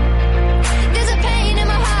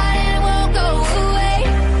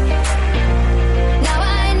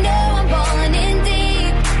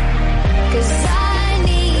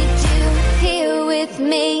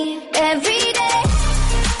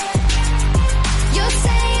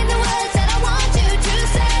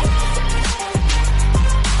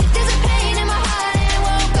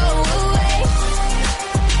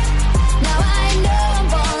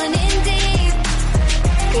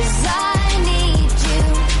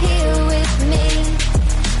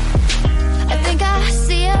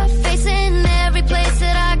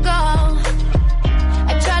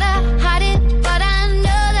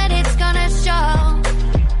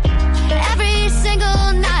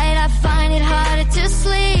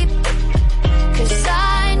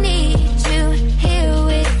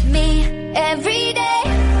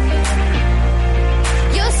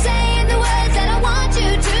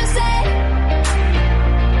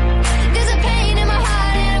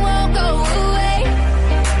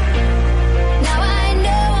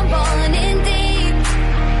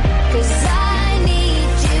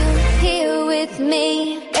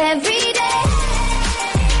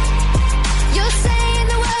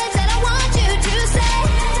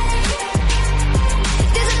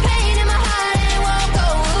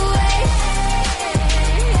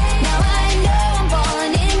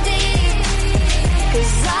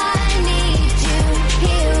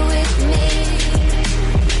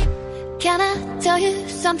 you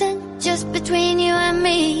something just between you and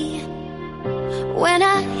me. When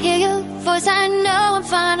I hear your voice, I know I'm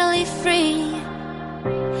finally free.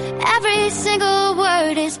 Every single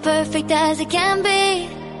word is perfect as it can be.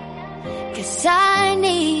 'Cause I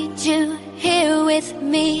need you here with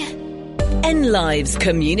me. NLive's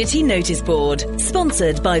Community Notice Board,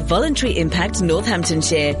 sponsored by Voluntary Impact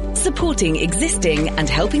Northamptonshire, supporting existing and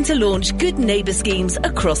helping to launch good neighbour schemes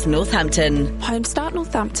across Northampton. Homestart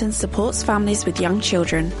Northampton supports families with young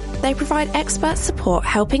children. They provide expert support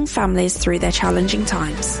helping families through their challenging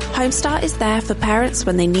times. Homestart is there for parents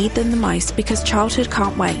when they need them the most because childhood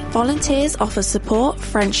can't wait. Volunteers offer support,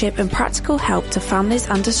 friendship and practical help to families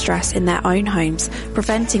under stress in their own homes,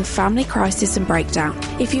 preventing family crisis and breakdown.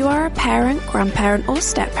 If you are a parent, grandparent or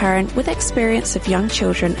step-parent with experience of young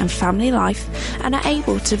children and family life and are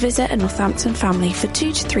able to visit a Northampton family for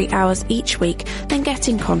 2 to 3 hours each week, then get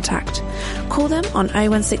in contact. Call them on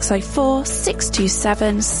 01604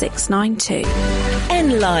 627 692.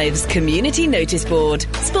 NLive's Community Notice Board,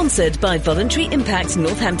 sponsored by Voluntary Impact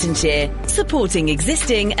Northamptonshire, supporting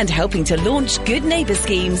existing and helping to launch good neighbour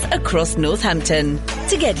schemes across Northampton.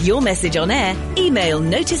 To get your message on air, email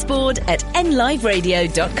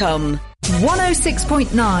noticeboard@nliveradio.com.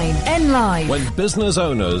 106.9 NLive. When business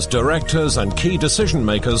owners, directors and key decision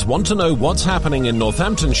makers want to know what's happening in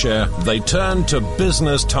Northamptonshire, they turn to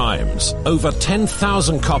Business Times. Over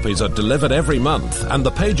 10,000 copies are delivered every month and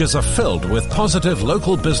the pages are filled with positive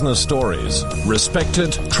local business stories.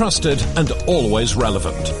 Respected, trusted and always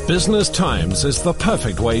relevant. Business Times is the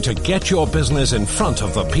perfect way to get your business in front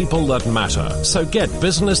of the people that matter. So get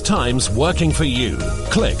Business Times working for you.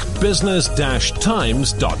 Click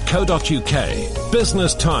business-times.co.uk.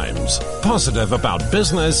 Business Times. Positive about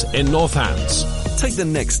business in Northants. Take the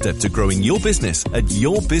next step to growing your business at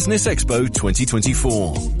Your Business Expo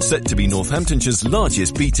 2024. Set to be Northamptonshire's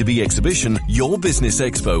largest B2B exhibition, Your Business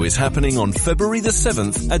Expo is happening on February the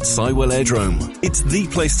 7th at Sywell Aerodrome. It's the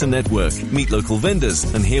place to network, meet local vendors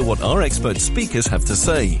and hear what our expert speakers have to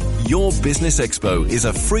say. Your Business Expo is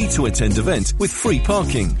a free-to-attend event with free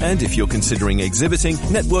parking. And if you're considering exhibiting,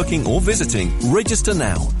 networking or visiting, register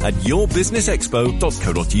now at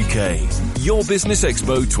yourbusinessexpo.co.uk. Your Business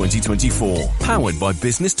Expo 2024. Powered by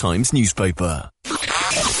Business Times newspaper.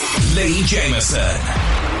 Leigh Jamison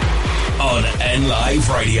on NLive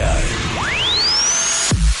Radio.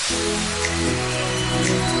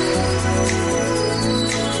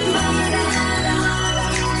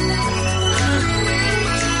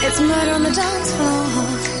 It's murder on the dance floor.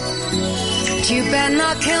 But you better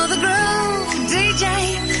not kill the groove, DJ.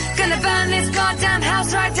 Gonna burn this goddamn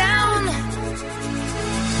house right down. Oh,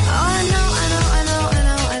 I know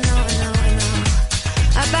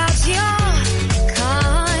about your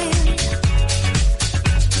kind.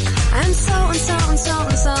 And so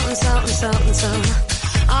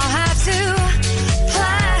I'll have to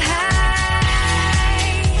play.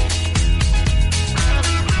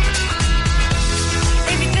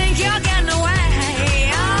 If you think you're getting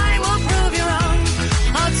away, I will prove you wrong.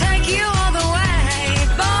 I'll take you all the way.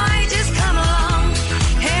 Boy, just come along.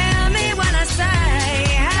 Hear me when I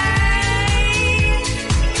say, hey.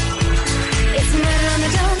 It's murder on the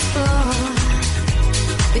dance floor,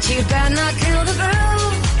 but you better not kill the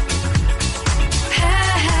groove.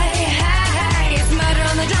 Hey, it's murder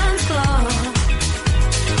on the dance floor,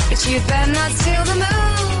 but you better not steal the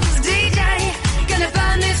moves, DJ. Gonna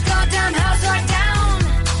burn this goddamn house right down.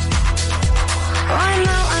 Oh, I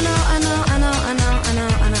know.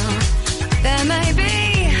 There may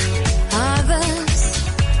be others,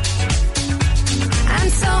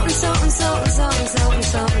 and so.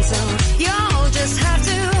 You'll just have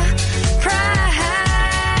to pray.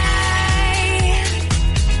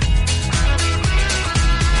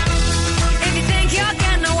 If you think you're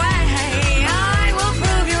getting away, I will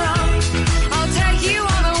prove you wrong. I'll take you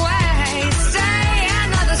all the way. Say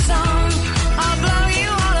another song, I'll blow you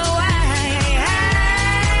all away.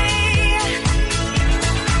 Hey,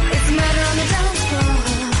 it's murder on the dance floor,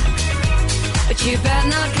 but you better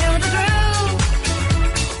not kill the groove.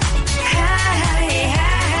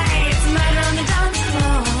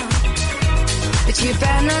 But you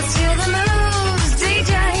better not steal the moves,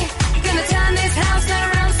 DJ. Gonna turn this house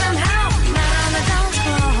around somehow. Murder on the dance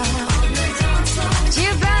floor, but you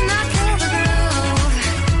better not kill the groove.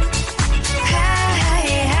 Hey,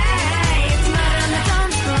 it's murder on the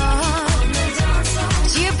dance floor,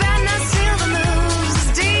 but you better not steal the moves,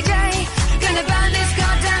 DJ. Gonna burn this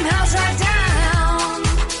goddamn house right down.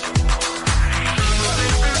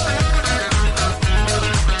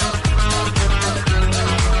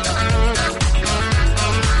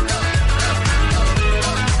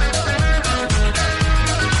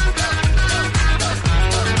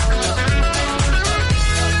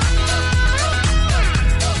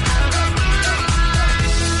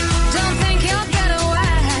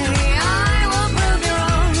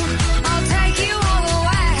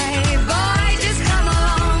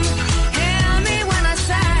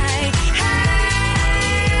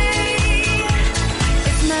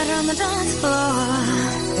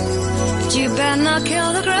 better not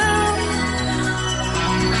kill the groove.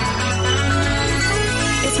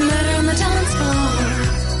 It's murder on the dance floor,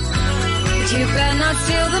 but you better not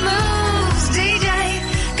steal the moves. DJ,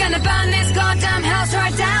 gonna burn this goddamn house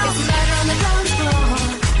right down. It's murder on the dance floor,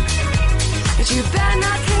 but you better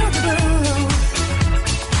not kill the groove.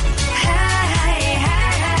 Hey, hey,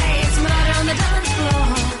 hey, it's murder on the dance floor,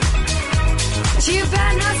 but you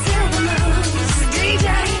better not steal the moves. DJ,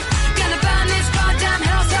 gonna burn this goddamn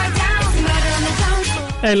house right down. Murder on the dance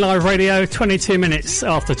floor. Live Radio, 22 minutes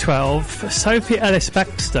after 12. Sophie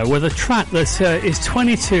Ellis-Bextor with a track that is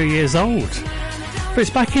 22 years old, but it's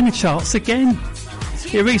back in the charts again.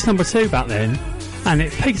 It reached number 2 back then, and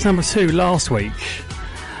it peaked number 2 last week.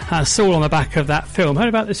 It's all on the back of that film. Heard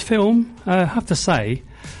about this film? I have to say,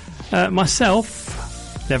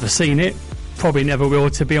 myself, never seen it, probably never will,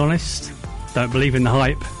 to be honest. Don't believe in the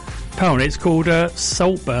hype. Apparently it's called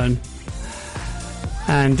Saltburn.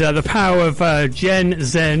 And the power of Gen,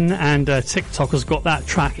 Zen and TikTok has got that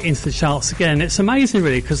track into the charts again. It's amazing,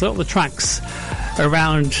 really, because a lot of the tracks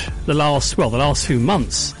around the last few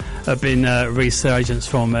months have been resurgence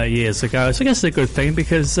from years ago. So I guess it's a good thing,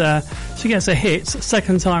 because she gets a hit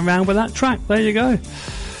second time round with that track. There you go.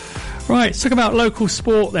 Right, let's talk about local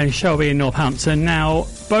sport then, shall we, in Northampton. Now,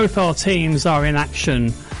 both our teams are in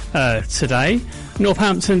action today.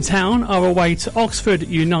 Northampton Town are away to Oxford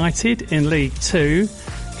United in League 2.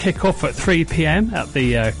 Kick-off at 3 p.m. at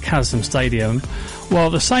the Chasm Stadium, while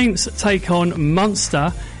the Saints take on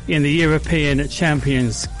Munster in the European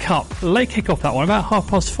Champions Cup. Late kick-off, that one, about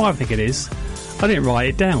 5:30, I think it is. I didn't write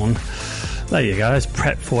it down. There you go, there's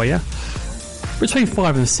prep for you. Between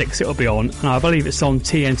 5 and 6 it'll be on, and I believe it's on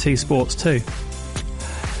TNT Sports too.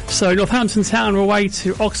 So Northampton Town are away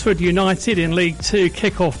to Oxford United in League 2,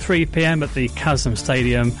 kick-off 3 p.m. at the Chasm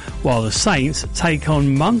Stadium, while the Saints take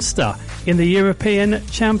on Munster in the European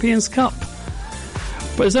Champions Cup.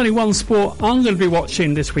 But there's only one sport I'm going to be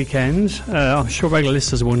watching this weekend. I'm sure regular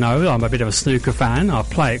listeners will know I'm a bit of a snooker fan. I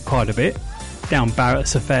play it quite a bit. Down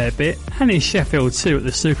Barrett's a fair bit, and in Sheffield too at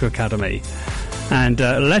the Snooker Academy. And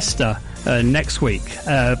Leicester next week.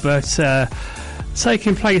 But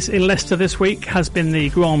taking place in Leicester this week has been the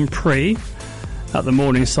Grand Prix at the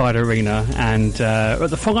Morningside Arena, and at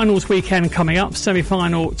the finals weekend coming up,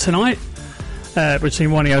 semi-final tonight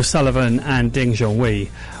between Ronnie O'Sullivan and Ding Junhui.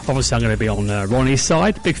 Obviously I'm going to be on Ronnie's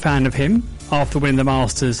side, big fan of him after winning the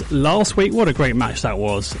Masters last week. What a great match that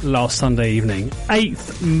was last Sunday evening.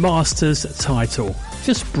 8th Masters title,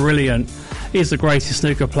 just brilliant. He's the greatest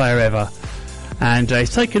snooker player ever, and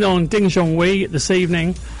he's taking on Ding Junhui this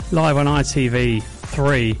evening live on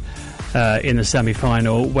ITV3 in the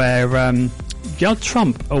semi-final, where Judd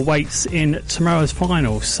Trump awaits in tomorrow's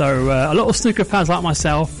final. So a lot of snooker fans like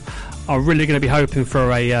myself are really going to be hoping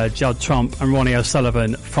for a Judd Trump and Ronnie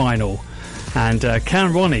O'Sullivan final. And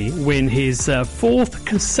can Ronnie win his 4th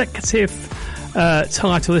consecutive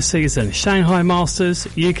title this season? Shanghai Masters,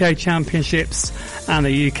 UK Championships and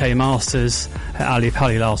the UK Masters at Ali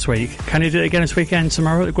Pali last week. Can he do it again this weekend,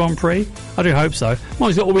 tomorrow at the Grand Prix? I do hope so. Might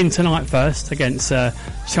as well win tonight first against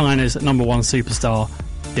China's #1 superstar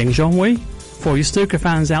Ding Junhui, for you snooker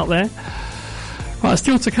fans out there. Right,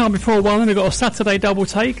 still to come before one. Then we've got a Saturday double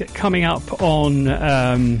take coming up on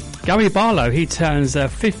Gary Barlow. He turns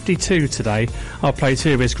 52 today. I'll play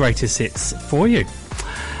 2 of his greatest hits for you.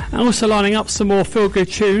 And also lining up some more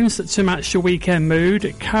feel-good tunes to match your weekend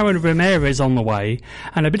mood. Karen Ramirez on the way,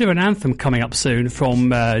 and a bit of an anthem coming up soon from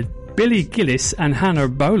Billy Gillis and Hannah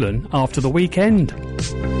Bolan after the weekend.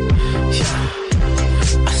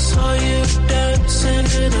 I saw you dancing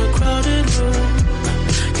in a crowded room.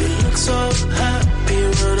 You look so happy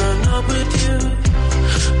when I'm not with you,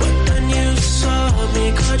 but then you saw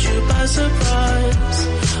me, caught you by surprise.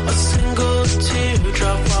 A single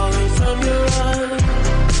teardrop falling from your eye.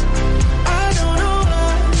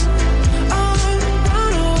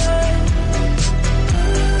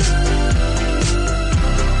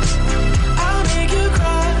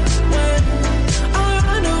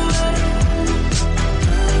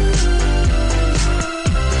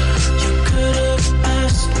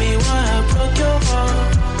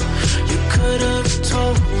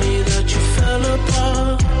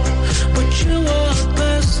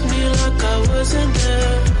 Wasn't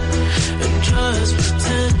there, and just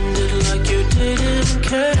pretended like you didn't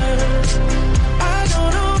care. I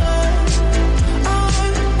don't know why I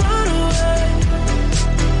run away.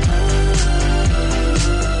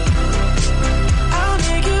 I'll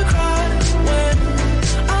make you cry when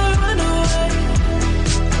I run away.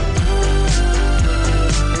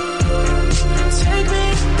 Take me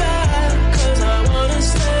back, 'cause I wanna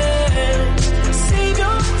stay. Save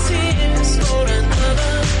your tears for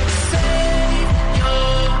another. Save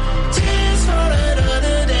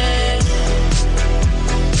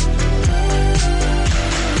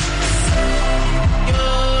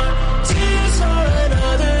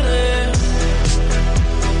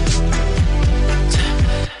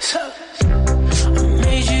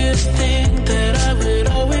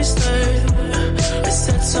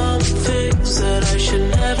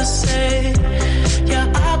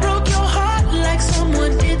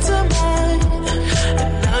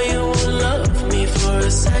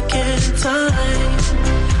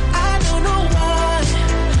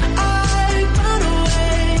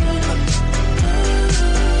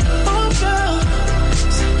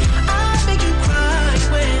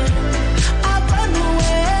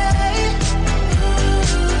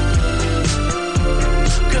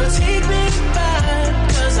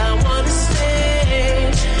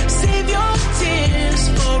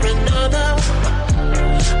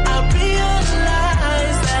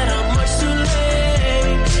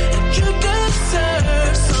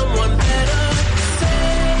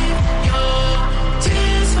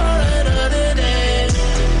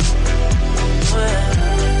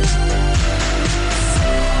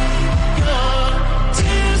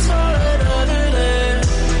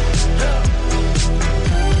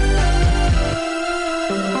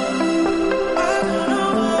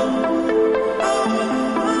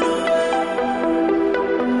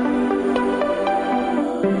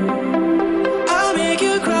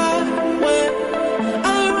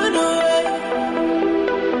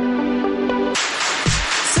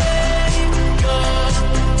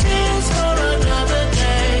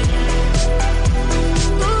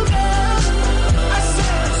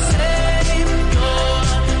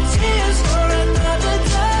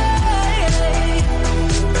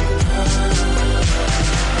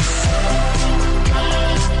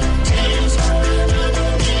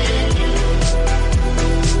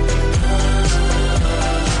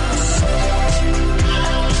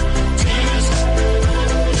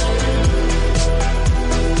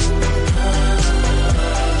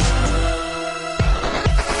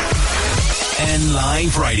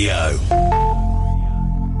Live Radio.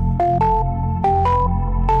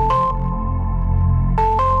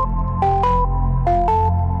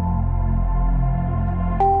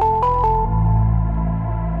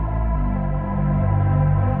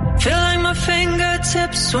 Feel like my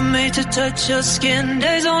fingertips were made to touch your skin.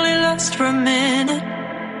 Days only last for a minute.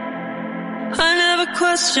 I never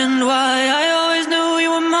questioned why, I always knew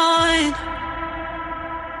you were mine.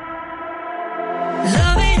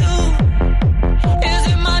 Loving you is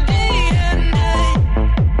in my DNA.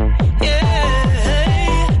 Yeah,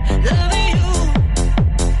 loving you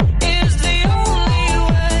is the only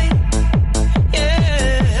way.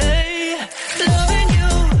 Yeah, loving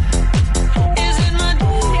you is in my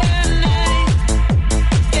DNA.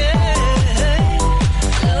 Yeah,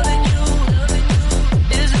 loving you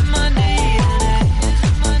is in my DNA.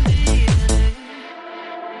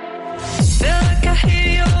 Feel like I hear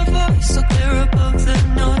your voice so clear above the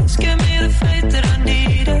noise. Give me the faith that I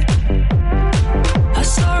needed. I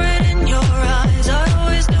saw it in your eyes. I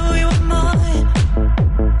always knew you were mine.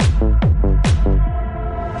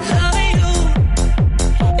 Loving you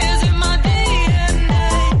is in my DNA.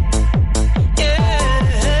 Yeah,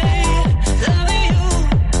 loving you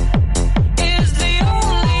is the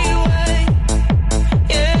only way.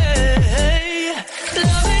 Yeah,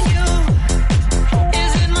 loving you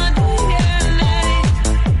is in my DNA.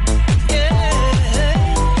 Yeah,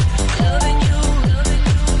 loving you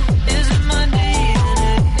is in my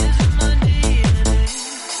DNA. Is in my DNA.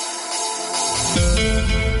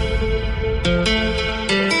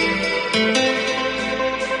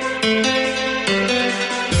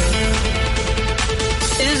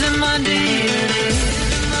 Is in my DNA.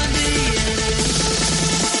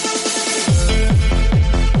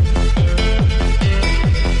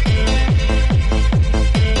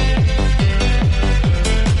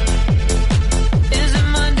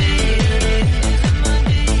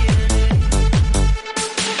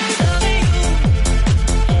 Loving you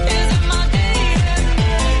is in my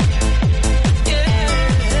DNA. Yeah,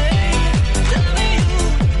 loving you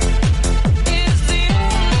is the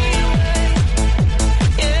only way.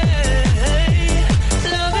 Yeah,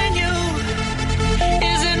 loving you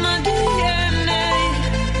is in my DNA.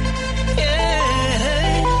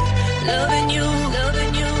 Yeah, loving you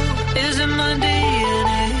is in my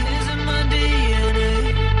DNA. Is in my DNA.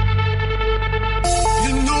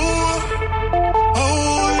 You know I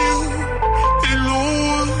want you, you know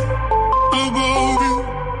about you.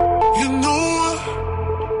 You know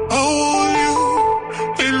I want you,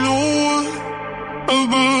 you know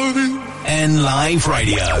about you. N Live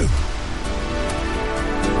Radio.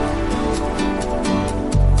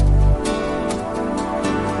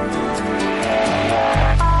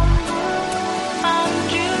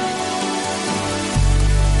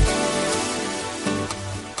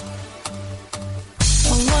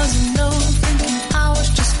 I wasn't overthinking, I was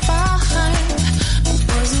just fine. I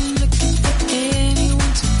wasn't looking for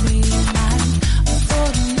anyone to be mine. I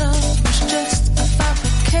thought love was just a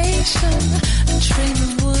fabrication, a train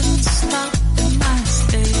that wouldn't stop at my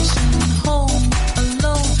station.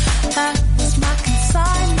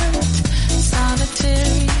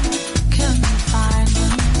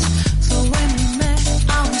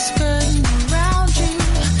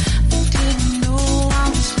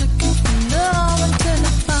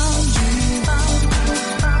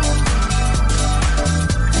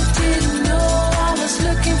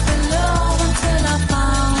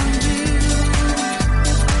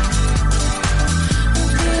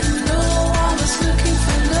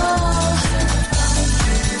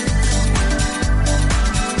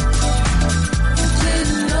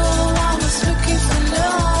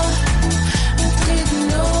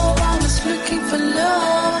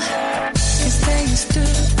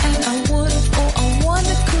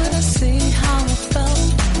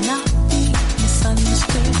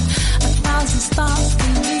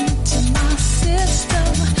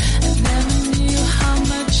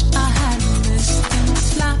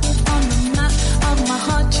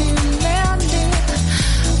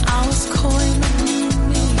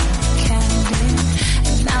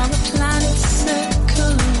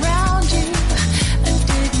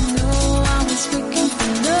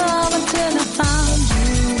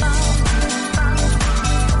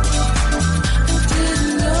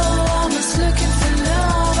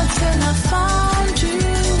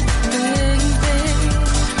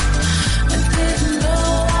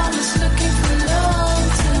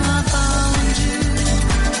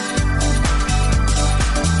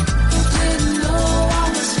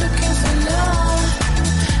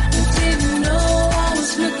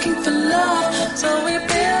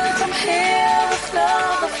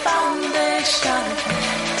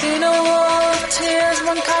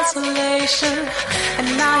 isolation, and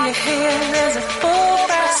now you're here, there's a full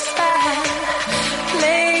brass band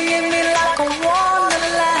playing in me like a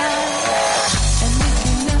wonderland. And if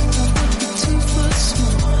you left, I would be 2 foot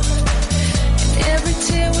small, and every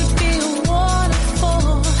tear would be a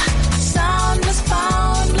waterfall. Soundless,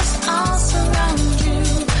 boundless, I'll surround you.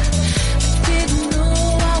 I didn't know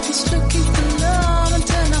I was looking for love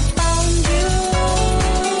until I found you.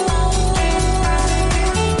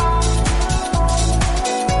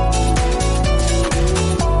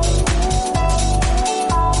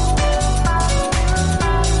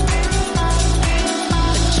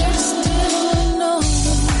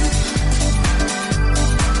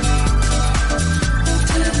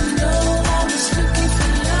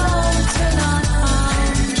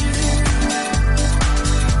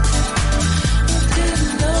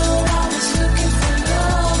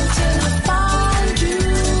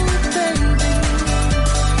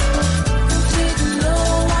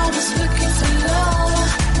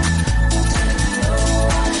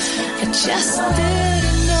 Just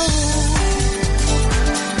didn't know.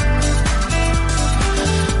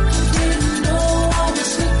 Didn't know I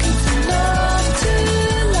was looking for love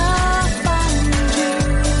till I found you.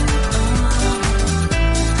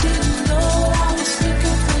 Didn't know I was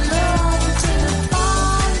looking for love till I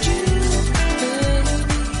found you, baby.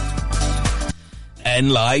 N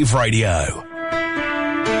Live Radio.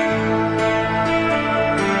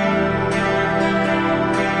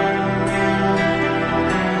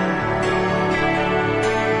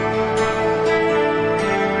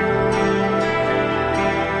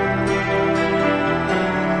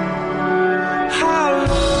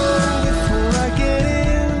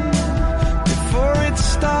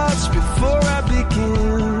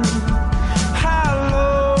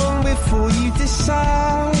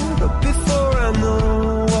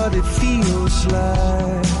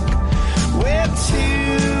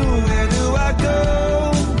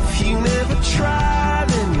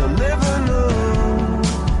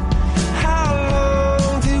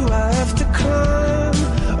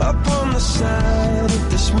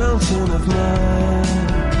 Mountain of mine.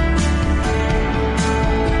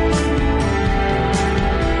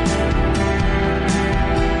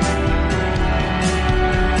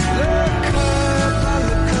 Look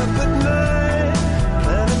up at night.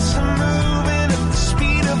 Planets are moving at the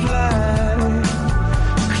speed of light.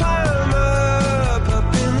 Climb up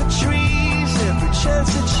in the trees. Every chance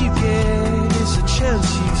that you get is a chance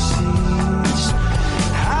you seize.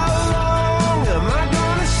 How long am I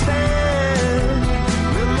gonna stand?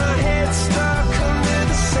 Stuck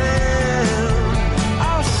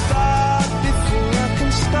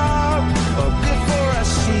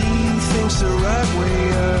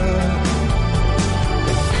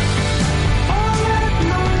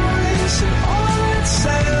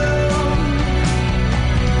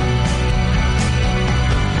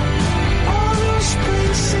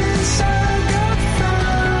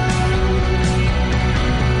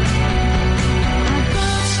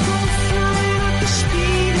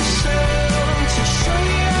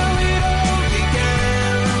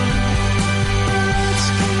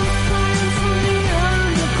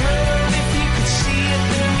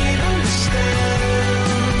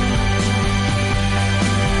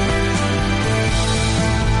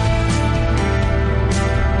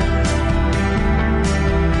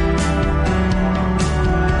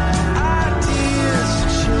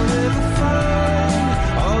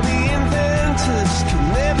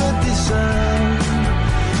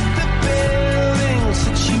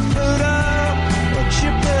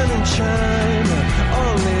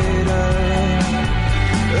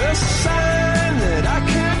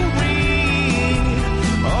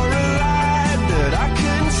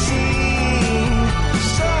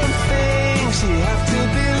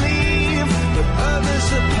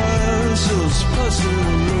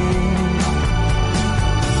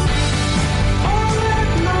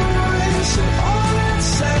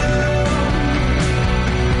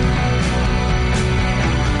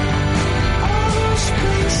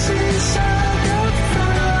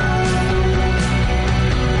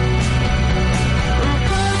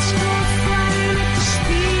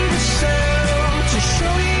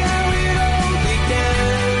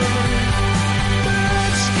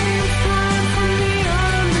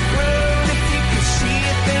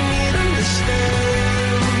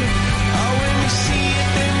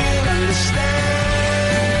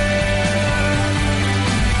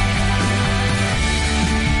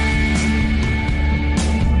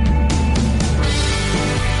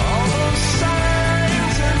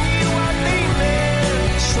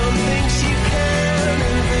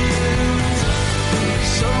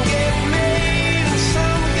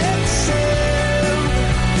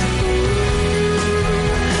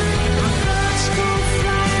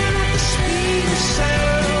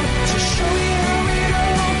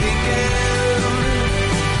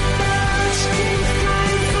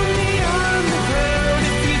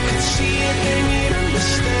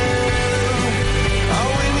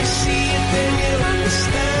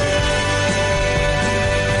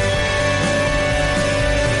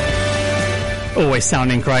Always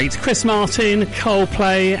sounding great. Chris Martin,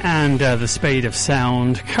 Coldplay, and The Speed of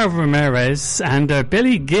Sound. Cobra Ramirez and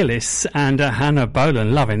Billy Gillis and Hannah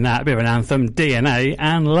Bolan. Loving that. A bit of an anthem. DNA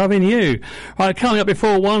and Loving You. Right, coming up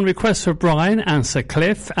before one, request for Brian and Sir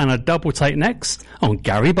Cliff, and a double take next on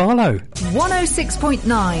Gary Barlow.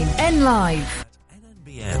 106.9 N Live.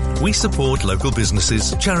 We support local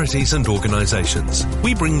businesses, charities and organisations.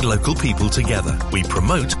 We bring local people together. We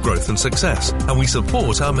promote growth and success. And we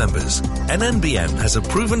support our members. NNBN has a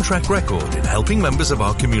proven track record in helping members of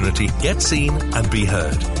our community get seen and be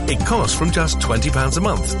heard. It costs from just £20 a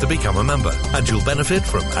month to become a member. And you'll benefit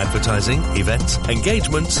from advertising, events,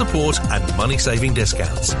 engagement, support and money-saving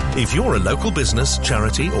discounts. If you're a local business,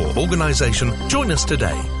 charity or organisation, join us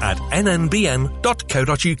today at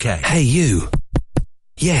nnbn.co.uk. Hey you.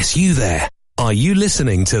 Yes, you there. Are you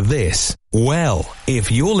listening to this? Well,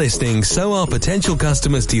 if you're listening, so are potential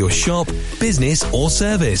customers to your shop, business or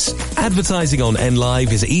service. Advertising on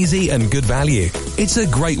NLive is easy and good value. It's a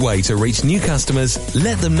great way to reach new customers,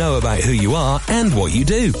 let them know about who you are and what you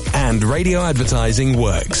do. And radio advertising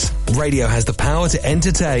works. Radio has the power to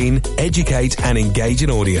entertain, educate and engage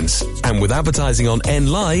an audience. And with advertising on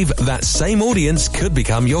NLive, that same audience could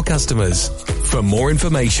become your customers. For more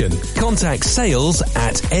information, contact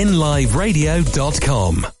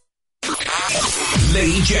sales@nliveradio.com.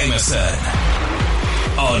 Leigh Jamison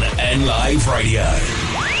on NLive Radio.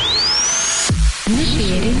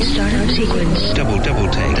 Initiating startup sequence. Double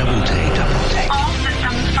take. All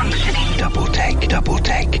systems functioning. Double take.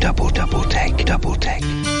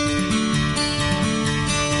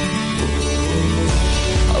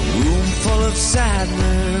 A room full of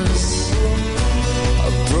sadness,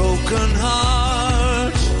 a broken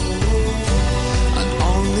heart, and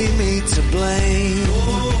only me to blame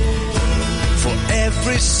for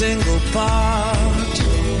every single part.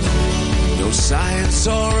 No science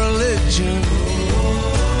or religion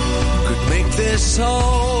could make this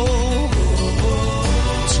whole.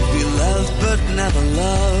 To be loved but never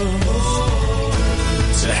loved,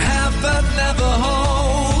 to have but never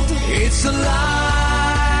hold. It's a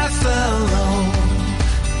life alone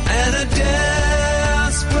and a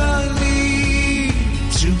desperate need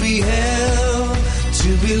to be held,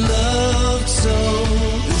 to be loved. So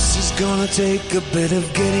this is gonna take a bit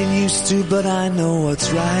of getting used to, but I know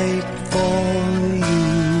what's right for you.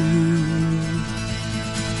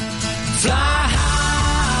 Fly high,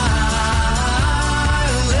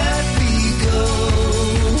 let me go.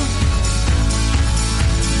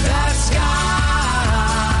 That sky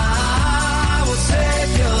will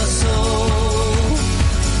save your soul.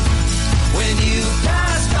 When you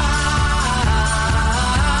pass by,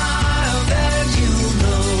 then you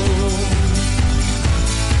know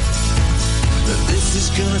that this is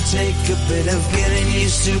gonna take a bit of getting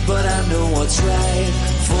used to, but I know what's right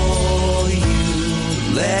for you.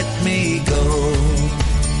 Let me go.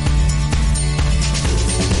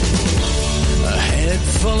 A head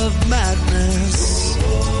full of madness,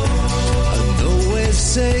 and nowhere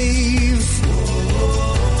safe.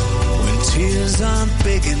 When tears aren't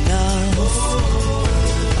big enough,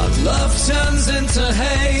 and love turns into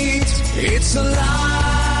hate. It's a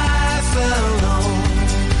life alone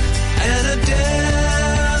and a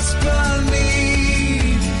desperate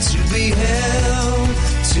need to be held,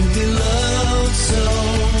 to be loved. So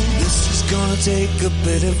this is gonna take a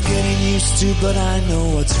bit of getting used to, but I know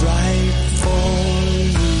what's right for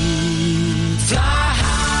you. Fly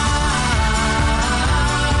high,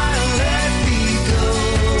 let me go.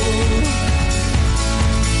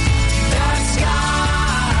 That sky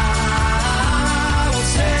will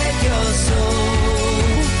save your soul.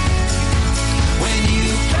 When you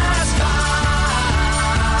pass by,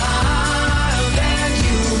 then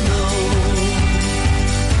you know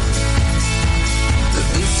that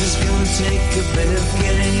this is gonna take a bit of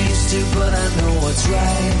getting used to, but I know what's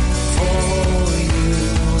right for you.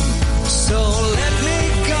 So let me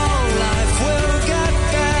go, life will get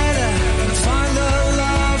better. Find the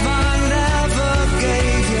love I never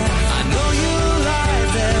gave you. I know you lie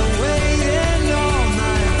there waiting all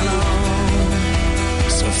night long.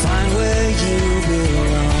 So find where you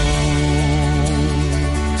belong.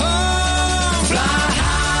 Oh, fly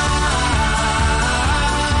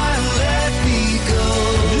high, let me go.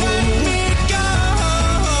 Let me go.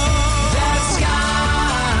 That sky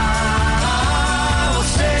will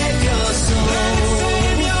save your soul.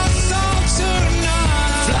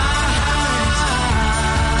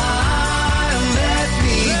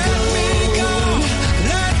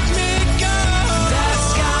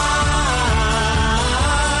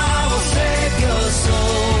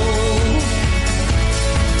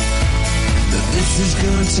 is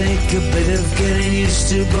gonna take a bit of getting used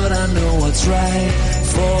to, but I know what's right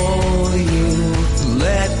for you.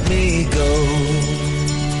 Let me go.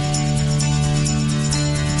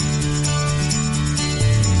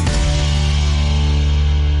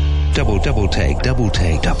 Double take, double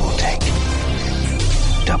take, double take.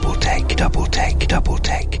 Double take, double take, double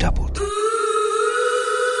take, double take.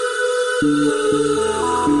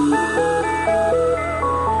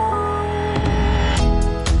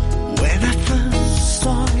 When I first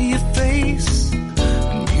saw your face, I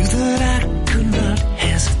knew that I could not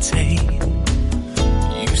hesitate.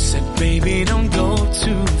 You said, baby, don't go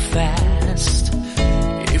too fast.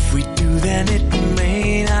 If we do, then it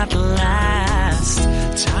may not last.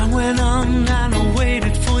 Time went on and I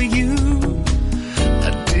waited for you.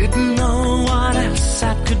 I didn't know what else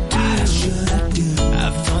I could do. What should I do?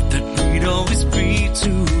 I thought that we'd always be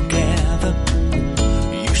together.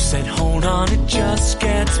 You said, hold on, it just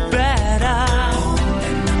gets better.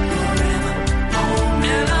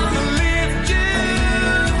 And I believed you.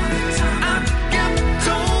 I kept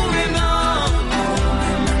holding on.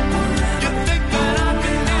 You think that I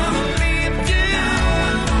can never leave you.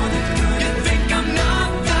 You think I'm not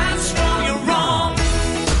that strong, you're wrong.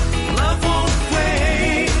 Love won't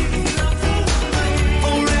wait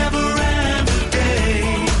forever and a day.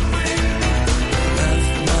 Love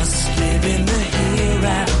must live in the here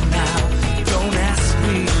and now. Don't ask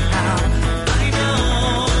me how, I know.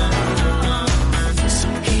 So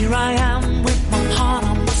here I am with my heart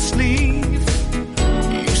on my sleeve.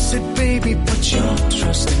 You said, baby, put your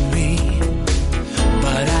trust in me.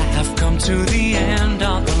 But I have come to the end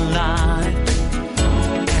of the line,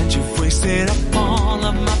 and you've wasted up all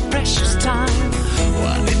of my precious time.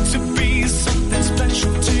 Want it to be something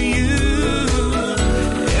special to you.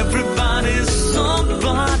 Everybody's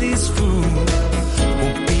somebody's fool.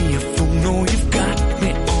 Won't be a fool, no, you've got me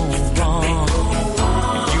all wrong.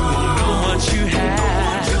 You won't know what you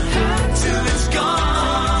had till it's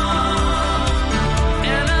gone.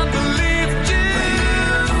 And I believed you.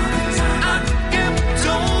 I kept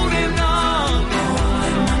holding on.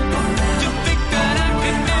 You think that I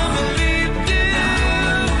can never leave you.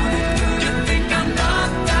 You think I'm not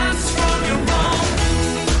that strong, you're wrong.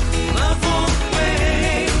 Love won't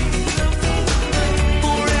wait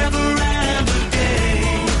forever and a day.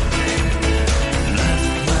 Love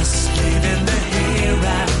must live in the here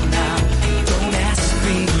and now. Don't ask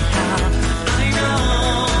me how, I know.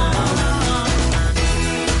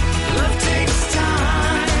 Love takes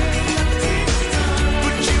time,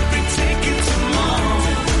 but you've been taking too long.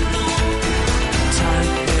 Time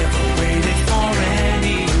never waited for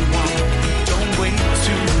anyone. Don't wait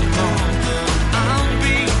too long. I'll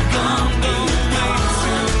be gone, don't wait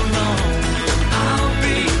too long. I'll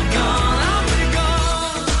be gone,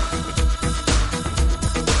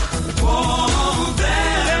 Whoa,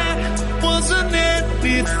 that wasn't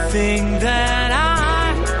anything that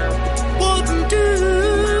I wouldn't do.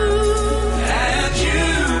 And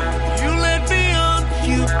you led me on,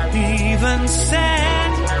 you even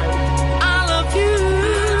said, I love you.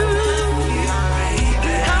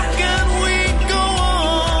 How can we go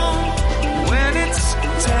on when it's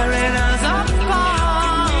tearing us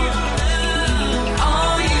apart?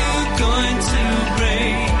 Are you going to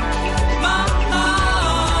break my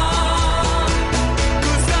heart?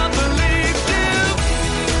 'Cause I believe you.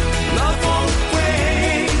 Love won't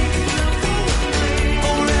wait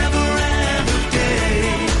forever and a day.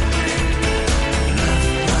 Love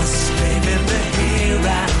must live in the here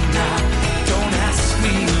and now. Don't ask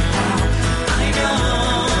me how, I know.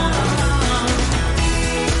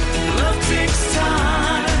 Love takes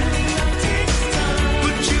time,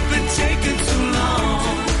 but you've been taking too long.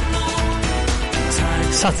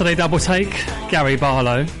 Saturday Double Take, Gary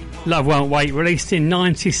Barlow. Love Won't Wait, released in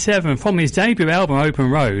 97 from his debut album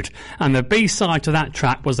Open Road, and the B-side to that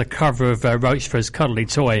track was a cover of Roachford's Cuddly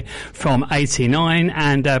Toy from 89,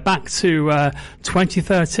 and back to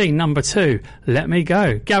 2013, number 2, Let Me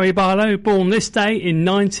Go. Gary Barlow, born this day in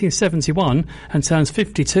 1971 and turns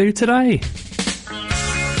 52 today.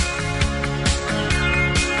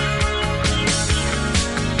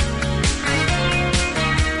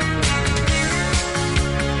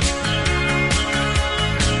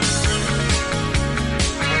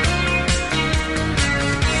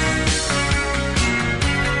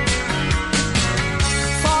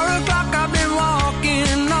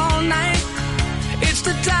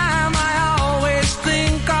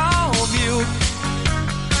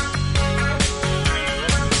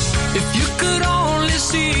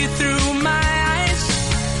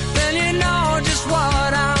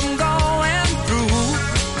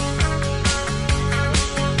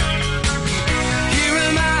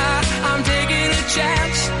 Chance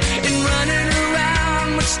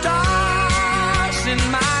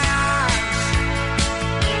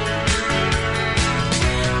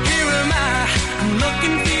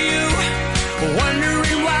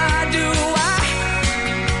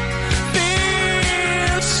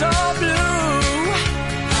so blue.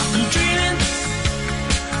 I'm dreaming,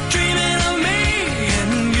 dreaming of me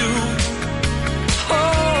and you.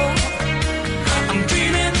 Oh, I'm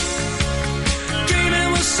dreaming, dreaming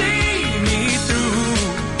we'll see me through.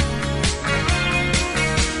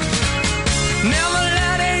 Never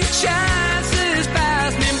letting chances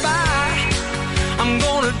pass me by. I'm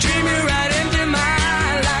gonna dream you right into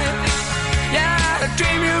my life. Yeah,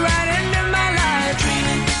 dream you right into my life.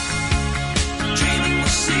 Dreaming, dreaming we'll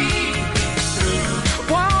see me through.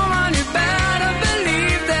 Woman, you better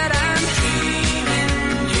believe that I'm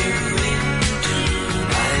dreaming you into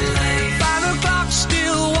my life. 5 o'clock,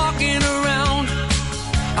 still walking around.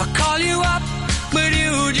 I call you up, but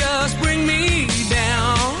you just bring me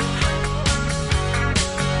down.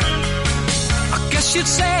 I guess you'd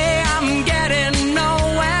say I'm getting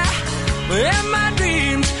nowhere, but in my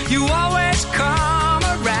dreams you always come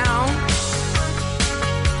around.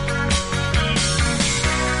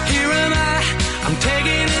 Here am I, I'm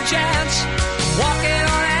taking a chance, walking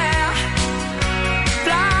on air,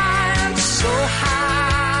 flying so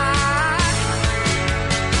high.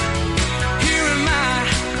 Here am I,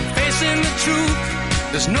 facing the truth,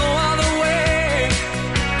 there's no other way.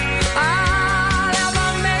 I'll ever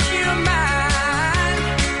make you mine.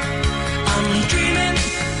 I'm dreaming,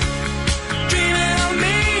 dreaming of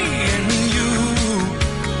me and you.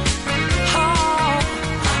 Oh,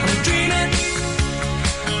 I'm dreaming,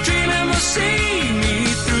 dreaming we'll see me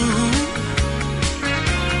through.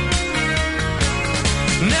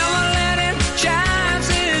 Never letting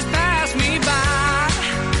chances pass me by.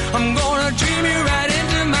 I'm gonna dream you right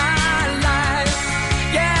into my life.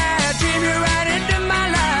 Yeah, dream you right into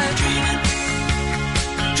my life. Dreaming,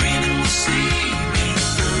 dreaming we'll see me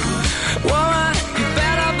through. Woman, you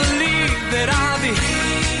better believe that I'll be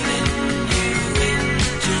dreaming you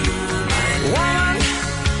into my life. Woman,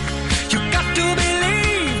 you got to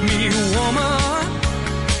believe me, woman.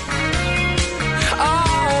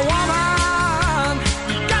 Oh, woman,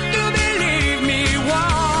 you got to believe me,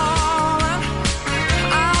 woman.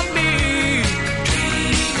 I'll be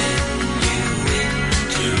dreaming you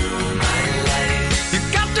into my life. You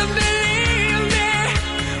got to believe me,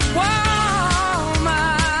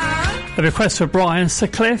 woman. A request for Brian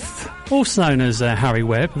Sutcliffe, also known as Harry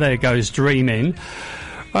Webb. There goes Dreaming.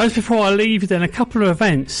 Just before I leave you then, a couple of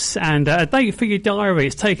events and a date for your diary.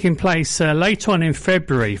 It's taking place later on in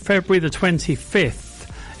February the 25th.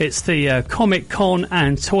 It's the Comic Con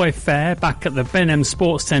and Toy Fair back at the Benham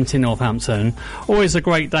Sports Centre in Northampton. Always a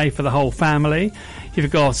great day for the whole family.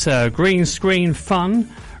 You've got green screen fun,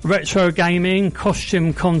 retro gaming,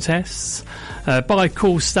 costume contests, buy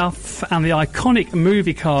cool stuff and the iconic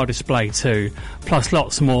movie car display too, plus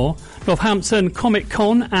lots more. Northampton Comic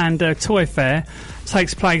Con and Toy Fair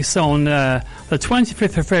takes place on the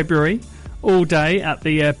 25th of February, all day at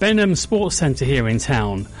the Benham Sports Centre here in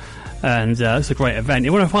town. And it's a great event.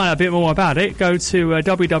 You want to find out a bit more about it, go to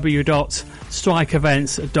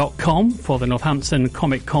www.strikeevents.com for the Northampton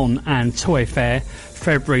Comic Con and Toy Fair,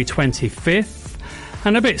 February 25th.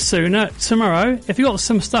 And a bit sooner, tomorrow, if you've got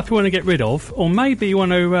some stuff you want to get rid of, or maybe you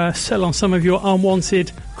want to sell on some of your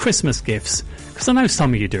unwanted Christmas gifts, because I know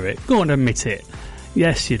some of you do it. Go on and admit it.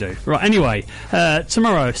 Yes, you do. Right, anyway,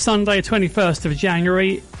 tomorrow, Sunday, 21st of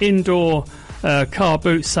January, indoor car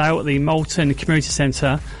boot sale at the Moulton Community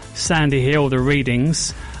Centre, Sandy Hill, the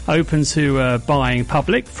readings. Open to buying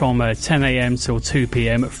public from 10 a.m. till 2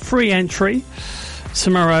 p.m. Free entry.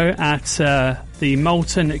 Tomorrow at the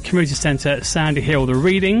Moulton Community Centre, Sandy Hill, the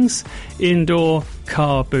readings. Indoor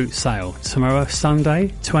car boot sale. Tomorrow,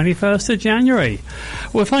 Sunday, 21st of January.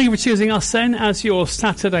 Well, thank you for choosing us then as your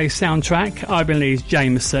Saturday soundtrack. I've been Leigh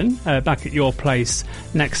Jamison, back at your place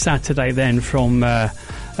next Saturday then from 10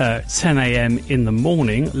 a.m. in the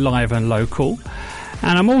morning, live and local.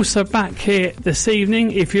 And I'm also back here this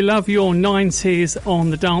evening. If you love your 90s on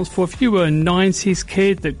the dance floor, if you were a 90s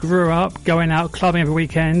kid that grew up going out clubbing every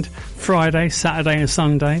weekend, Friday, Saturday and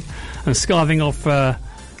Sunday, and skiving off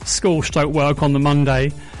school/work on the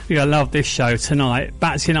Monday, you're going to love this show tonight.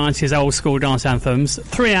 Back to your 90s old school dance anthems.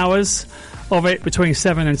 3 hours of it between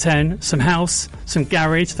 7 and 10. Some house, some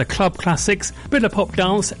garage, the club classics, a bit of pop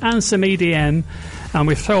dance and some EDM. And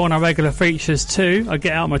we throw on our regular features too. I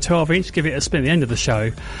get out my 12-inch, give it a spin at the end of the show.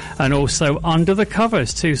 And also Under the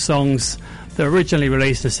Covers, 2 songs that were originally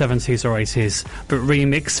released in the 70s or 80s, but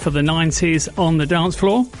remixed for the 90s on the dance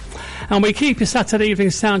floor. And we keep your Saturday evening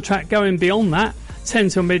soundtrack going beyond that. 10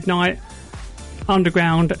 till midnight,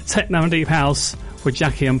 underground, techno and deep house with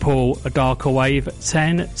Jackie and Paul, A Darker Wave,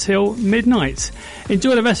 10 till midnight.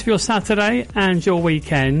 Enjoy the rest of your Saturday and your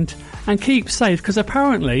weekend. And keep safe, because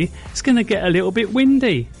apparently it's going to get a little bit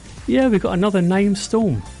windy. Yeah, we've got another named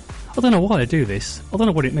storm. I don't know why they do this. I don't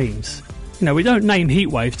know what it means. You know, we don't name heat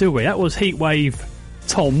waves, do we? That was Heatwave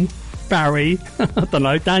Tom, Barry, I don't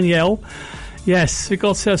know, Danielle. Yes, we've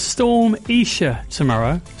got Storm Isha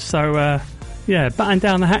tomorrow. So, yeah, batten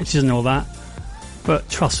down the hatches and all that. But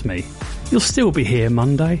trust me, you'll still be here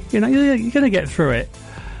Monday. You know, you're going to get through it.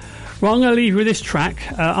 Well, I'm going to leave you with this track.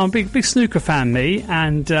 I'm a big snooker fan, me,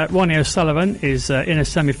 and Ronnie O'Sullivan is in a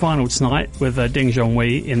semi-final tonight with Ding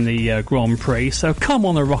Junhui in the Grand Prix. So come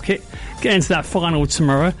on the rocket, get into that final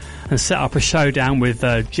tomorrow and set up a showdown with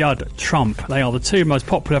Judd Trump. They are the two most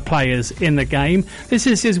popular players in the game. This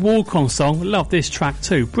is his walk-on song. Love this track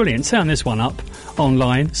too. Brilliant. Turn this one up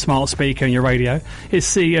online, smart speaker in your radio.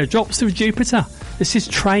 It's the Drops of Jupiter. This is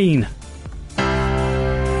Train.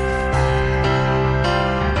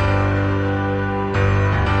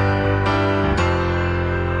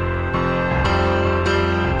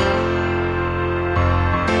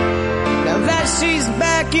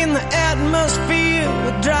 In the atmosphere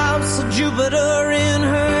with drops of Jupiter in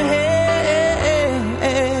her head.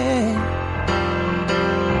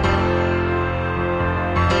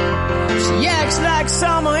 She acts like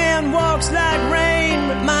summer and walks like rain.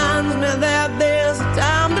 Reminds me that there's a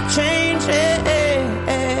time to change.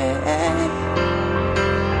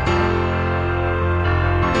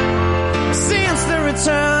 Since the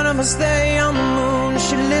return of her stay on the moon,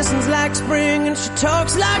 she listens like spring and she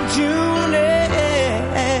talks like June.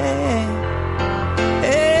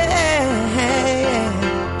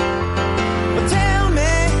 But tell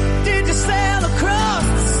me, did you sail across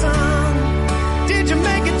the sun? Did you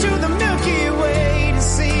make it to the Milky Way to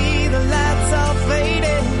see the lights all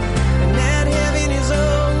faded and that heaven is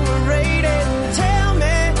overrated? Tell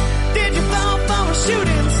me, did you fall from a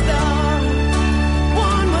shooting star,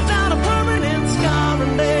 one without a permanent scar,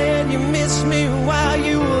 and then you missed me while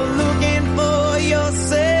you were looking for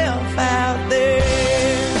yourself out there?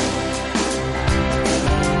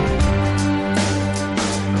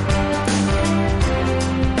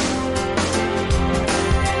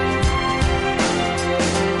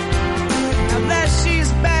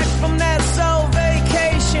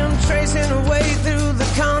 Tracing her way through the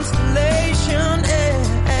constellation.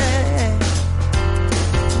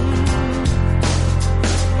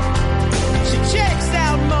 She checks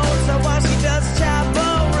out Mozart while she does Chavo.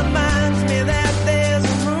 Reminds me that there's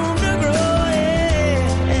room to grow.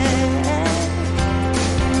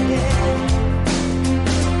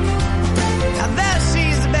 Now that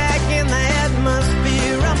she's back in the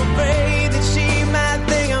atmosphere, I'm afraid that she might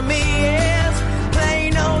think of me as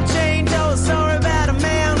plain old Jane Doe. Sorry about a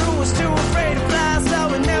man who was too afraid to fly, so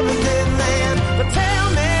we never did land. But tell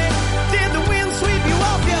me, did the wind sweep you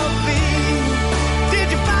off your feet? Did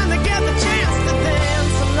you finally get the chance to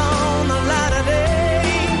dance along the light of day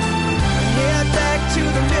and head back to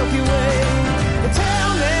the Milky Way? But tell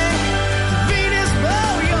me, did Venus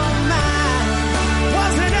blow your mind?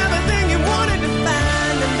 Was it everything you wanted to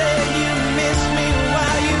find? And then you missed me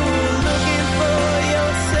while you were looking for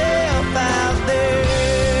yourself out there.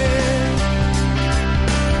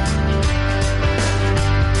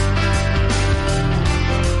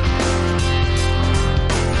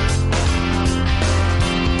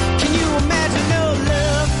 Can you imagine no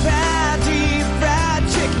love, fried deep fried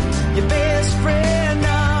chicken? Your best friend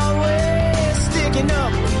always sticking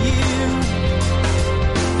up for you.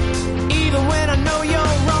 Even when I know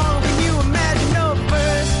you're wrong, can you imagine no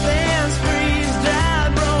first dance,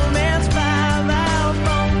 freeze-dried romance, 5-hour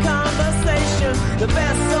phone conversation, the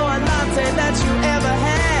best soy latte that you ever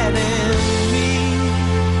had in me?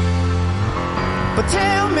 But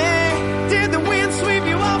tell me, did the wind sweep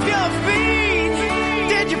you off your feet?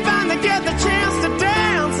 Did you finally get the chance to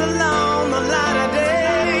dance along the light of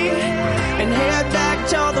day and head back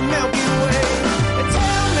toward the Milky Way? And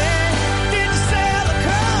tell me, did you sail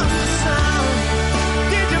across the sun?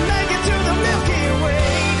 Did you make it to the Milky Way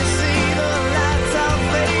to see the lights all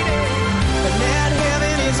faded and that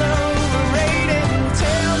heaven is overrated?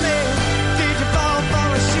 Tell me, did you fall for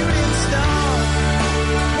a shooting star,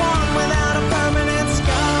 one without a permanent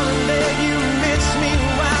scar, and then you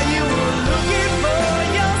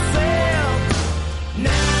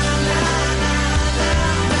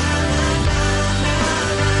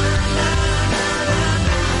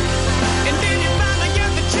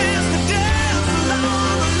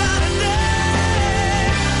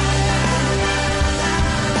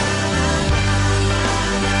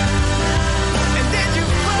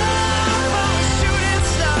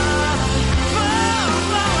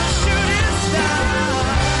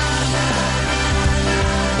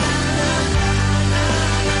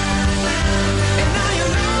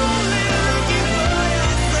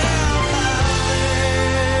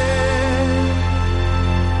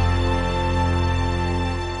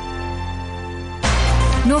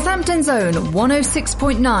Northampton's own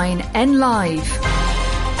 106.9 N Live.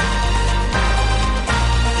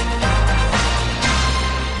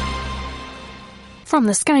 From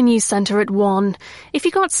the Sky News Centre at 1. If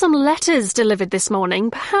you got some letters delivered this morning,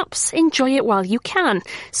 perhaps enjoy it while you can.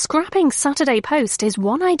 Scrapping Saturday Post is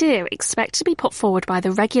one idea expected to be put forward by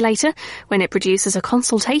the regulator when it produces a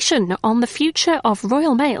consultation on the future of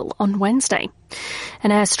Royal Mail on Wednesday.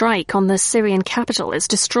 An airstrike on the Syrian capital has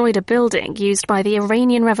destroyed a building used by the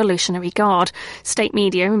Iranian Revolutionary Guard. State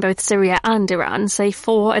media in both Syria and Iran say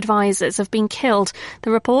 4 advisors have been killed.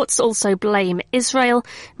 The reports also blame Israel.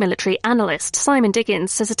 Military analyst Simon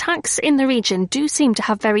Diggins says attacks in the region do seem to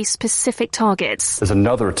have very specific targets. There's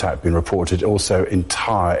another attack being reported also in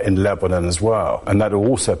Tyre in Lebanon as well, and that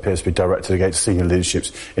also appears to be directed against senior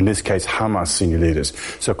leaderships, in this case Hamas senior leaders.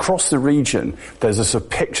 So across the region there's a sort of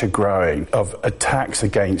picture growing of attacks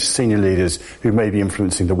against senior leaders who may be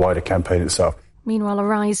influencing the wider campaign itself. Meanwhile, a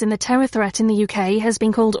rise in the terror threat in the UK has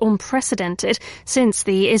been called unprecedented since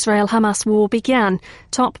the Israel-Hamas war began.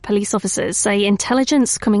 Top police officers say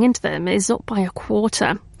intelligence coming into them is up by a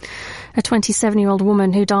quarter. A 27-year-old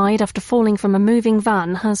woman who died after falling from a moving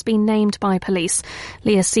van has been named by police.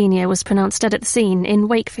 Leah Senior was pronounced dead at the scene in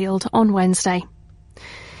Wakefield on Wednesday.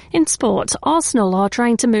 In sport, Arsenal are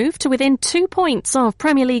trying to move to within 2 points of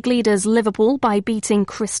Premier League leaders Liverpool by beating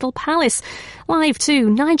Crystal Palace. Live to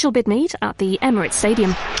Nigel Bidmead at the Emirates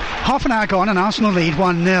Stadium. Half an hour gone and Arsenal lead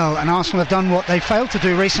 1-0, and Arsenal have done what they failed to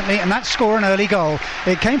do recently, and that's score an early goal.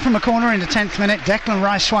 It came from a corner in the 10th minute. Declan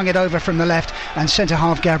Rice swung it over from the left, and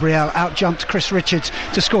centre-half Gabriel out-jumped Chris Richards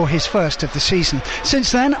to score his first of the season.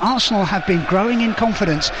 Since then, Arsenal have been growing in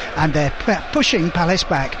confidence, and they're pushing Palace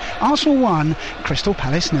back. Arsenal 1, Crystal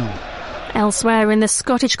Palace 0. Elsewhere in the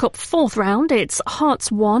Scottish Cup 4th round, it's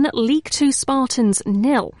Hearts 1, League 2 Spartans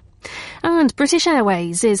 0. And British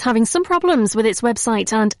Airways is having some problems with its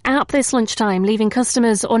website and app this lunchtime, leaving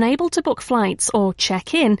customers unable to book flights or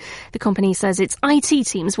check in. The company says its IT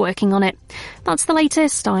team's working on it. That's the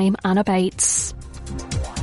latest. I'm Anna Bates.